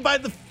and by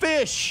the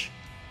fish.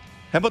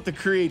 How about the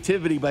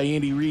creativity by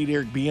Andy Reid,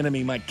 Eric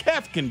Bieniemy, Mike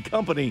Kafka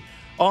company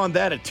on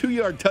that? A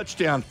 2-yard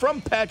touchdown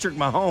from Patrick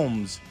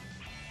Mahomes.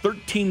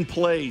 13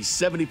 plays,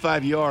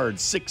 75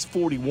 yards,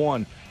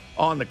 6:41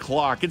 on the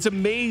clock. It's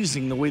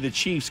amazing the way the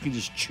Chiefs can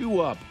just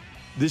chew up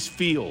this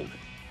field.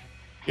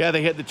 Yeah,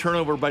 they had the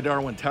turnover by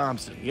Darwin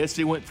Thompson. Yes,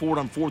 they went forward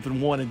on 4th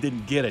and 1 and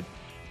didn't get it.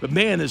 But,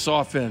 man, this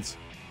offense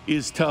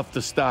is tough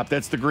to stop.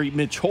 That's the great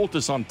Mitch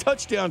Holthus on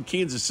Touchdown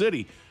Kansas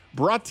City,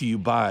 brought to you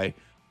by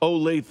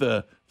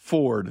Olathe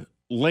Ford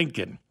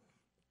Lincoln.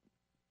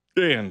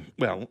 And,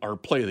 well, our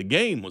play of the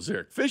game was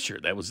Eric Fisher.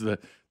 That was the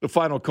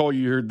final call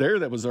you heard there.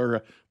 That was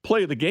our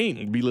play of the game.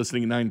 We'll be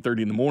listening at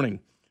 9:30 in the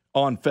morning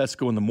on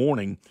Fesco in the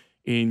morning,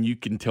 and you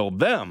can tell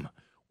them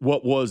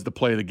what was the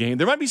play of the game.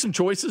 There might be some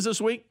choices this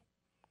week.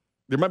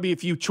 There might be a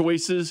few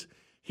choices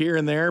here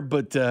and there,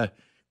 but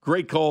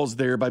great calls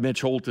there by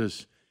Mitch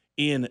Holthus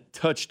in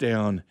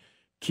Touchdown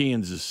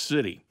Kansas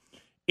City.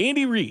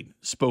 Andy Reid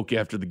spoke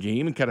after the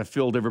game and kind of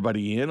filled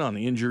everybody in on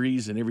the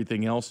injuries and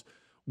everything else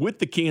with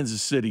the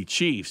Kansas City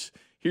Chiefs.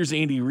 Here's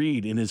Andy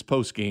Reid in his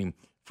postgame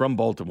from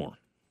Baltimore.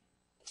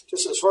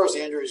 Just as far as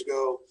the injuries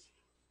go,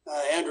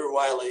 Andrew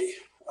Wiley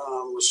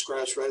was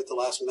scratched right at the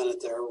last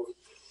minute there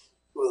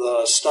with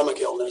a stomach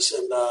illness,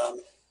 and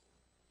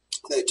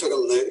they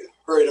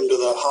hurried him to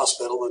the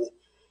hospital and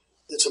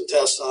did some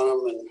tests on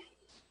him,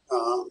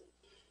 and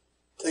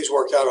things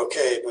worked out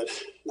okay, but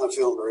not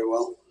feeling very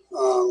well.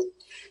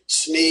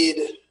 Snead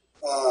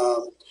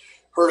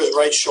hurt his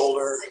right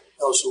shoulder.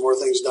 There'll some more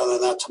things done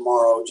on that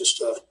tomorrow, just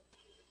to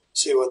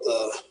see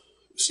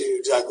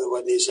exactly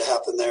what needs to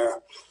happen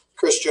there.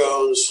 Chris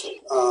Jones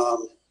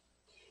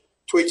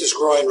tweaked his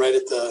groin right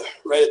at the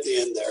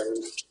end there.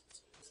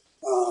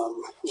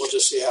 We'll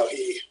just see how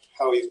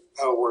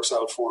it works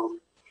out for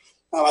him.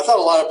 I thought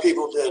a lot of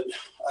people did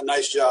a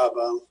nice job.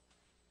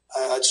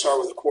 I'd start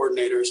with the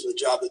coordinators and the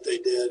job that they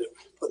did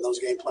putting those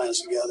game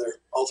plans together,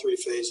 all 3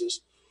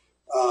 phases.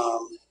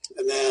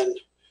 And then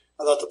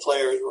I thought the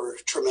players were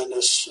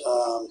tremendous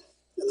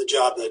in the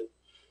job that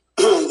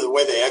the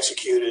way they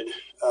executed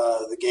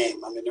the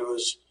game. I mean, there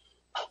was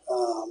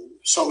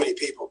so many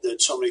people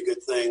did so many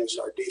good things.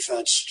 Our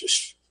defense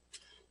just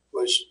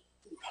was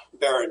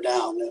bearing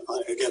down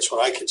against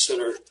what I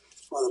consider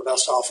one of the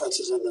best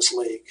offenses in this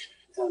league.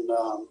 And,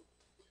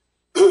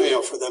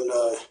 for them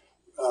to,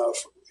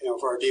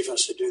 for our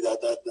defense to do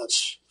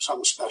that's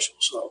something special.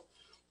 So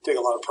take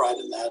a lot of pride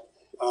in that.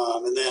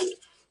 And then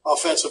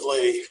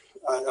offensively,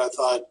 I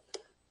thought,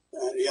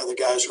 the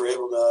guys were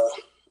able to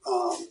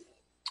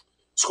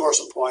score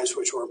some points,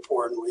 which were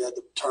important. We had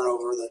the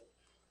turnover that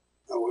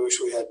we wish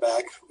we had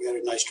back. We had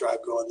a nice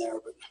drive going there,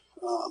 but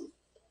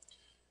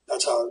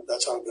that's how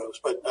it goes.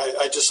 But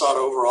I just thought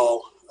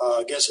overall,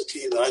 against a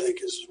team that I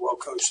think is as well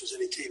coached as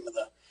any team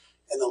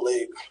in the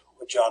league,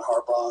 with John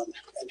Harbaugh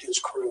and his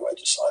crew, I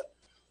just thought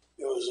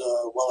it was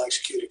a well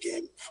executed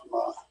game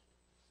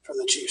from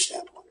the Chiefs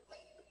standpoint.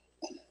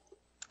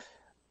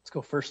 Let's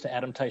go first to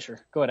Adam Teicher.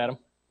 Go ahead, Adam.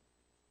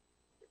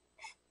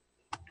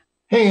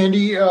 Hey,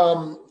 Andy.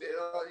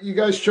 You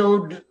guys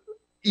showed,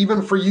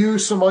 even for you,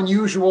 some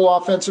unusual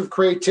offensive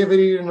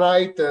creativity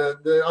tonight.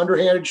 The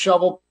underhanded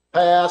shovel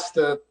pass,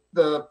 the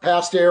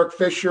pass to Eric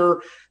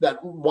Fisher,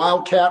 that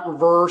wildcat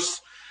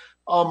reverse.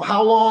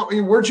 How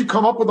long? Where'd you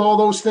come up with all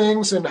those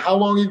things, and how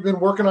long have you been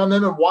working on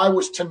them, and why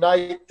was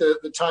tonight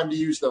the time to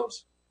use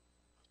those?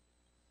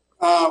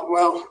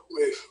 Well,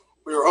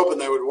 we were hoping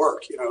they would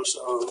work,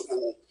 so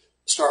and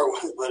start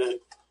with, but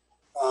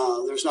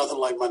there's nothing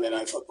like Monday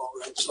Night Football,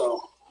 right?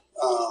 So,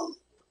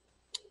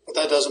 but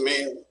that doesn't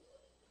mean,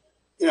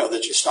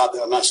 that you stop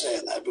it. I'm not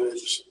saying that, but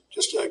it's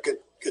just a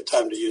good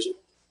time to use it.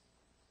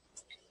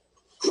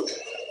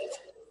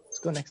 Let's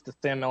go next to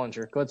Sam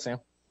Mellinger. Go ahead, Sam.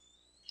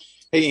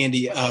 Hey,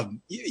 Andy,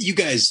 you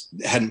guys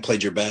hadn't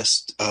played your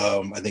best,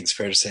 I think it's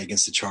fair to say,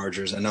 against the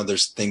Chargers. I know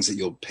there's things that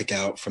you'll pick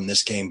out from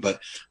this game, but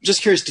I'm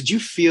just curious, did you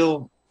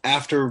feel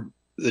after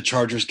the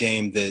Chargers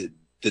game that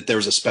there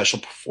was a special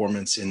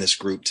performance in this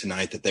group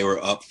tonight, that they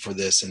were up for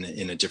this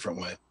in a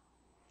different way?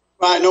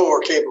 I know what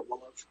we're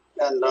capable of.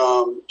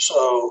 And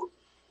so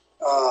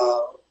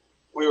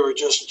we were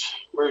just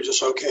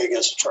okay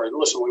against the Chargers.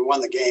 Listen, we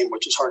won the game,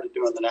 which is hard to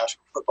do in the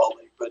National Football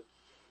League, but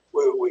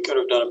we could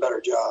have done a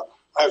better job.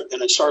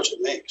 And it starts with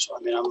me. So,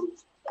 I mean, I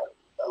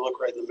look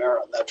right in the mirror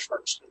on that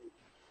first.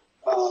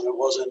 And it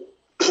wasn't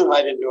 –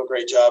 I didn't do a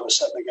great job of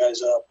setting the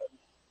guys up.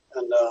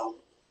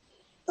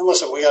 And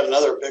listen, we got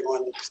another big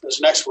one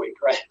this next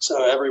week, right?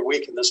 So every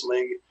week in this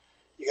league,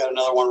 you got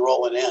another one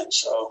rolling in.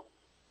 So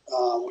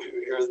we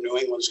hear the New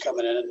England's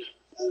coming in,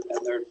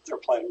 and they're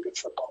playing good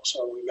football.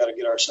 So we've got to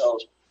get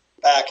ourselves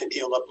back and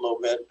healed up a little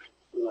bit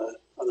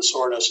on the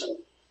soreness and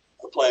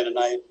playing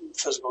tonight,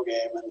 physical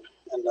game,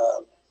 and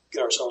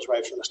get ourselves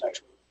right for this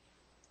next week.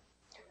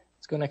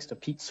 Let's go next to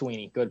Pete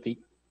Sweeney. Go ahead, Pete.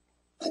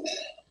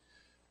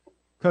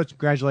 Coach,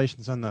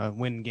 congratulations on the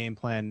win game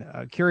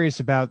plan.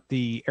 Curious about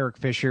the Eric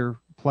Fisher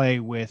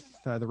play with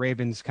the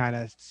Ravens kind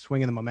of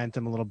swinging the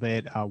momentum a little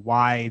bit.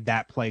 Why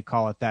that play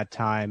call at that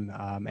time,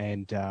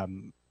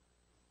 and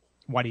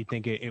why do you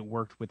think it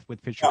worked with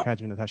Fisher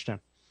catching the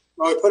touchdown?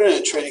 Well, we put it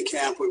in training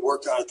camp. We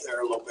worked on it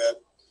there a little bit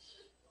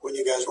when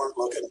you guys weren't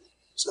looking.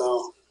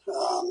 So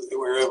we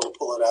were able to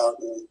pull it out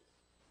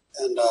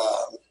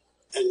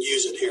and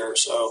use it here.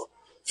 So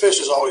Fish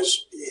is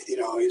always,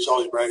 he's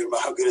always bragging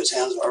about how good his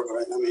hands are.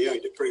 But I mean, he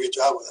did a pretty good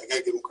job with it. I got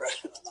to give him credit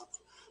on that.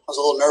 I was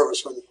a little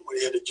nervous when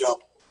he had to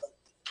jump, but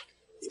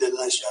he did a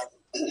nice job.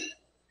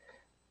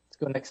 Let's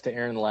go next to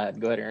Aaron Ladd.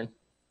 Go ahead, Aaron.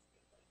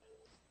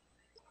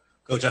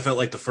 Coach, I felt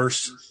like the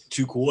first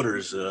two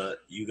quarters,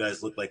 you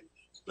guys looked like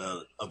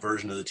a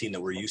version of the team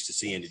that we're used to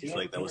seeing. Did you feel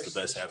like that was the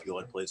best half you all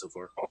had played so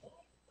far?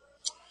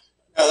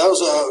 Yeah,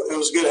 it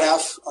was a good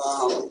half.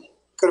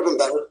 Could have been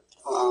better,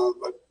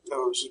 but it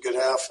was a good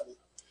half. And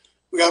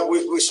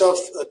we still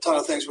have a ton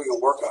of things we can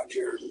work on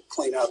here and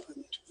clean up,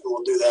 and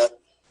we'll do that.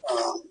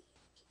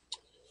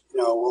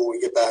 When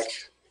we get back,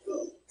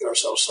 get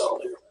ourselves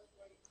settled here.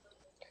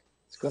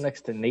 Let's go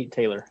next to Nate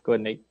Taylor. Go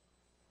ahead, Nate.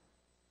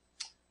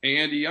 Hey,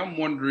 Andy, I'm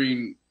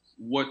wondering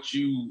what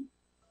you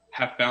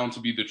have found to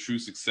be the true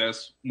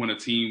success when a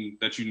team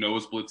that you know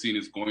is blitzing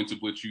is going to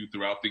blitz you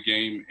throughout the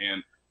game,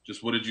 and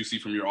just what did you see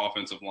from your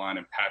offensive line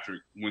and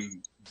Patrick when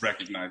you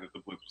recognized that the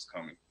blitz was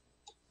coming?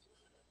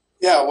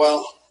 Yeah,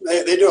 well,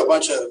 they do a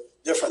bunch of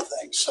different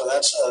things, so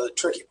that's the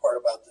tricky part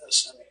about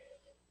this.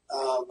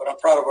 But I'm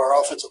proud of our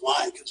offensive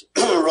line because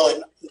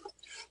really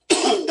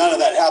none of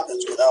that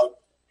happens without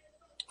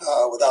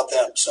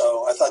them.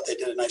 So I thought they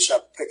did a nice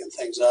job of picking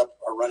things up.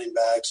 Our running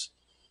backs,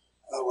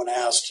 when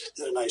asked,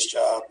 did a nice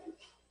job,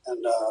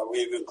 and we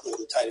even included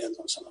the tight ends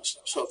on some of the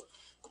stuff. So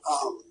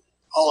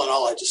all in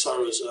all, I just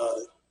thought it was,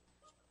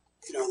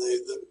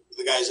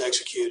 the guys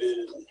executed.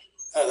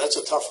 And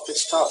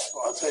it's tough.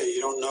 I'll tell you,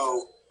 you don't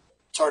know.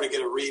 It's hard to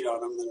get a read on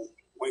them, and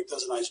Wink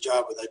does a nice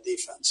job with that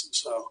defense. And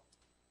so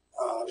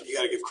you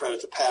got to give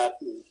credit to Pat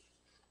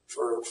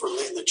for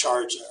leading the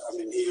charge. I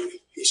mean,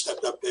 he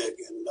stepped up big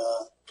and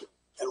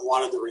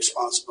wanted the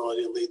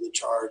responsibility of leading the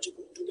charge and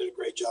did a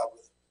great job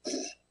with it.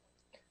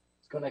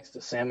 Let's go next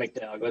to Sam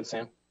McDowell. Go ahead,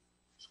 Sam.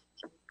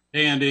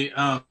 Hey, Andy.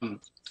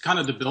 Kind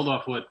of to build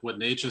off what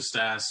Nate just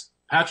asked,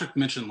 Patrick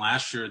mentioned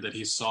last year that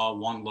he saw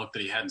one look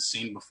that he hadn't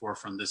seen before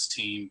from this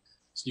team.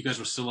 So you guys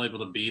were still able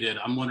to beat it.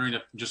 I'm wondering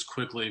if just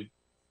quickly,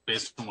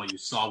 based on what you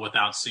saw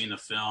without seeing the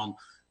film,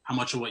 how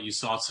much of what you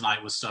saw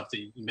tonight was stuff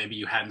that maybe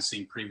you hadn't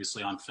seen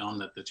previously on film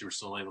that you were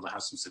still able to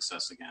have some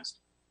success against?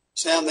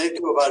 Sam, they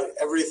do about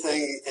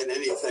everything and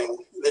anything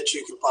that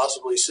you can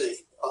possibly see,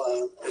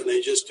 and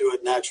they just do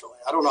it naturally.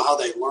 I don't know how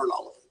they learn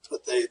all of it,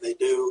 but they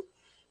do,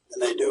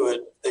 and they do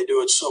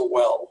it so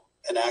well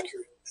and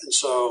accurate. And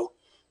so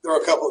there are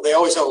a couple. They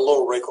always have a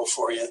little wrinkle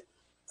for you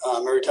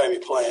every time you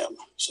play them.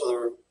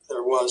 So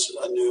there was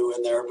a new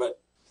in there, but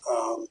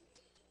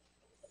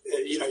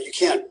you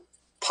can't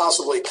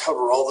possibly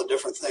cover all the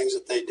different things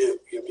that they do.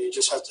 I mean, you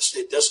just have to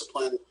stay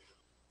disciplined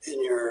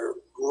in your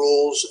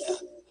rules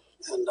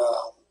and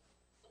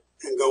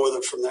go with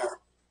it from there.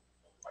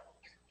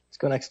 Let's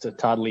go next to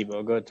Todd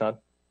Lebo. Go ahead, Todd.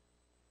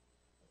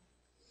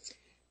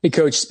 Hey,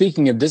 Coach,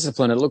 speaking of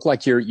discipline, it looked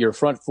like your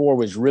front four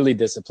was really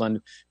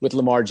disciplined with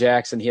Lamar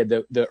Jackson. He had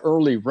the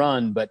early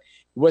run, but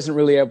he wasn't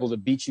really able to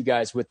beat you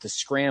guys with the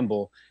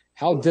scramble.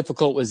 How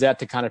difficult was that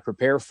to kind of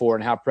prepare for,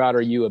 and how proud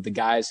are you of the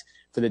guys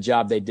for the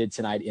job they did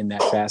tonight in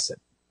that facet?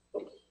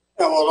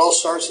 Yeah, well, it all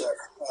starts there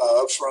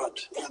up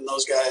front. And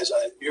those guys,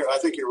 I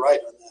think you're right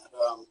on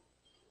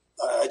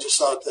that. I just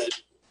thought that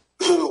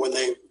when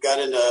they got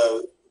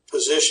into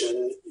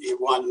position, you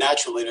want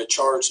naturally to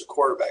charge the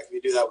quarterback. If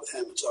you do that with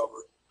him, it's over.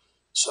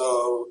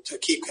 So to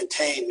keep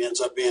contained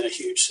ends up being a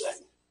huge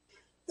thing.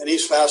 And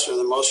he's faster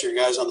than most of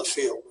your guys on the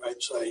field, right?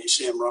 So you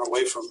see him run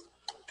away from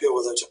people,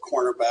 whether it's a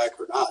cornerback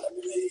or not. I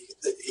mean,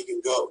 he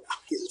can go.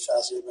 He's as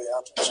fast as anybody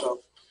out there.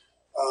 So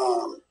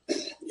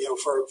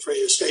for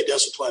you to stay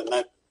disciplined,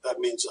 that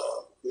means a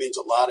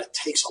lot. It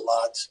takes a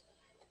lot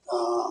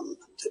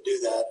to do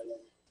that, and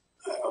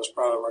I was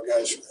proud of our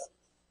guys for that,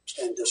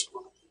 staying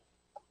disciplined.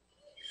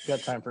 We've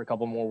got time for a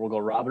couple more. We'll go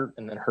Robert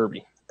and then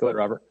Herbie. Go ahead,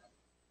 Robert.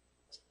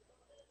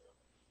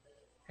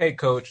 Hey,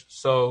 Coach.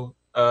 So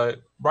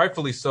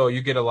rightfully so,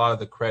 you get a lot of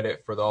the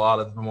credit for a lot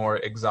of the more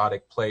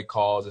exotic play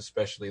calls,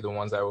 especially the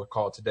ones that were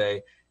called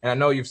today. And I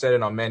know you've said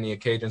it on many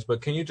occasions,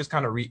 but can you just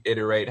kind of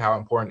reiterate how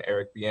important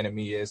Eric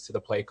Bieniemy is to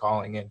the play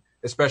calling, and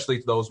especially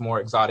to those more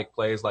exotic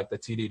plays like the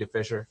TD to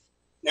Fisher?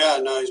 Yeah,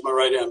 no, he's my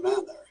right-hand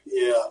man there.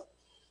 Yeah,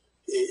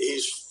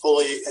 he's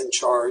fully in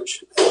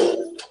charge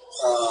and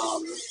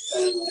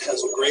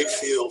has a great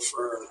feel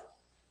for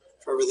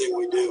everything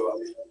we do. I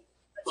mean,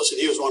 listen,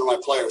 he was one of my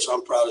players, so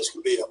I'm proud as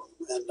can be of him.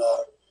 And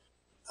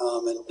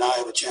now I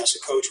have a chance to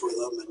coach with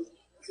him. And,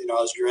 I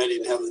was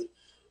dreading having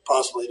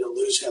possibly to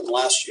lose him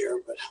last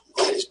year, but I'm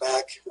glad he's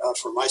back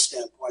from my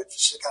standpoint,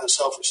 kind of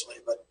selfishly.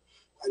 But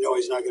I know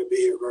he's not going to be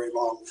here very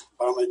long.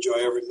 But I'm going to enjoy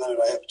every minute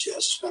I have a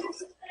chance to spend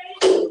with him.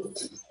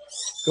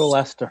 Go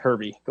last to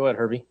Herbie. Go ahead,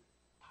 Herbie.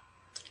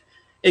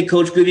 Hey,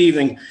 Coach, good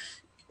evening.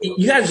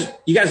 You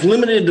guys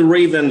limited the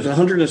Ravens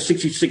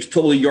 166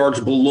 total yards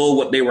below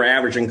what they were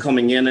averaging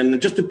coming in.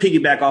 And just to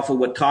piggyback off of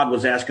what Todd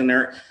was asking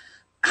there,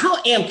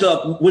 how amped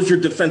up was your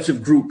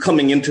defensive group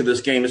coming into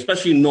this game,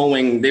 especially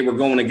knowing they were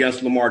going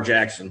against Lamar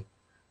Jackson?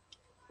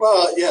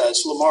 Well, yeah,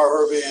 it's Lamar,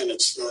 Herbie, and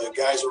it's the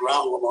guys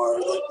around Lamar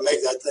that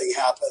make that thing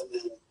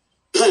happen.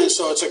 And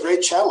so it's a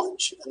great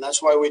challenge, and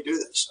that's why we do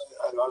this.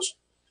 I was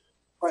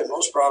probably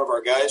most proud of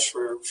our guys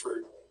for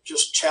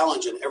just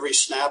challenging every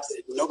snap.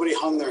 Nobody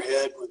hung their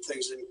head when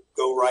things didn't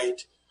go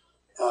right,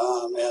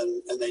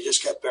 and they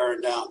just kept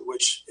bearing down,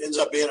 which ends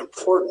up being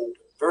important,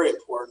 very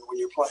important when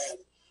you're playing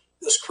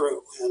this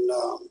crew. And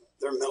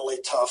they're a mentally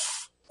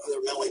tough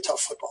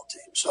football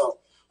team. So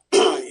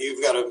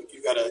you've got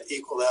to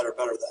equal that or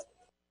better that.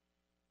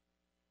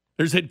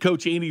 There's head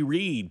coach Andy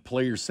Reid,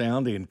 Player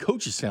Sound and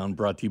Coaches Sound,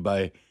 brought to you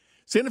by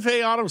Santa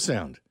Fe Auto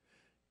Sound.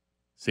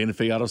 Santa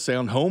Fe Auto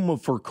Sound, home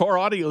for car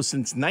audio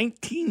since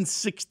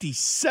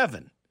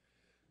 1967.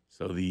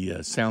 So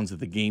the sounds of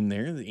the game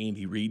there, the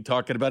Andy Reid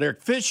talking about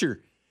Eric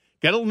Fisher.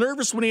 Got a little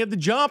nervous when he had the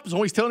jump. Was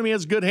always telling him he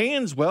has good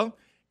hands. Well,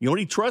 you know what?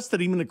 He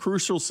trusted him in a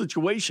crucial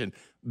situation.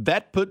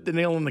 That put the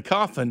nail in the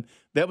coffin.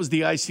 That was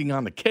the icing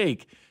on the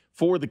cake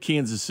for the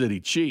Kansas City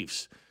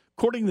Chiefs.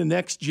 According to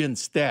Next Gen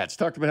Stats,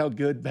 talked about how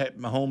good Pat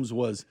Mahomes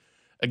was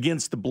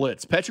against the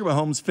blitz. Patrick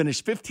Mahomes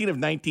finished 15 of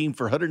 19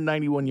 for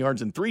 191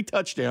 yards and 3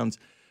 touchdowns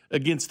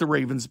against the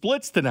Ravens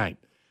blitz tonight.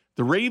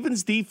 The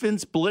Ravens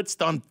defense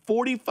blitzed on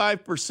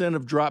 45%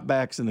 of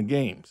dropbacks in the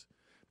games.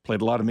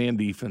 Played a lot of man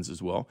defense as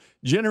well,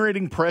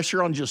 generating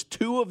pressure on just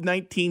 2 of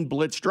 19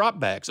 blitz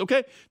dropbacks.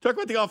 Okay, talk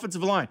about the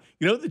offensive line.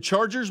 The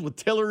Chargers with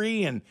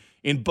Tillery and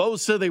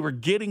Bosa, they were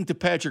getting to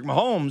Patrick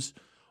Mahomes.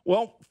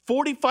 Well,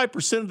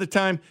 45% of the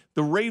time,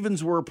 the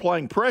Ravens were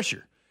applying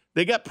pressure.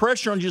 They got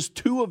pressure on just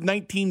 2 of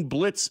 19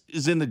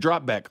 blitzes in the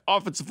dropback.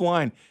 Offensive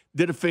line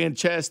did a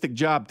fantastic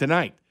job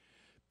tonight.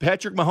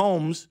 Patrick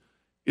Mahomes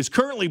is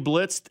currently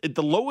blitzed at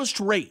the lowest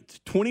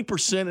rate,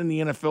 20% in the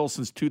NFL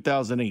since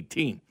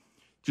 2018.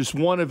 Just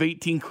 1 of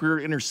 18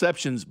 career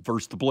interceptions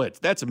versus the blitz.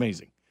 That's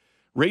amazing.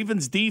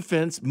 Ravens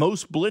defense,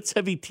 most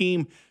blitz-heavy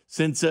team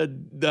since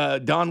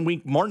Don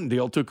Wink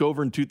Martindale took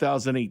over in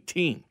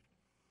 2018.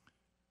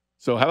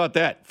 So how about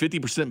that?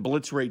 50%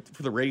 blitz rate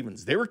for the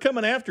Ravens. They were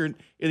coming after it,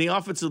 and the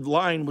offensive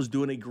line was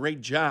doing a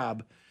great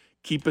job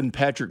keeping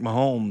Patrick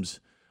Mahomes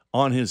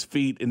on his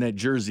feet in that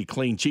jersey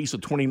clean. Chiefs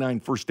with 29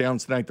 first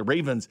downs tonight. The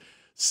Ravens,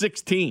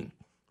 16.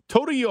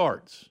 Total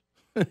yards.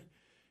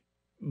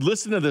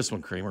 Listen to this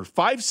one, Kramer.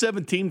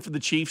 517 for the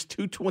Chiefs,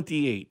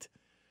 228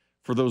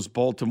 for those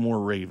Baltimore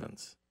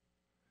Ravens.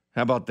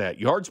 How about that?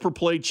 Yards per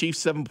play, Chiefs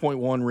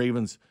 7.1,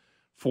 Ravens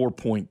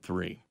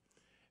 4.3.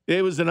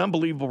 It was an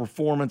unbelievable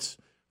performance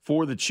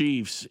for the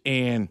Chiefs,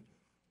 and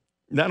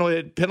not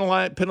only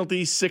that,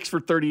 penalties, 6 for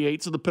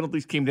 38, so the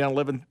penalties came down,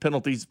 11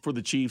 penalties for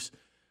the Chiefs.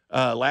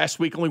 Last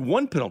week, only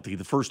 1 penalty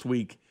the first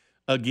week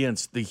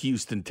against the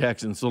Houston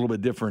Texans. A little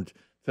bit different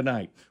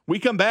tonight. We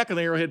come back on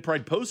the Arrowhead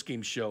Pride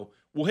postgame show.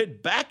 We'll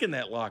head back in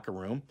that locker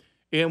room,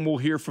 and we'll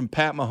hear from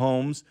Pat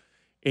Mahomes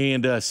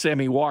and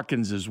Sammy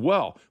Watkins as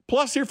well.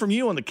 Plus, hear from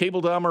you on the Cable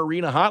Dahmer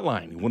Arena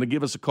hotline. You want to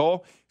give us a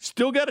call?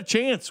 Still got a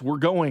chance. We're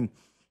going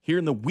here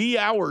in the wee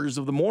hours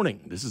of the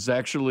morning. This is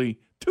actually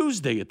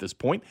Tuesday at this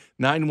point,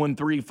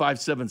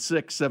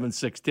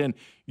 913-576-7610.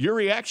 Your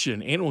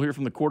reaction, and we'll hear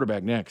from the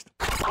quarterback next.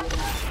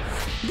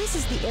 This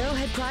is the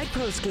Arrowhead Pride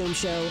postgame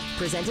show,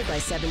 presented by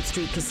 7th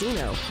Street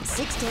Casino,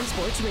 610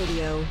 Sports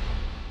Radio.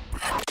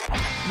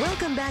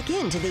 Welcome back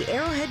into the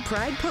Arrowhead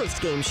Pride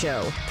postgame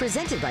show,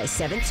 presented by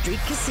 7th Street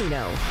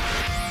Casino.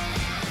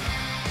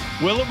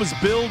 Well, it was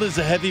billed as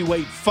a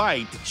heavyweight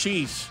fight. The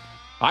Chiefs,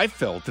 I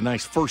felt, a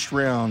nice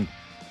first-round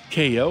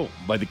KO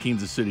by the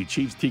Kansas City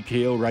Chiefs.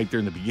 TKO right there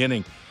in the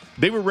beginning.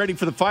 They were ready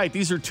for the fight.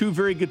 These are 2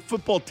 very good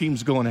football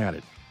teams going at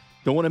it.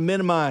 Don't want to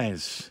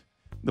minimize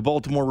the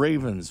Baltimore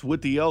Ravens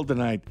with the L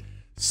tonight.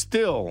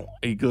 Still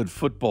a good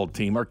football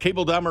team. Our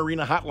Cable Dom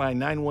Arena hotline,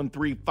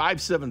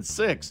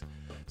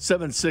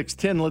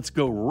 913-576-7610. Let's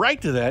go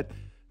right to that.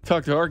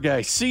 Talk to our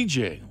guy,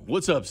 CJ.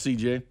 What's up,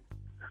 CJ?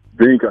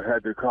 Bink, I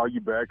had to call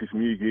you back. It's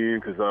me again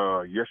because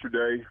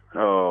yesterday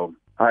I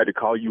had to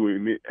call you and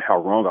admit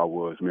how wrong I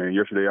was, man.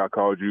 Yesterday I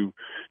called you,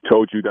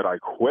 told you that I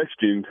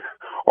questioned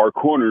our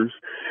corners,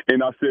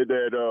 and I said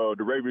that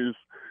the Ravens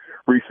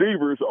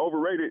receivers are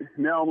overrated.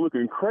 Now I'm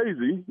looking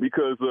crazy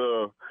because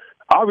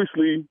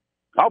obviously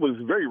I was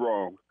very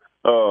wrong.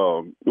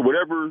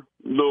 Whatever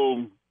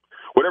little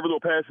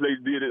pass they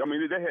did, I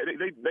mean,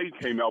 they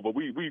came out, but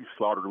we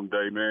slaughtered them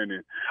today, man.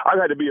 And I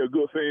had to be a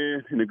good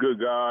fan and a good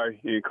guy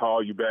and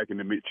call you back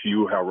and admit to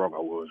you how wrong I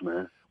was,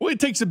 man. Well,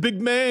 it takes a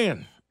big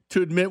man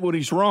to admit when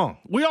he's wrong.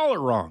 We all are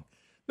wrong.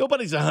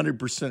 Nobody's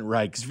 100%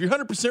 right. Because if you're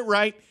 100%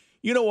 right,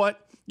 you know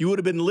what? You would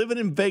have been living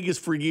in Vegas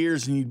for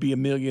years and you'd be a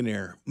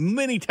millionaire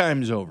many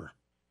times over.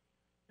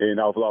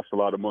 And I've lost a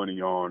lot of money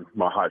on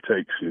my hot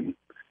takes and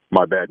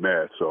my bad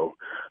math. So,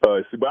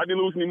 but I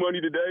didn't lose any money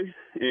today,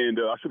 and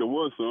I should have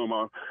won some.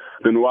 I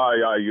don't know why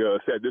I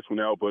sat this one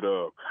out, but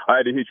I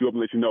had to hit you up and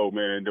let you know,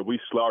 man, that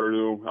we slaughtered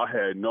them. I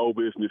had no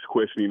business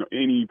questioning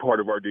any part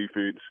of our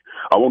defense.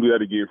 I won't do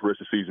that again for the rest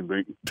of the season,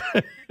 Bink.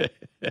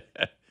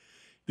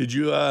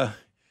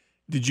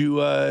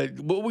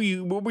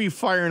 What were you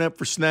firing up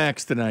for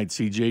snacks tonight,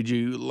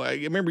 CJ? I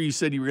remember you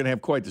said you were going to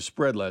have quite the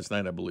spread last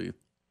night, I believe.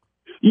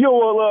 Yeah,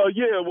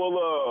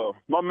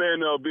 my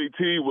man Big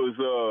T was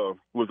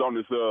on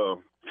this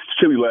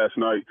chili last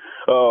night.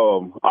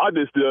 I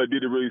just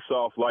did it really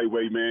soft,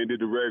 lightweight, man. Did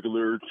the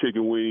regular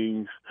chicken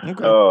wings.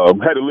 Okay.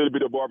 Had a little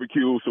bit of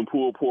barbecue, some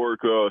pulled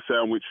pork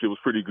sandwich. It was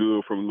pretty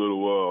good from a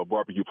little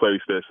barbecue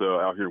place that's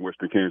out here in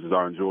Western Kansas.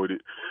 I enjoyed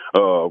it.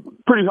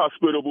 Pretty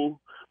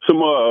hospitable.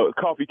 Some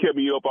coffee kept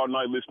me up all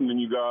night listening to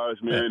you guys,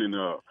 man, and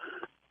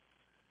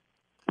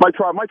might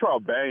try a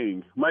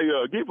bang. Might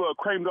give a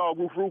cream dog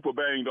roof a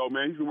bang though,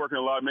 man. He's been working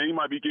a lot, man. He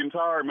might be getting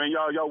tired, man.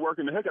 Y'all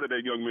working the heck out of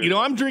that young man. You know,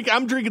 I'm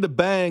drinking the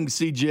bang,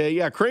 CJ.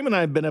 Yeah, Kramer and I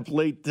have been up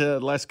late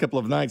the last couple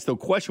of nights. Though,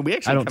 question: we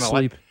actually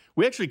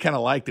kind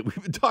of liked it.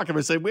 We've been talking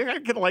about saying we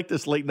kind of like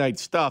this late night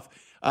stuff.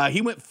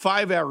 He went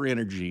 5-hour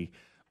energy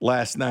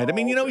last night. I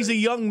mean, you know, he's a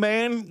young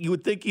man. You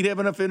would think he'd have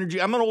enough energy.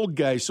 I'm an old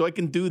guy, so I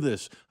can do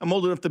this. I'm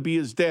old enough to be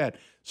his dad.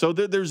 So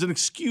there's an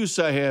excuse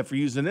I have for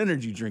using an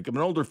energy drink. I'm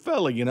an older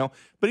fella, you know.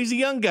 But he's a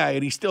young guy,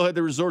 and he still had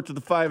to resort to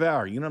the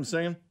 5-hour. You know what I'm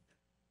saying?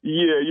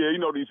 Yeah. You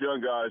know these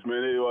young guys,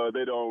 man.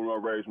 They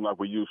don't raise them like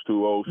we used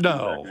to. Old school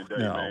back in the day,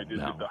 man.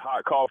 Just the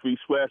hot coffee,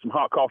 splash some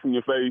hot coffee in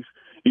your face,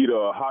 eat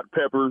a hot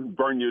pepper,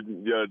 burn your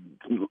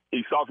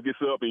esophagus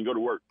up, and you go to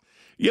work.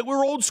 Yeah,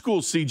 we're old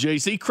school, CJ.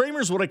 See,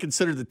 Kramer's what I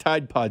consider the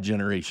Tide Pod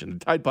generation,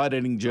 the Tide Pod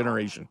eating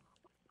generation.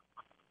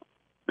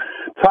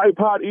 Tide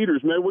Pod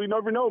eaters, man. We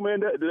never know,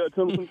 man.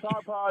 Some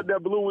Tide Pod,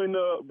 that blue and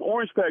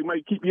orange pack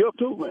might keep you up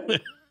too, man.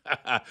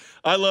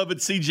 I love it,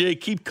 CJ.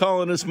 Keep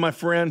calling us, my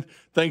friend.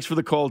 Thanks for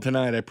the call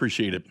tonight. I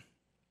appreciate it.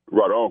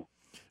 Right on.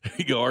 There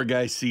you go, our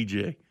guy,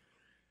 CJ.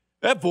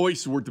 That voice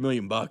is worth $1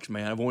 million,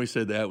 man. I've always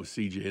said that with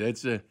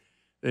CJ.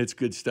 That's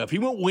good stuff. He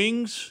went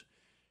wings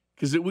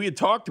because we had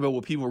talked about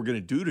what people were going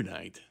to do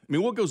tonight. I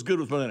mean, what goes good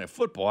with Monday Night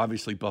Football?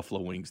 Obviously, buffalo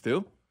wings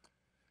do.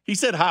 He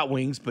said hot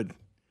wings, but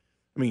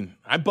I mean,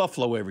 I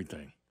buffalo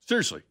everything.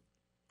 Seriously.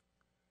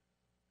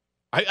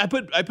 I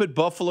put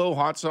buffalo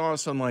hot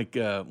sauce on like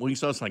wing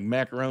sauce, like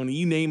macaroni.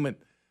 You name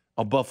it,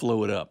 I'll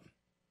buffalo it up.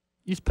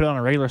 You just put it on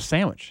a regular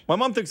sandwich. My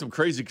mom thinks I'm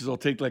crazy because I'll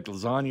take like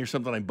lasagna or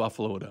something, I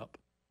buffalo it up.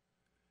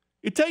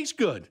 It tastes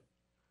good.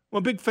 I'm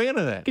a big fan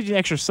of that. Gives you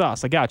extra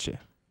sauce. I got you.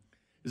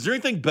 Is there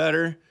anything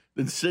better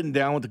than sitting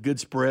down with a good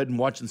spread and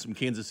watching some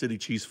Kansas City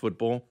Chiefs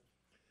football?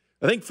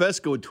 I think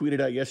Fesco had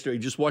tweeted out yesterday,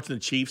 just watching the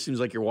Chiefs seems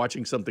like you're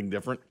watching something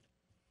different.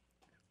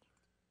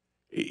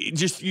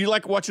 You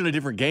like watching a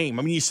different game.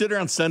 I mean, you sit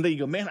around Sunday, you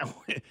go, man,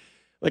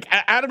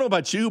 I don't know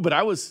about you, but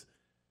I was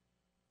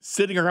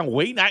sitting around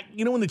waiting.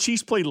 When the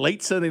Chiefs played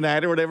late Sunday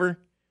night or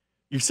whatever,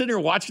 you're sitting there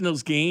watching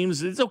those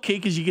games. It's okay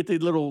because you get the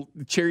little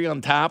cherry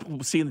on top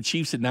of seeing the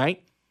Chiefs at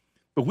night.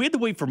 But we had to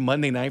wait for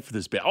Monday night for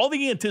this bit. All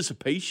the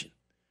anticipation.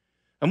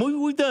 I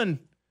mean, we've done,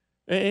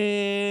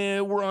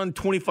 we're on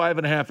 25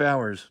 and a half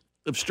hours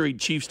of straight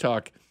Chiefs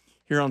talk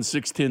here on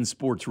 610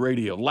 Sports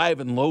Radio, live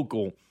and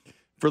local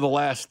for the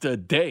last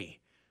day.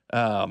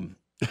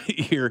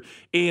 Here,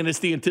 and it's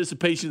the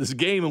anticipation of this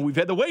game, and we've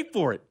had to wait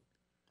for it.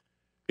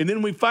 And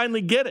then we finally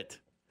get it.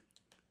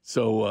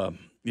 So,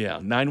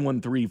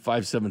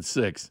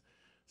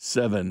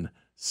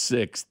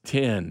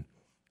 913-576-7610.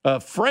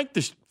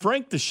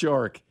 Frank the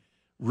Shark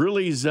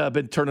really has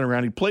been turning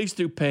around. He plays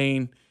through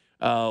pain.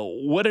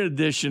 What an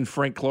addition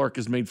Frank Clark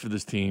has made for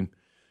this team.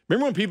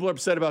 Remember when people are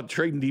upset about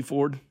trading D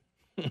Ford?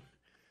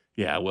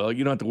 Yeah, well,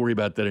 you don't have to worry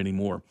about that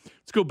anymore.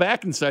 Let's go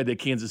back inside that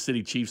Kansas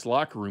City Chiefs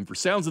locker room for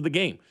Sounds of the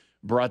Game,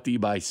 brought to you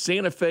by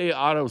Santa Fe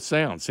Auto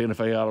Sound. Santa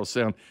Fe Auto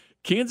Sound,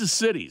 Kansas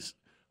City's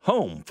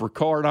home for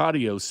car and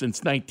audio since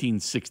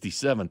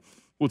 1967.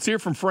 Let's hear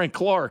from Frank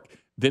Clark,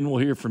 then we'll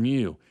hear from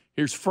you.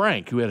 Here's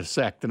Frank, who had a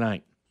sack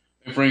tonight.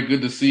 Hey, Frank,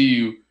 good to see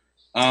you.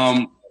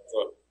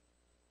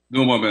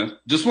 Doing well, man.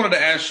 Just wanted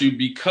to ask you,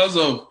 because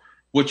of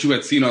what you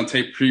had seen on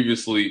tape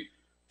previously,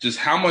 just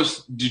how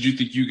much did you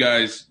think you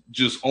guys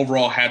just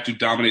overall had to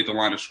dominate the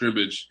line of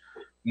scrimmage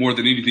more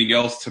than anything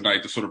else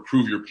tonight to sort of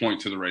prove your point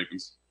to the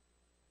Ravens?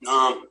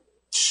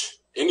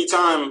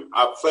 Anytime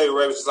I've played the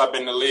Ravens since I've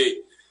been in the league,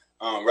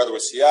 whether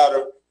it's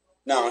Seattle,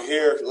 now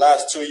here,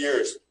 last 2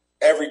 years,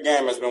 every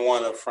game has been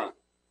won up front.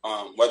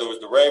 Whether it was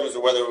the Ravens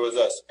or whether it was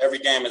us, every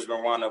game has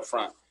been won up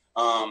front.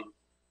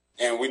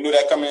 And we knew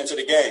that coming into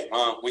the game.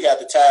 We had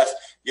the task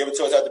given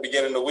to us at the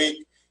beginning of the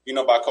week,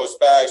 by Coach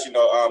Spags,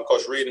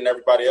 Coach Reed and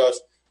everybody else,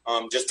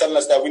 just telling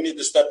us that we need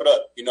to step it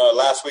up.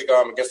 Last week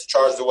against the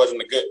Chargers, it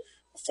wasn't a good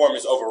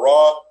performance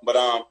overall, but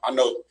I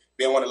know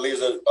being one of the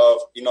leaders of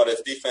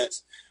this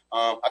defense,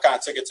 I kind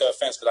of took it to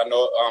offense because I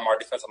know our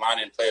defensive line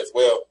didn't play as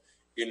well,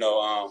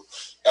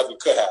 as we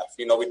could have.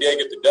 We did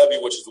get the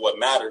W, which is what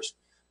matters,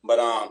 but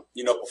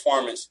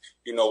performance,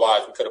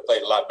 wise, we could have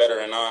played a lot better,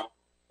 and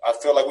I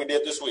feel like we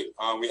did this week.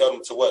 We held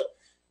them to what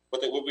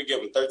we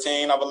give them,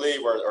 13, I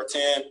believe, or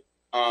 10.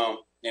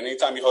 And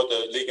anytime you hold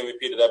the league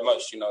MVP to that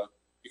much, you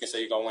can say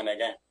you're going to win that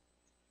game.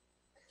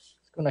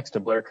 Let's go next to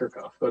Blair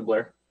Kirchhoff. Go ahead,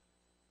 Blair.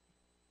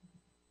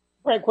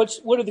 Frank,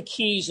 what are the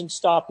keys in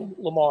stopping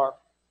Lamar?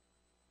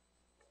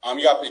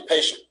 You got to be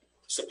patient.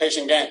 It's a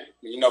patient game.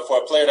 For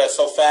a player that's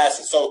so fast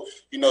and so,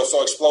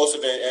 so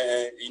explosive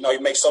and he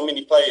makes so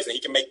many plays and he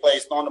can make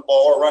plays throwing the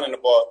ball or running the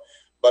ball.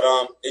 But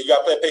you got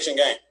to play a patient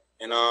game.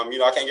 And,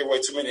 I can't give away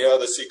too many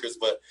other secrets,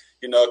 but,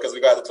 because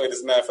we got to play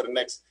this man for the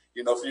next,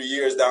 few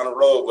years down the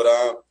road. But,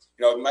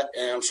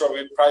 and I'm sure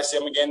we'll probably see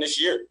him again this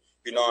year.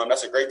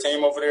 That's a great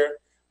team over there.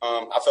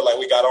 I feel like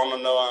we got on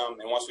them, though,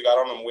 and once we got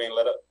on them, we ain't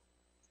let up.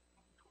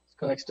 Let's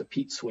go next to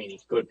Pete Sweeney.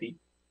 Go ahead, Pete.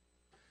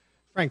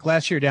 Frank,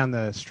 last year down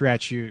the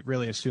stretch, you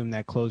really assumed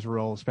that closer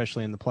role,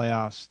 especially in the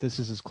playoffs. This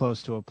is as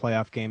close to a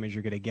playoff game as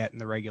you're going to get in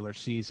the regular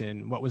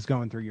season. What was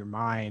going through your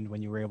mind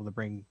when you were able to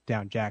bring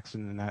down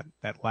Jackson in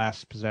that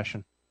last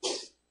possession?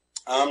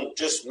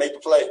 Just make the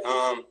play.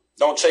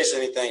 Don't chase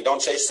anything.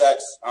 Don't chase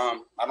sacks.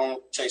 I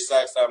don't chase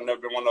sacks. I've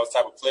never been one of those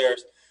type of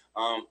players.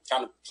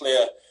 Kind of play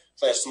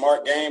a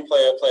smart game,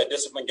 play a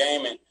disciplined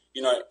game, and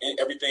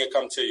everything will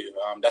come to you.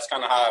 That's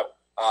kind of how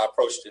I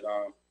approached it.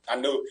 I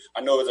knew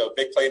it was a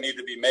big play needed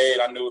to be made.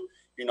 I knew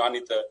I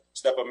need to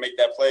step up and make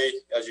that play.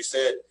 As you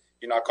said,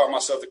 I called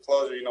myself the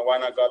closer. Why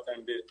not go out there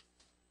and do it?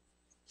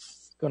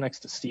 Go next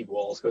to Steve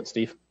Walls. Go ahead,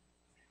 Steve.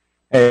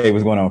 Hey,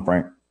 what's going on,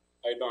 Frank?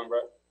 How you doing, bro?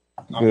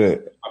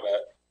 Good. My bad.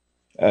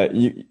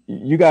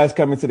 You guys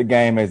come into the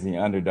game as the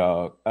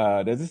underdog.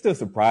 Does it still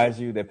surprise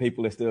you that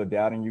people are still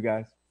doubting you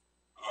guys?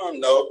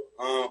 No.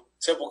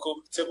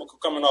 Typical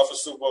coming off a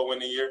Super Bowl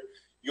winning year.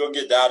 You'll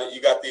get doubted.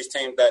 You got these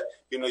teams that,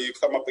 you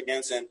come up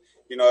against, and,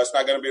 it's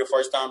not going to be the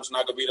first time. It's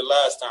not going to be the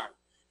last time.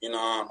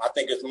 I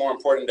think it's more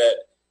important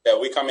that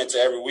we come into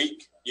every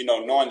week,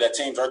 knowing that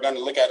teams are going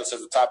to look at us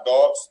as the top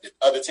dogs, the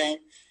other team,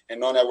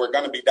 and knowing that we're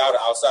going to be doubted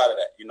outside of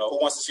that. Who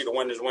wants to see the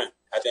winners win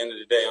at the end of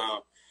the day?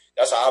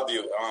 That's how I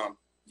view it.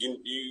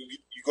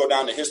 You go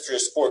down the history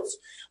of sports,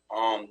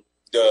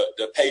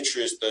 the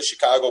Patriots, the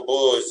Chicago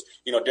Bulls,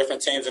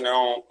 different teams in their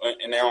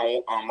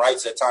own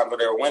rights at times where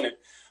they were winning.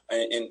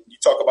 And you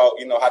talk about,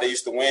 how they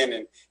used to win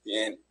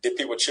and did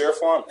people cheer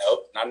for them?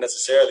 No, not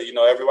necessarily.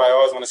 Everybody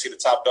always want to see the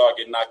top dog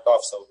get knocked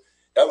off. So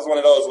that was one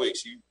of those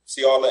weeks. You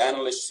see all the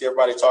analysts, you see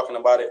everybody talking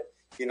about it.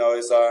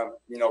 It's,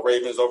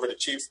 Ravens over the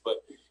Chiefs, but,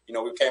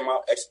 we came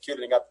out,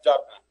 executed, and got the job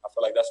done. I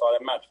feel like that's all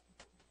that matters.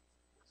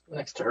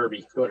 Next to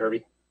Herbie. Go ahead,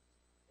 Herbie.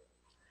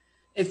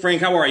 Hey,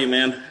 Frank, how are you,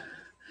 man?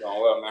 Doing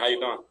well, man. How you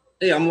doing?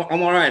 Hey, I'm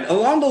all right.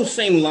 Along those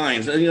same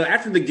lines,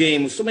 after the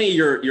game, so many of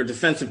your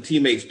defensive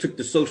teammates took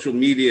to social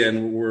media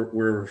and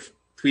were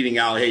tweeting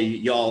out, hey,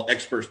 y'all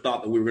experts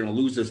thought that we were going to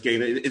lose this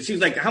game. It seems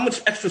like how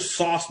much extra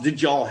sauce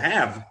did y'all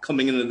have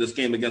coming into this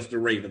game against the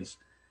Ravens?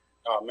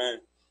 Oh, man.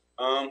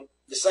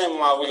 The same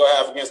amount we're going to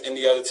have against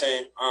any other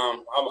team.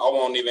 I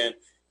won't even,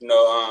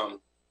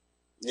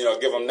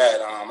 give them that.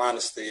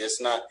 Honestly,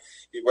 it's not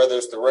whether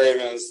it's the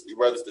Ravens,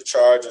 whether it's the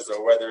Chargers,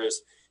 or whether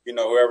it's,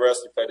 whoever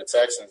else you play, the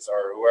Texans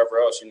or whoever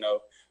else,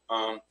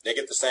 they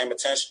get the same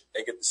attention.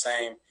 They get the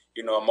same,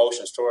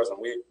 emotions towards them.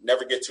 We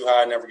never get too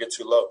high, never get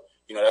too low.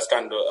 That's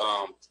kind of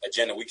the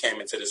agenda we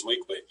came into this week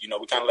with.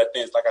 We kind of let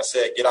things, like I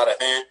said, get out of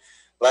hand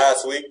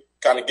last week,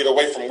 kind of get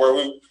away from where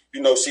we,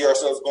 see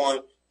ourselves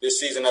going this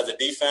season as a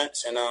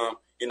defense. And,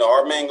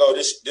 our main goal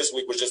this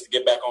week was just to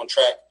get back on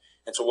track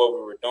into what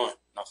we were doing.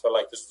 And I feel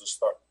like this is a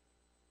start.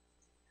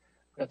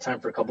 Got time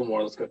for a couple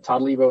more. Let's go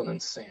Todd Lebo and then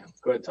Sam.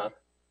 Go ahead, Todd.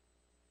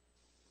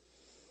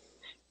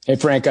 Hey,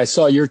 Frank, I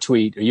saw your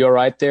tweet. Are you all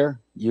right there?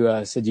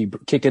 You said you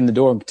kicked in the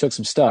door and took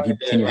some stuff.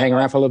 Can you hang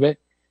around for a little bit?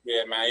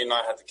 Yeah, man.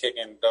 I have to kick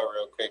in the door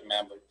real quick,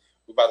 man. But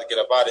we're about to get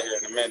up out of here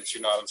in a minute.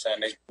 You know what I'm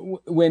saying?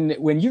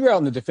 When you're out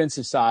on the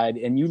defensive side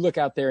and you look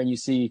out there and you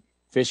see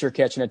Fisher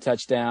catching a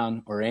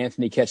touchdown or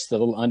Anthony catch the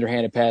little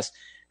underhanded pass,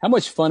 how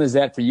much fun is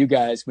that for you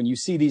guys when you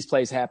see these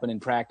plays happen in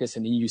practice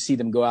and then you see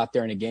them go out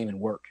there in a game and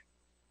work?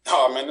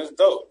 Oh, man, it's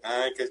dope,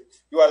 man, because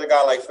you watch a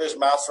guy like Fish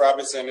Mouse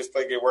Robinson, this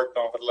play get worked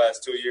on for the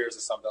last 2 years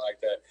or something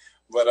like that.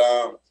 But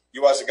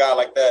you watch a guy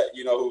like that,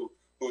 you know,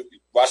 who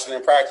watched it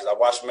in practice. I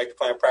watched him make the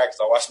play in practice.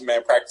 I watched the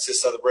man practice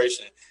his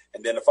celebration.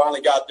 And then to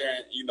finally got there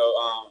and,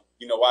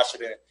 watch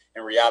it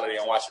in reality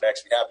and watch it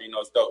actually happen,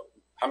 it's dope.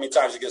 How many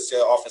times you get to see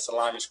an offensive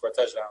lineman score a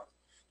touchdown?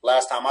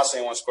 Last time I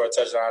seen one score a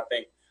touchdown, I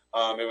think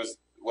it was,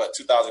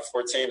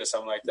 2014 or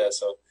something like that.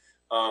 So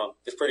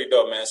it's pretty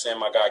dope, man, seeing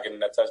my guy getting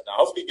that touchdown.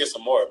 Hopefully he gets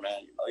some more,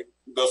 man.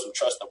 He build some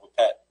trust up with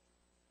Pat.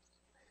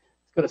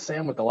 Let's go to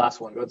Sam with the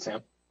last one. Go ahead,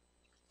 Sam.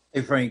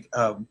 Hey, Frank,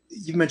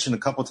 you mentioned a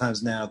couple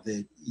times now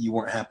that you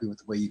weren't happy with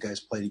the way you guys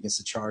played against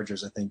the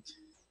Chargers. I think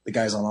the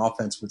guys on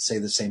offense would say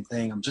the same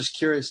thing. I'm just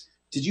curious,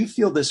 did you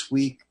feel this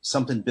week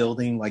something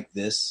building like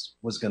this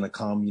was going to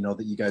come,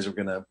 that you guys were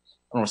going to,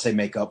 I don't want to say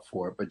make up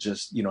for it, but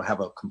just, have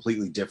a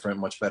completely different,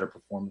 much better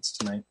performance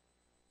tonight?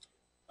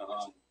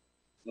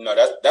 No,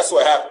 that's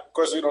what happened. Of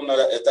course, we don't know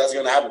if that's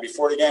going to happen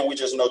before the game. We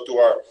just know through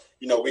our,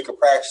 week of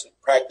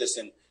practice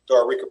and through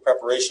our week of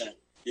preparation,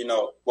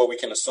 what we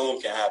can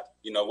assume can happen,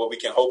 what we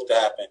can hope to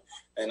happen.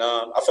 And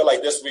I feel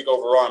like this week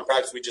overall in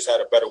practice, we just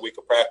had a better week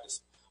of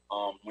practice.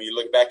 When you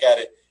look back at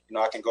it,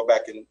 I can go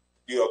back and,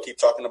 keep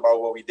talking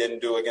about what we didn't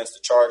do against the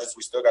Chargers.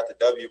 We still got the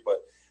W, but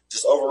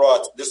just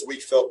overall, this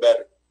week felt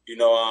better.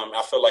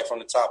 I feel like from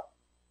the top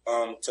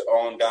to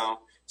on down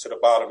to the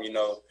bottom,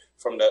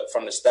 from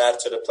the staff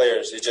to the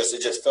players, it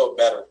just felt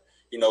better.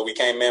 We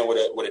came in with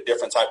a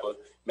different type of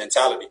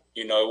mentality.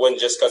 It wasn't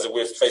just because we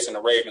were facing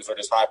the Ravens or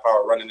this high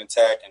power running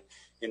attack and,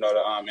 the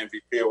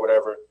MVP or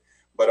whatever.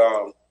 But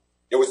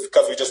it was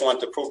because we just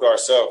wanted to prove to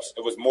ourselves.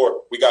 It was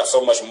more. We got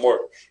so much more.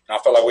 And I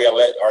felt like we had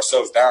let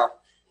ourselves down.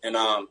 And,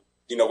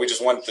 we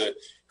just wanted to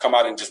come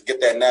out and just get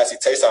that nasty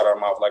taste out of our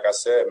mouth, like I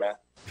said, man.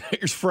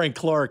 Here's Frank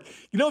Clark.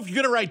 If you're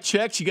going to write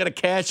checks, you got to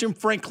cash them.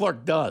 Frank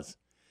Clark does.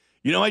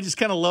 I just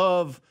kind of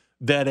love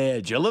that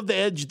edge. I love the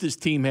edge this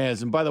team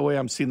has. And by the way,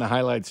 I'm seeing the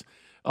highlights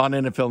on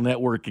NFL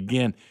Network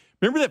again.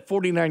 Remember that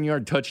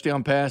 49-yard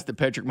touchdown pass that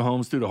Patrick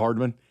Mahomes threw to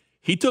Hardman?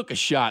 He took a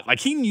shot.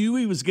 Like he knew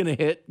he was going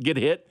to get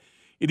hit.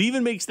 It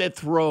even makes that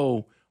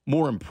throw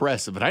more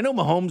impressive. And I know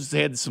Mahomes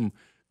had some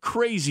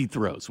crazy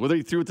throws, whether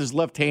he threw with his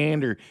left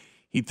hand or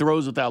he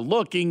throws without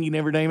looking, you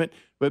never name it.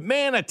 But,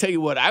 man, I tell you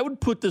what, I would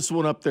put this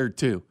one up there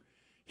too.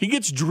 He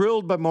gets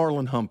drilled by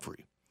Marlon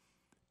Humphrey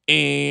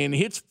and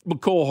hits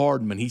Mecole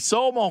Hardman. He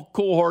saw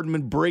Mecole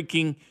Hardman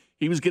breaking.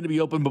 He was going to be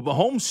open, but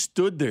Mahomes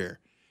stood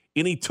there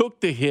and he took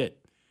the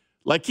hit.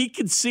 Like he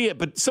could see it,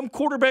 but some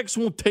quarterbacks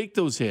won't take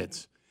those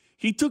hits.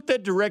 He took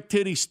that direct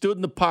hit. He stood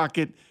in the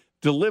pocket,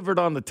 delivered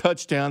on the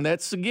touchdown.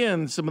 That's,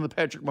 again, some of the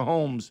Patrick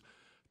Mahomes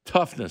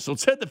toughness. So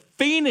let's head to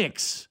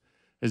Phoenix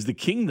as the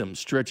kingdom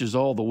stretches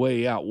all the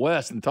way out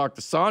west and talk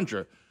to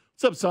Sandra.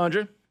 What's up,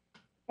 Sandra?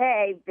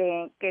 Hey,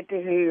 Bink. Good to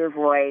hear your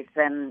voice.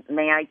 And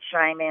may I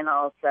chime in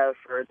also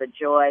for the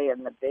joy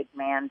and the big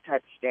man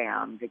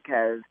touchdown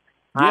because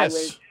I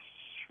was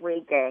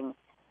shrieking.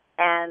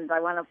 And I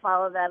want to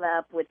follow that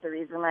up with the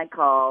reason I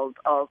called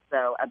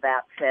also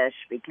about Fish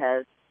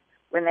because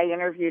when they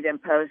interviewed him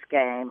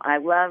post-game, I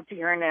loved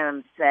hearing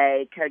him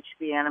say, Coach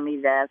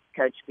Bieniemy this,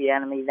 Coach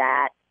Bieniemy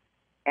that.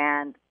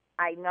 And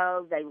I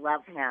know they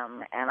love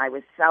him, and I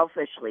was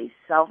selfishly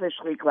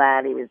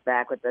glad he was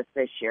back with us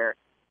this year.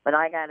 But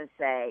I got to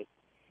say,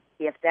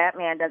 if that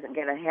man doesn't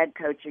get a head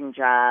coaching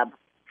job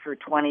for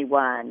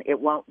 21,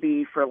 it won't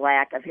be for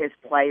lack of his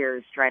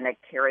players trying to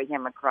carry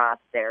him across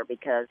there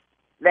because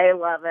they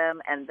love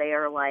him, and they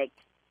are like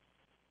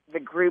the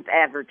group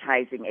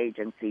advertising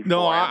agency for him.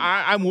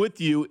 I'm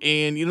with you,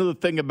 and the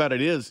thing about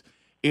it is,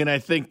 and I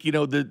think,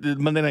 the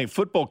Monday Night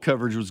Football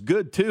coverage was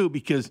good too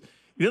because –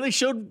 they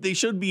showed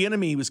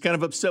Bieniemy. He was kind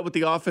of upset with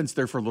the offense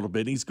there for a little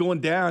bit. He's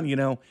going down,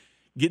 getting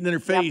in their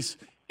face.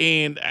 Yep.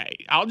 And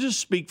I'll just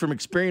speak from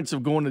experience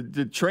of going to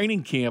the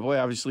training camp. Well,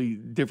 obviously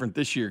different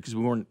this year because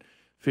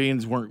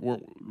fans weren't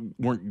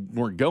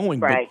going.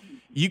 Right.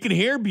 But you can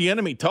hear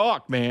Bieniemy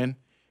talk, man.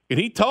 And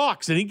he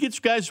talks and he gets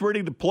guys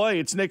ready to play.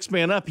 It's next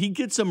man up. He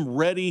gets them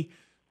ready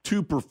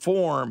to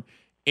perform.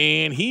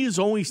 And he is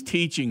always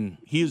teaching.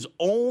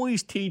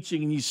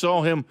 And you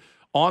saw him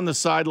on the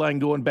sideline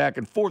going back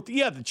and forth.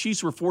 Yeah, the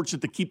Chiefs were fortunate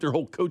to keep their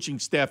whole coaching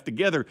staff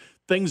together.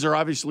 Things are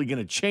obviously going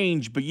to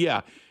change. But, yeah,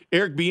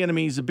 Eric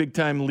Bieniemy is a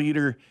big-time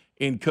leader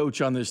and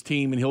coach on this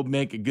team, and he'll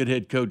make a good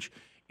head coach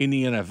in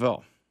the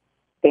NFL.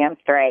 Damn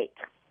straight.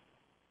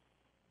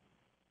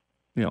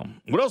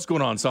 What else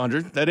going on,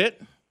 Sandra? That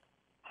it?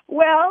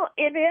 Well,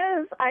 it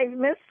is. I've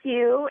missed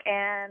you,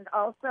 and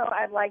also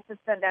I'd like to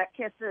send out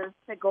kisses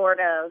to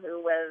Gordo,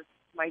 who was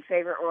my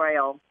favorite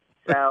Royal.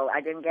 So I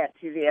didn't get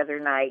to the other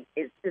night.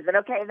 Is it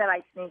okay that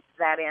I sneak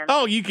that in?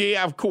 Oh, you can,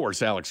 yeah, of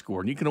course, Alex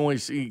Gordon. You can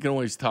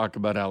always talk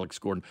about Alex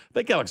Gordon. I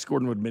think Alex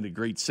Gordon would have been a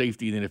great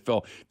safety in the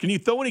NFL. Can you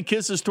throw any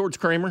kisses towards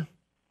Kramer?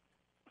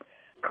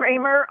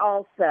 Kramer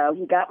also.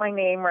 He got my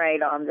name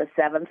right on the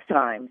 7th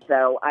time,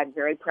 so I'm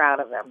very proud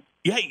of him.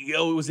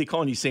 Yeah, was he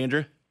calling you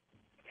Sandra?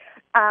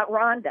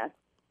 Rhonda.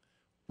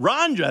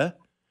 Rhonda?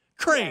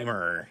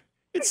 Kramer.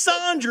 It's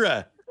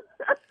Sandra.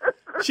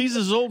 She's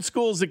as old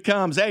school as it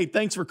comes. Hey,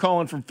 thanks for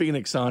calling from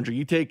Phoenix, Sandra.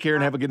 You take care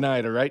and have a good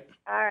night, all right?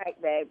 All right,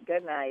 babe.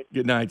 Good night.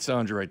 Good night,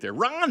 Sandra right there.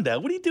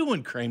 Rhonda, what are you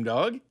doing, Cream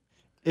Dog?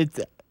 It's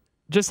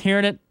just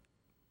hearing it.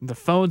 The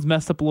phone's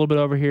messed up a little bit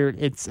over here.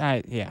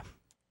 Yeah.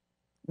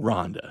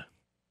 Rhonda,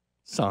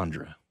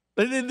 Sandra.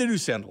 They do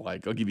sound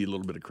alike. I'll give you a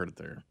little bit of credit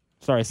there.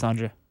 Sorry,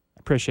 Sandra.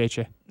 Appreciate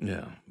you.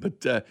 Yeah,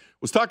 but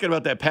was talking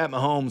about that Pat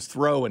Mahomes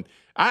throw, and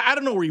I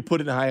don't know where you put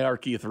it in the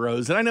hierarchy of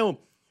throws, and I know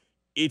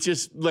it's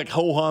just like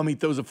ho-hum, he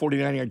throws a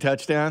 49-yard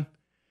touchdown,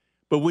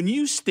 but when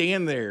you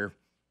stand there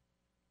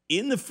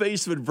in the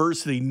face of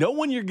adversity,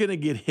 knowing you're going to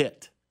get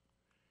hit,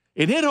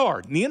 it hit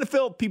hard. In the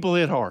NFL, people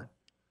hit hard,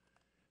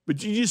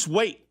 but you just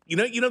wait.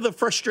 You know the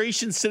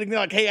frustration sitting there,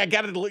 like, hey, I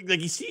got to like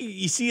you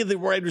see the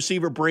wide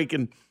receiver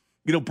breaking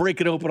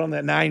open on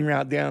that 9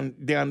 route down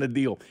the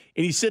deal,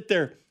 and you sit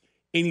there.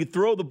 And you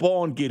throw the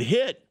ball and get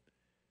hit,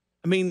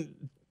 I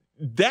mean,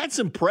 that's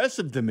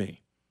impressive to me.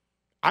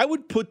 I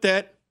would put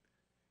that,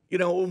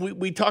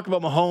 we talk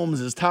about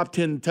Mahomes as top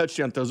 10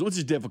 touchdown throws, which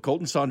is difficult,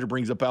 and Sandra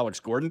brings up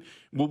Alex Gordon.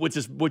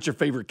 What's your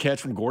favorite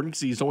catch from Gordon?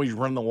 Because he's always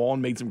run the wall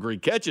and made some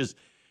great catches.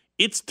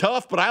 It's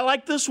tough, but I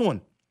like this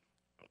one.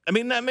 I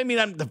mean, maybe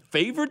not the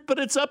favorite, but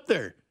it's up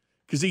there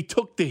because he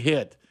took the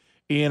hit,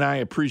 and I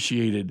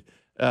appreciated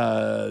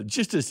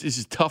just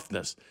his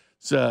toughness.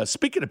 So,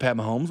 speaking of Pat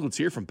Mahomes, let's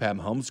hear from Pat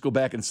Mahomes. Let's go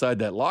back inside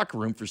that locker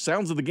room for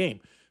Sounds of the Game,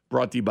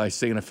 brought to you by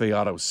Santa Fe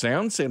Auto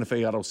Sound. Santa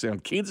Fe Auto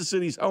Sound, Kansas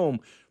City's home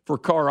for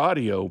car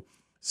audio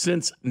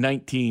since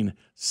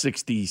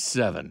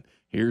 1967.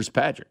 Here's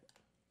Patrick.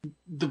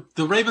 The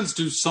Ravens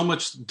do so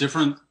much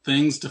different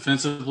things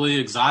defensively,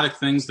 exotic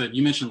things that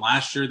you mentioned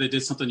last year. They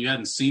did something you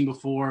hadn't seen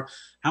before.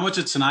 How much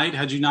of tonight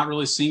had you not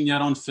really seen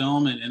yet on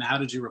film, and how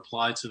did you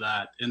reply to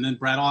that? And then,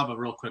 Brad, I'll have a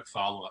real quick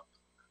follow-up.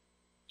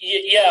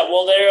 Yeah,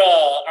 well, they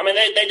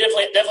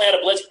definitely had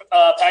a blitz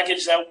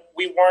package that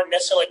we weren't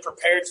necessarily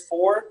prepared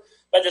for.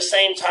 But at the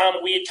same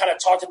time, we had kind of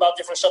talked about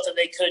different stuff that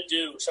they could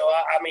do. So,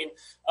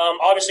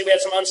 obviously we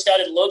had some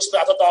unscouted looks, but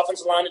I thought the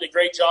offensive line did a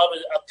great job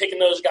of picking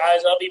those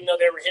guys up, even though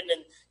they were hitting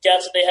in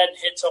gaps that they hadn't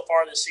hit so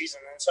far this season.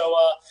 And so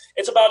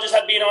it's about just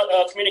being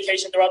on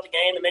communication throughout the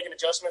game and making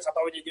adjustments. I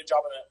thought we did a good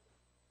job of that.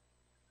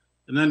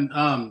 And then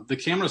the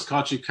cameras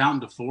caught you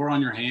counting to 4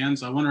 on your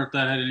hands. I wonder if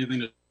that had anything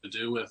to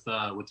do with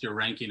your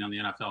ranking on the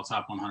NFL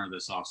Top 100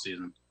 this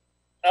offseason.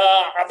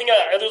 I think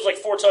there was like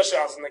 4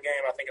 touchdowns in the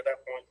game, I think, at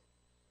that point.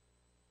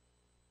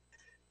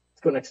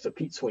 Let's go next to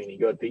Pete Sweeney.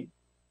 Go ahead, Pete.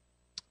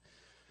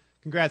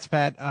 Congrats,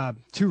 Pat.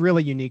 2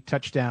 really unique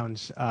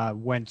touchdowns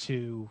went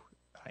to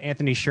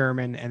Anthony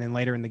Sherman and then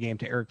later in the game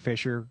to Eric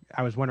Fisher.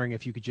 I was wondering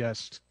if you could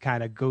just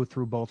kind of go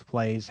through both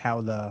plays,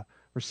 how the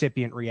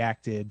recipient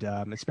reacted,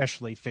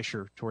 especially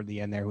Fisher toward the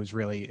end there, who was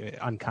really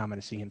uncommon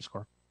to see him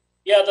score.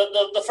 Yeah,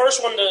 the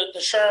first one to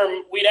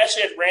Sherm, we'd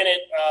actually had ran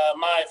it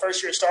my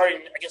first year starting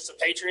against the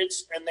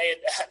Patriots, and they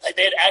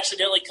had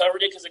accidentally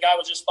covered it because the guy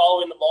was just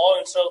following the ball,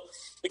 and so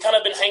we kind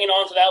of been hanging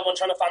on to that one,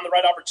 trying to find the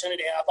right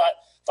opportunity. And I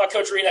thought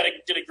Coach Reed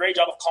did a great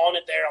job of calling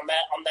it there on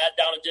that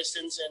down a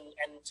distance and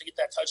to get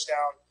that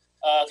touchdown.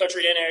 Coach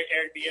Reed and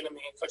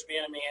Coach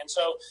Bieniemy, and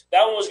so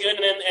that one was good.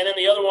 And then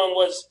the other one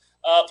was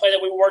a play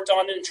that we worked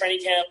on in training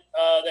camp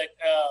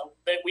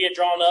that we had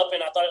drawn up,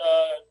 and I thought.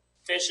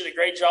 Fish did a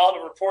great job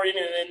of reporting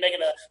and then making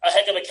a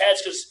heck of a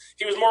catch because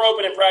he was more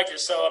open in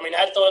practice. So, I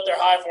had to throw it there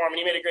high for him, and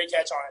he made a great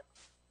catch on it.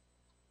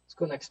 Let's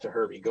go next to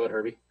Herbie. Go ahead,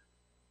 Herbie.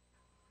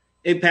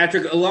 Hey,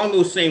 Patrick, along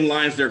those same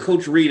lines there,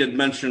 Coach Reed had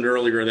mentioned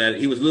earlier that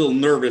he was a little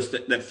nervous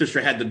that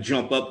Fisher had to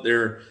jump up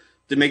there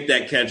to make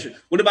that catch.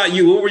 What about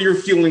you? What were your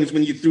feelings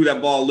when you threw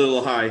that ball a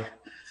little high?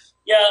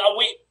 Yeah,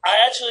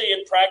 I actually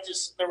in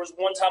practice, there was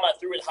one time I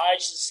threw it high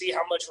just to see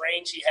how much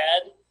range he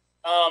had.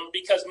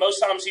 Because most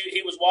times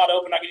he was wide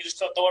open. I could just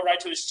throw it right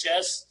to his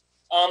chest.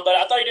 But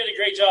I thought he did a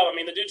great job.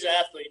 The dude's an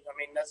athlete.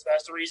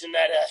 That's the reason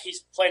that he's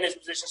playing his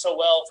position so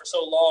well for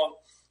so long.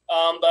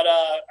 But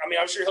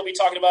I'm sure he'll be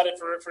talking about it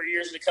for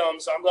years to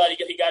come. So I'm glad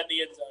he got in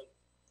the end zone.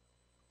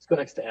 Let's go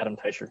next to Adam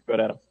Teicher. Go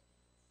ahead, Adam.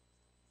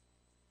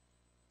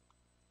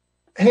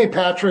 Hey,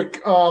 Patrick.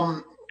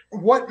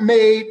 What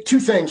made two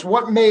things?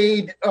 What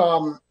made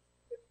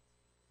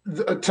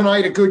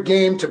tonight a good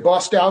game to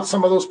bust out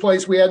some of those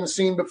plays we hadn't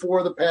seen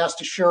before, the pass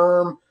to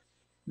Sherm,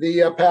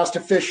 the pass to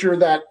Fisher,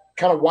 that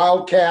kind of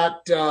wildcat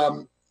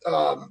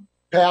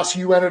pass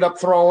you ended up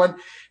throwing.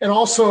 And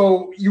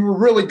also you were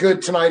really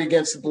good tonight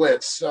against the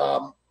blitz.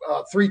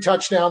 3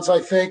 touchdowns, I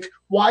think.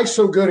 Why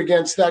so good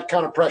against that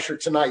kind of pressure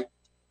tonight?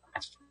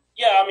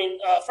 Yeah,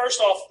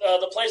 first off,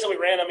 the plays that we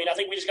ran, I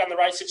think we just got in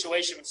the right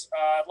situations.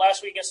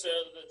 Last week against the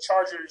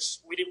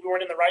Chargers, we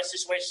weren't in the right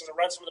situations to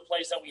run some of the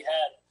plays that we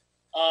had.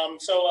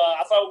 So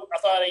I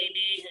thought AB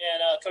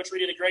and Coach Reed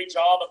did a great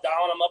job of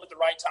dialing them up at the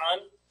right time.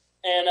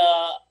 And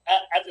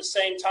at the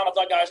same time, I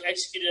thought guys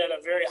executed at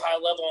a very high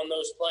level on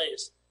those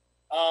plays.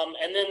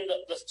 And then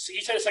so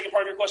you said the second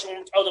part of your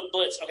question. Oh, the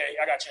blitz. Okay,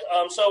 I got you.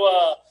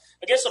 So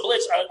against the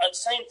blitz,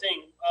 same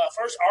thing.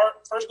 First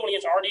going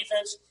against our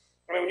defense.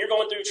 When you're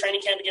going through training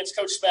camp against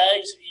Coach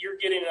Spags, you're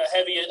getting a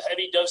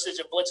heavy dosage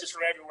of blitzes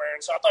from everywhere.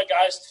 And so I thought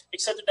guys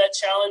accepted that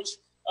challenge.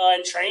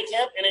 in training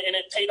camp, and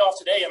it paid off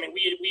today. I mean,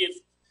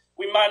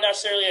 we might not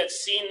necessarily have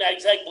seen that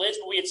exact blitz,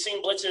 but we had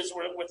seen blitzes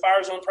with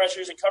fire zone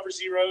pressures and cover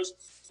zeros,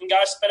 and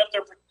guys sped up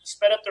their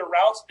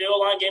routes. The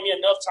O-line gave me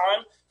enough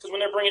time because when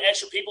they're bringing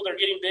extra people, they're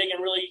getting big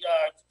and really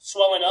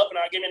swelling up, and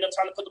I gave me enough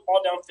time to put the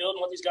ball downfield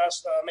and let these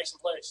guys make some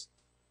plays.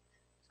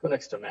 Let's go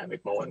next to Matt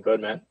McMullen. Go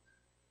ahead, Matt.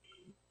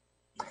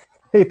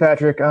 Hey,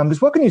 Patrick.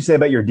 Just what can you say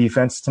about your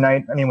defense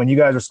tonight? I mean, when you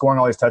guys were scoring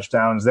all these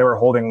touchdowns, they were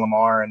holding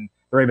Lamar and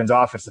the Ravens'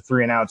 offense to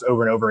 3 and outs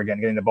over and over again,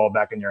 getting the ball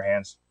back in your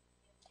hands.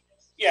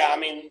 Yeah, I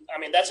mean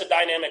that's a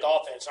dynamic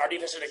offense. Our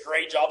defense did a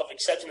great job of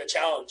accepting the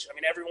challenge. I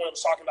mean, everyone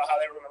was talking about how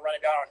they were going to run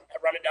it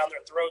down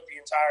their throat the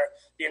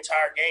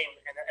entire game,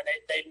 and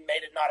they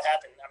made it not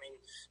happen. I mean,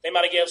 they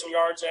might have given some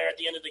yards there at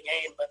the end of the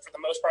game, but for the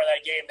most part of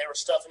that game, they were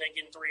stuffing it,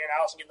 getting 3 and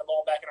outs, and getting the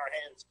ball back in our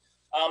hands.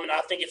 And I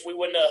think if we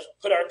wouldn't have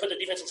put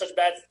the defense in such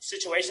bad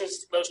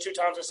situations those 2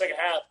 times in the second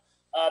half,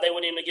 they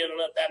wouldn't even have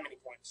given up that many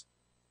points.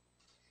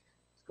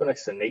 Let's go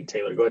next to Nate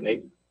Taylor. Go ahead,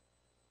 Nate.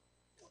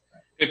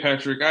 Hey,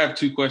 Patrick, I have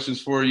 2 questions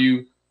for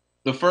you.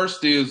 The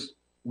first is,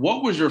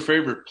 what was your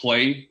favorite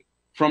play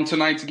from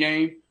tonight's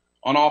game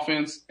on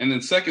offense? And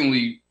then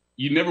secondly,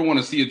 you never want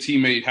to see a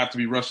teammate have to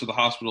be rushed to the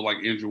hospital like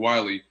Andrew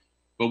Wiley,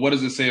 but what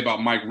does it say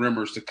about Mike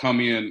Remmers to come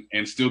in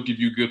and still give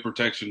you good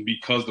protection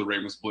because the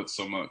Ravens blitz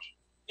so much?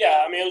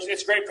 Yeah, I mean,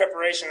 it's great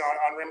preparation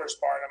on Remmers'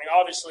 part. I mean,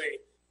 obviously,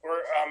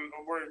 we're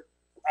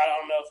I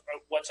don't know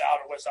what's out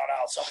or what's not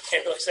out, so I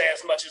can't really say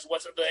as much as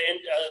what's at the end.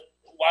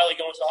 Wiley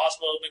going to the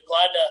hospital, but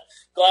glad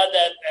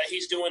that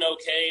he's doing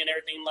okay and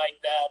everything like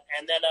that.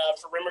 And then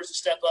for Remmers to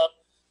step up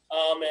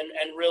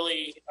and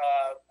really,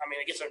 I mean,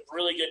 against a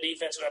really good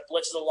defense that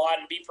blitzes a lot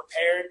and be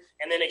prepared,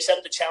 and then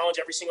accept the challenge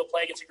every single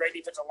play against a great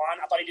defensive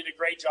line. I thought he did a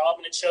great job,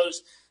 and it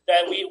shows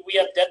that we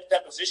have depth at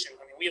that position.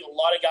 I mean, we have a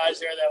lot of guys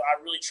there that I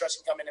really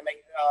trust can come in and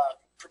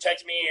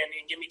protect me and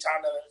give me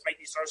time to make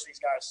these throws to these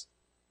guys.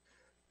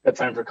 Got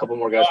time for a couple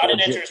more guys. I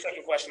didn't answer your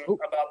second question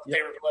about the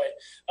favorite play.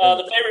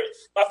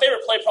 My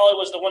favorite play probably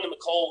was the one to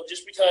McCole,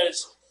 just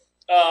because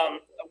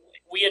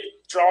we had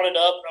drawn it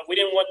up. We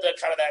didn't want the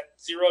kind of that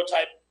zero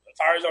type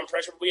fire zone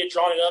pressure. We had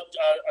drawn it up,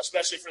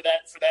 especially for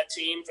that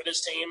team, for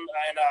this team,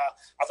 and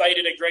I thought he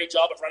did a great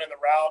job of running the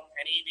route.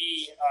 And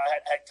EB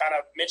had kind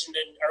of mentioned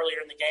it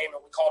earlier in the game,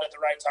 and we called it at the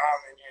right time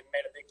and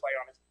made a big play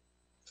on it.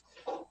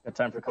 Got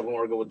time for a couple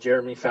more. Go with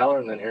Jeremy Fowler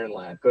and then Aaron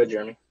Ladd. Go ahead,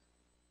 Jeremy.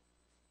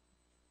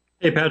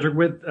 Hey, Patrick,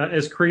 with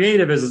as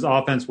creative as his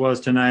offense was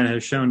tonight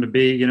has shown to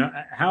be,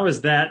 how has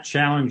that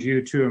challenged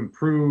you to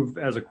improve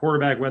as a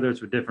quarterback, whether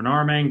it's with different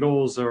arm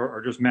angles or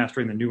just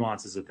mastering the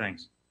nuances of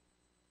things?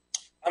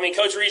 I mean,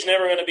 Coach Reed's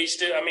never going to be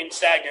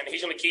stagnant.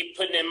 He's going to keep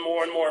putting in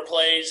more and more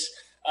plays.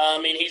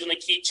 He's going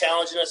to keep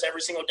challenging us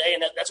every single day,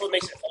 and that's what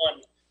makes it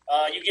fun.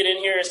 You get in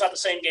here, it's not the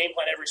same game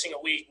plan every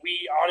single week.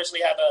 We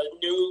honestly have a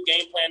new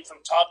game plan from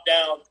top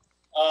down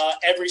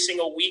every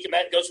single week, and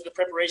that goes with the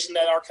preparation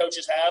that our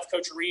coaches have.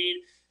 Coach Reed,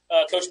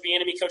 Coach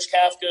Bieniemy, Coach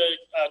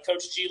Kafka,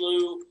 Coach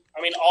Gilu,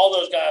 I mean, all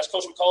those guys,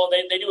 Coach McCullough,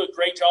 they do a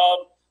great job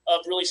of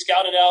really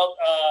scouting out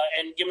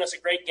and giving us a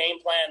great game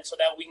plan so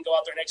that we can go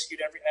out there and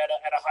execute at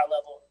a high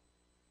level.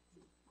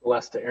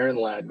 Last to Aaron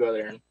Ladd. Go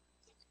ahead, Aaron.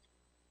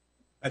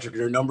 Patrick,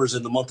 your numbers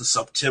in the month of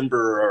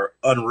September are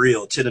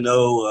unreal.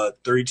 10-0,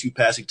 32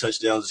 passing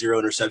touchdowns, 0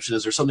 interception.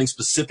 Is there something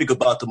specific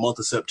about the month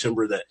of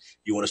September that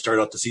you want to start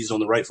off the season on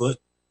the right foot?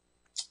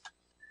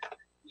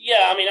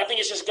 Yeah, I mean, I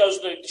think it just goes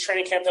to the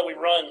training camp that we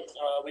run.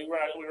 We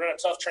run a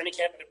tough training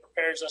camp, and it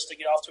prepares us to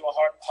get off to a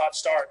hot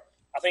start.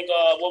 I think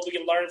what we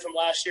can learn from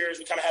last year is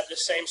we kind of had the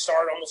same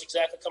start almost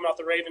exactly coming off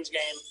the Ravens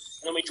game,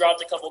 and then we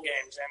dropped a couple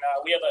games. And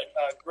we have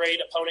a great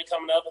opponent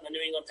coming up in the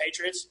New England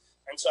Patriots,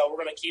 and so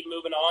we're going to keep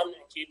moving on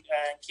and keep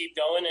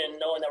going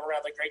and knowing that we're going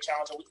to have a great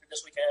challenge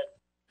this week ahead.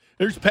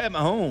 There's Pat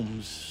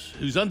Mahomes,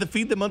 who's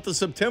undefeated the month of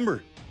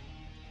September.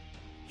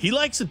 He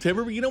likes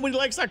September, but you know what? He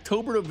likes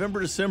October,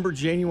 November, December,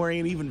 January,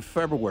 and even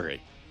February.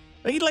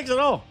 He likes it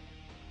all.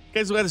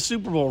 Guys who had a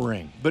Super Bowl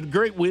ring, but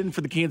great win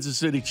for the Kansas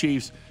City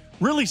Chiefs.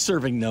 Really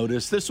serving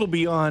notice. This will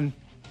be on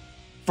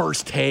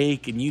First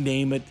Take and you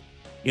name it.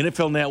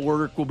 NFL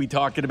Network will be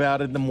talking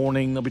about it in the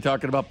morning. They'll be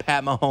talking about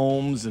Pat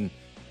Mahomes and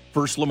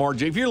first Lamar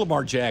Jackson. If you're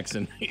Lamar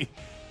Jackson,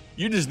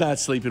 you're just not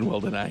sleeping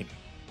well tonight.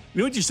 You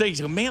know what you say? You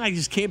say, man, I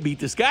just can't beat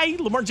this guy.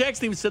 Lamar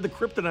Jackson even said the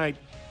kryptonite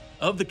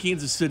of the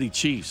Kansas City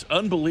Chiefs.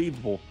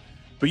 Unbelievable.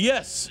 But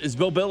yes, as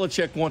Bill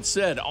Belichick once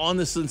said, on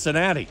the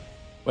Cincinnati.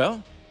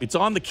 Well, it's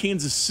on the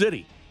Kansas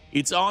City.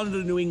 It's on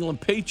the New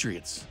England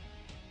Patriots.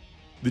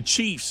 The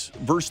Chiefs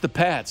versus the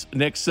Pats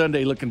next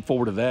Sunday. Looking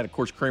forward to that. Of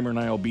course, Kramer and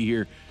I will be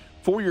here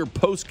for your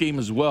post game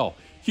as well.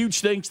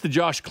 Huge thanks to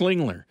Josh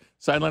Klingler,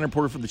 sideline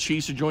reporter for the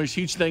Chiefs, who joined us.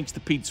 Huge thanks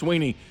to Pete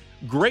Sweeney.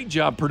 Great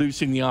job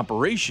producing the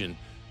operation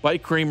by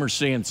Kramer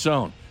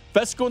Sansone.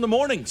 Fesco in the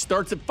morning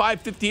starts at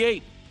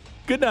 5:58.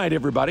 Good night,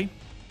 everybody.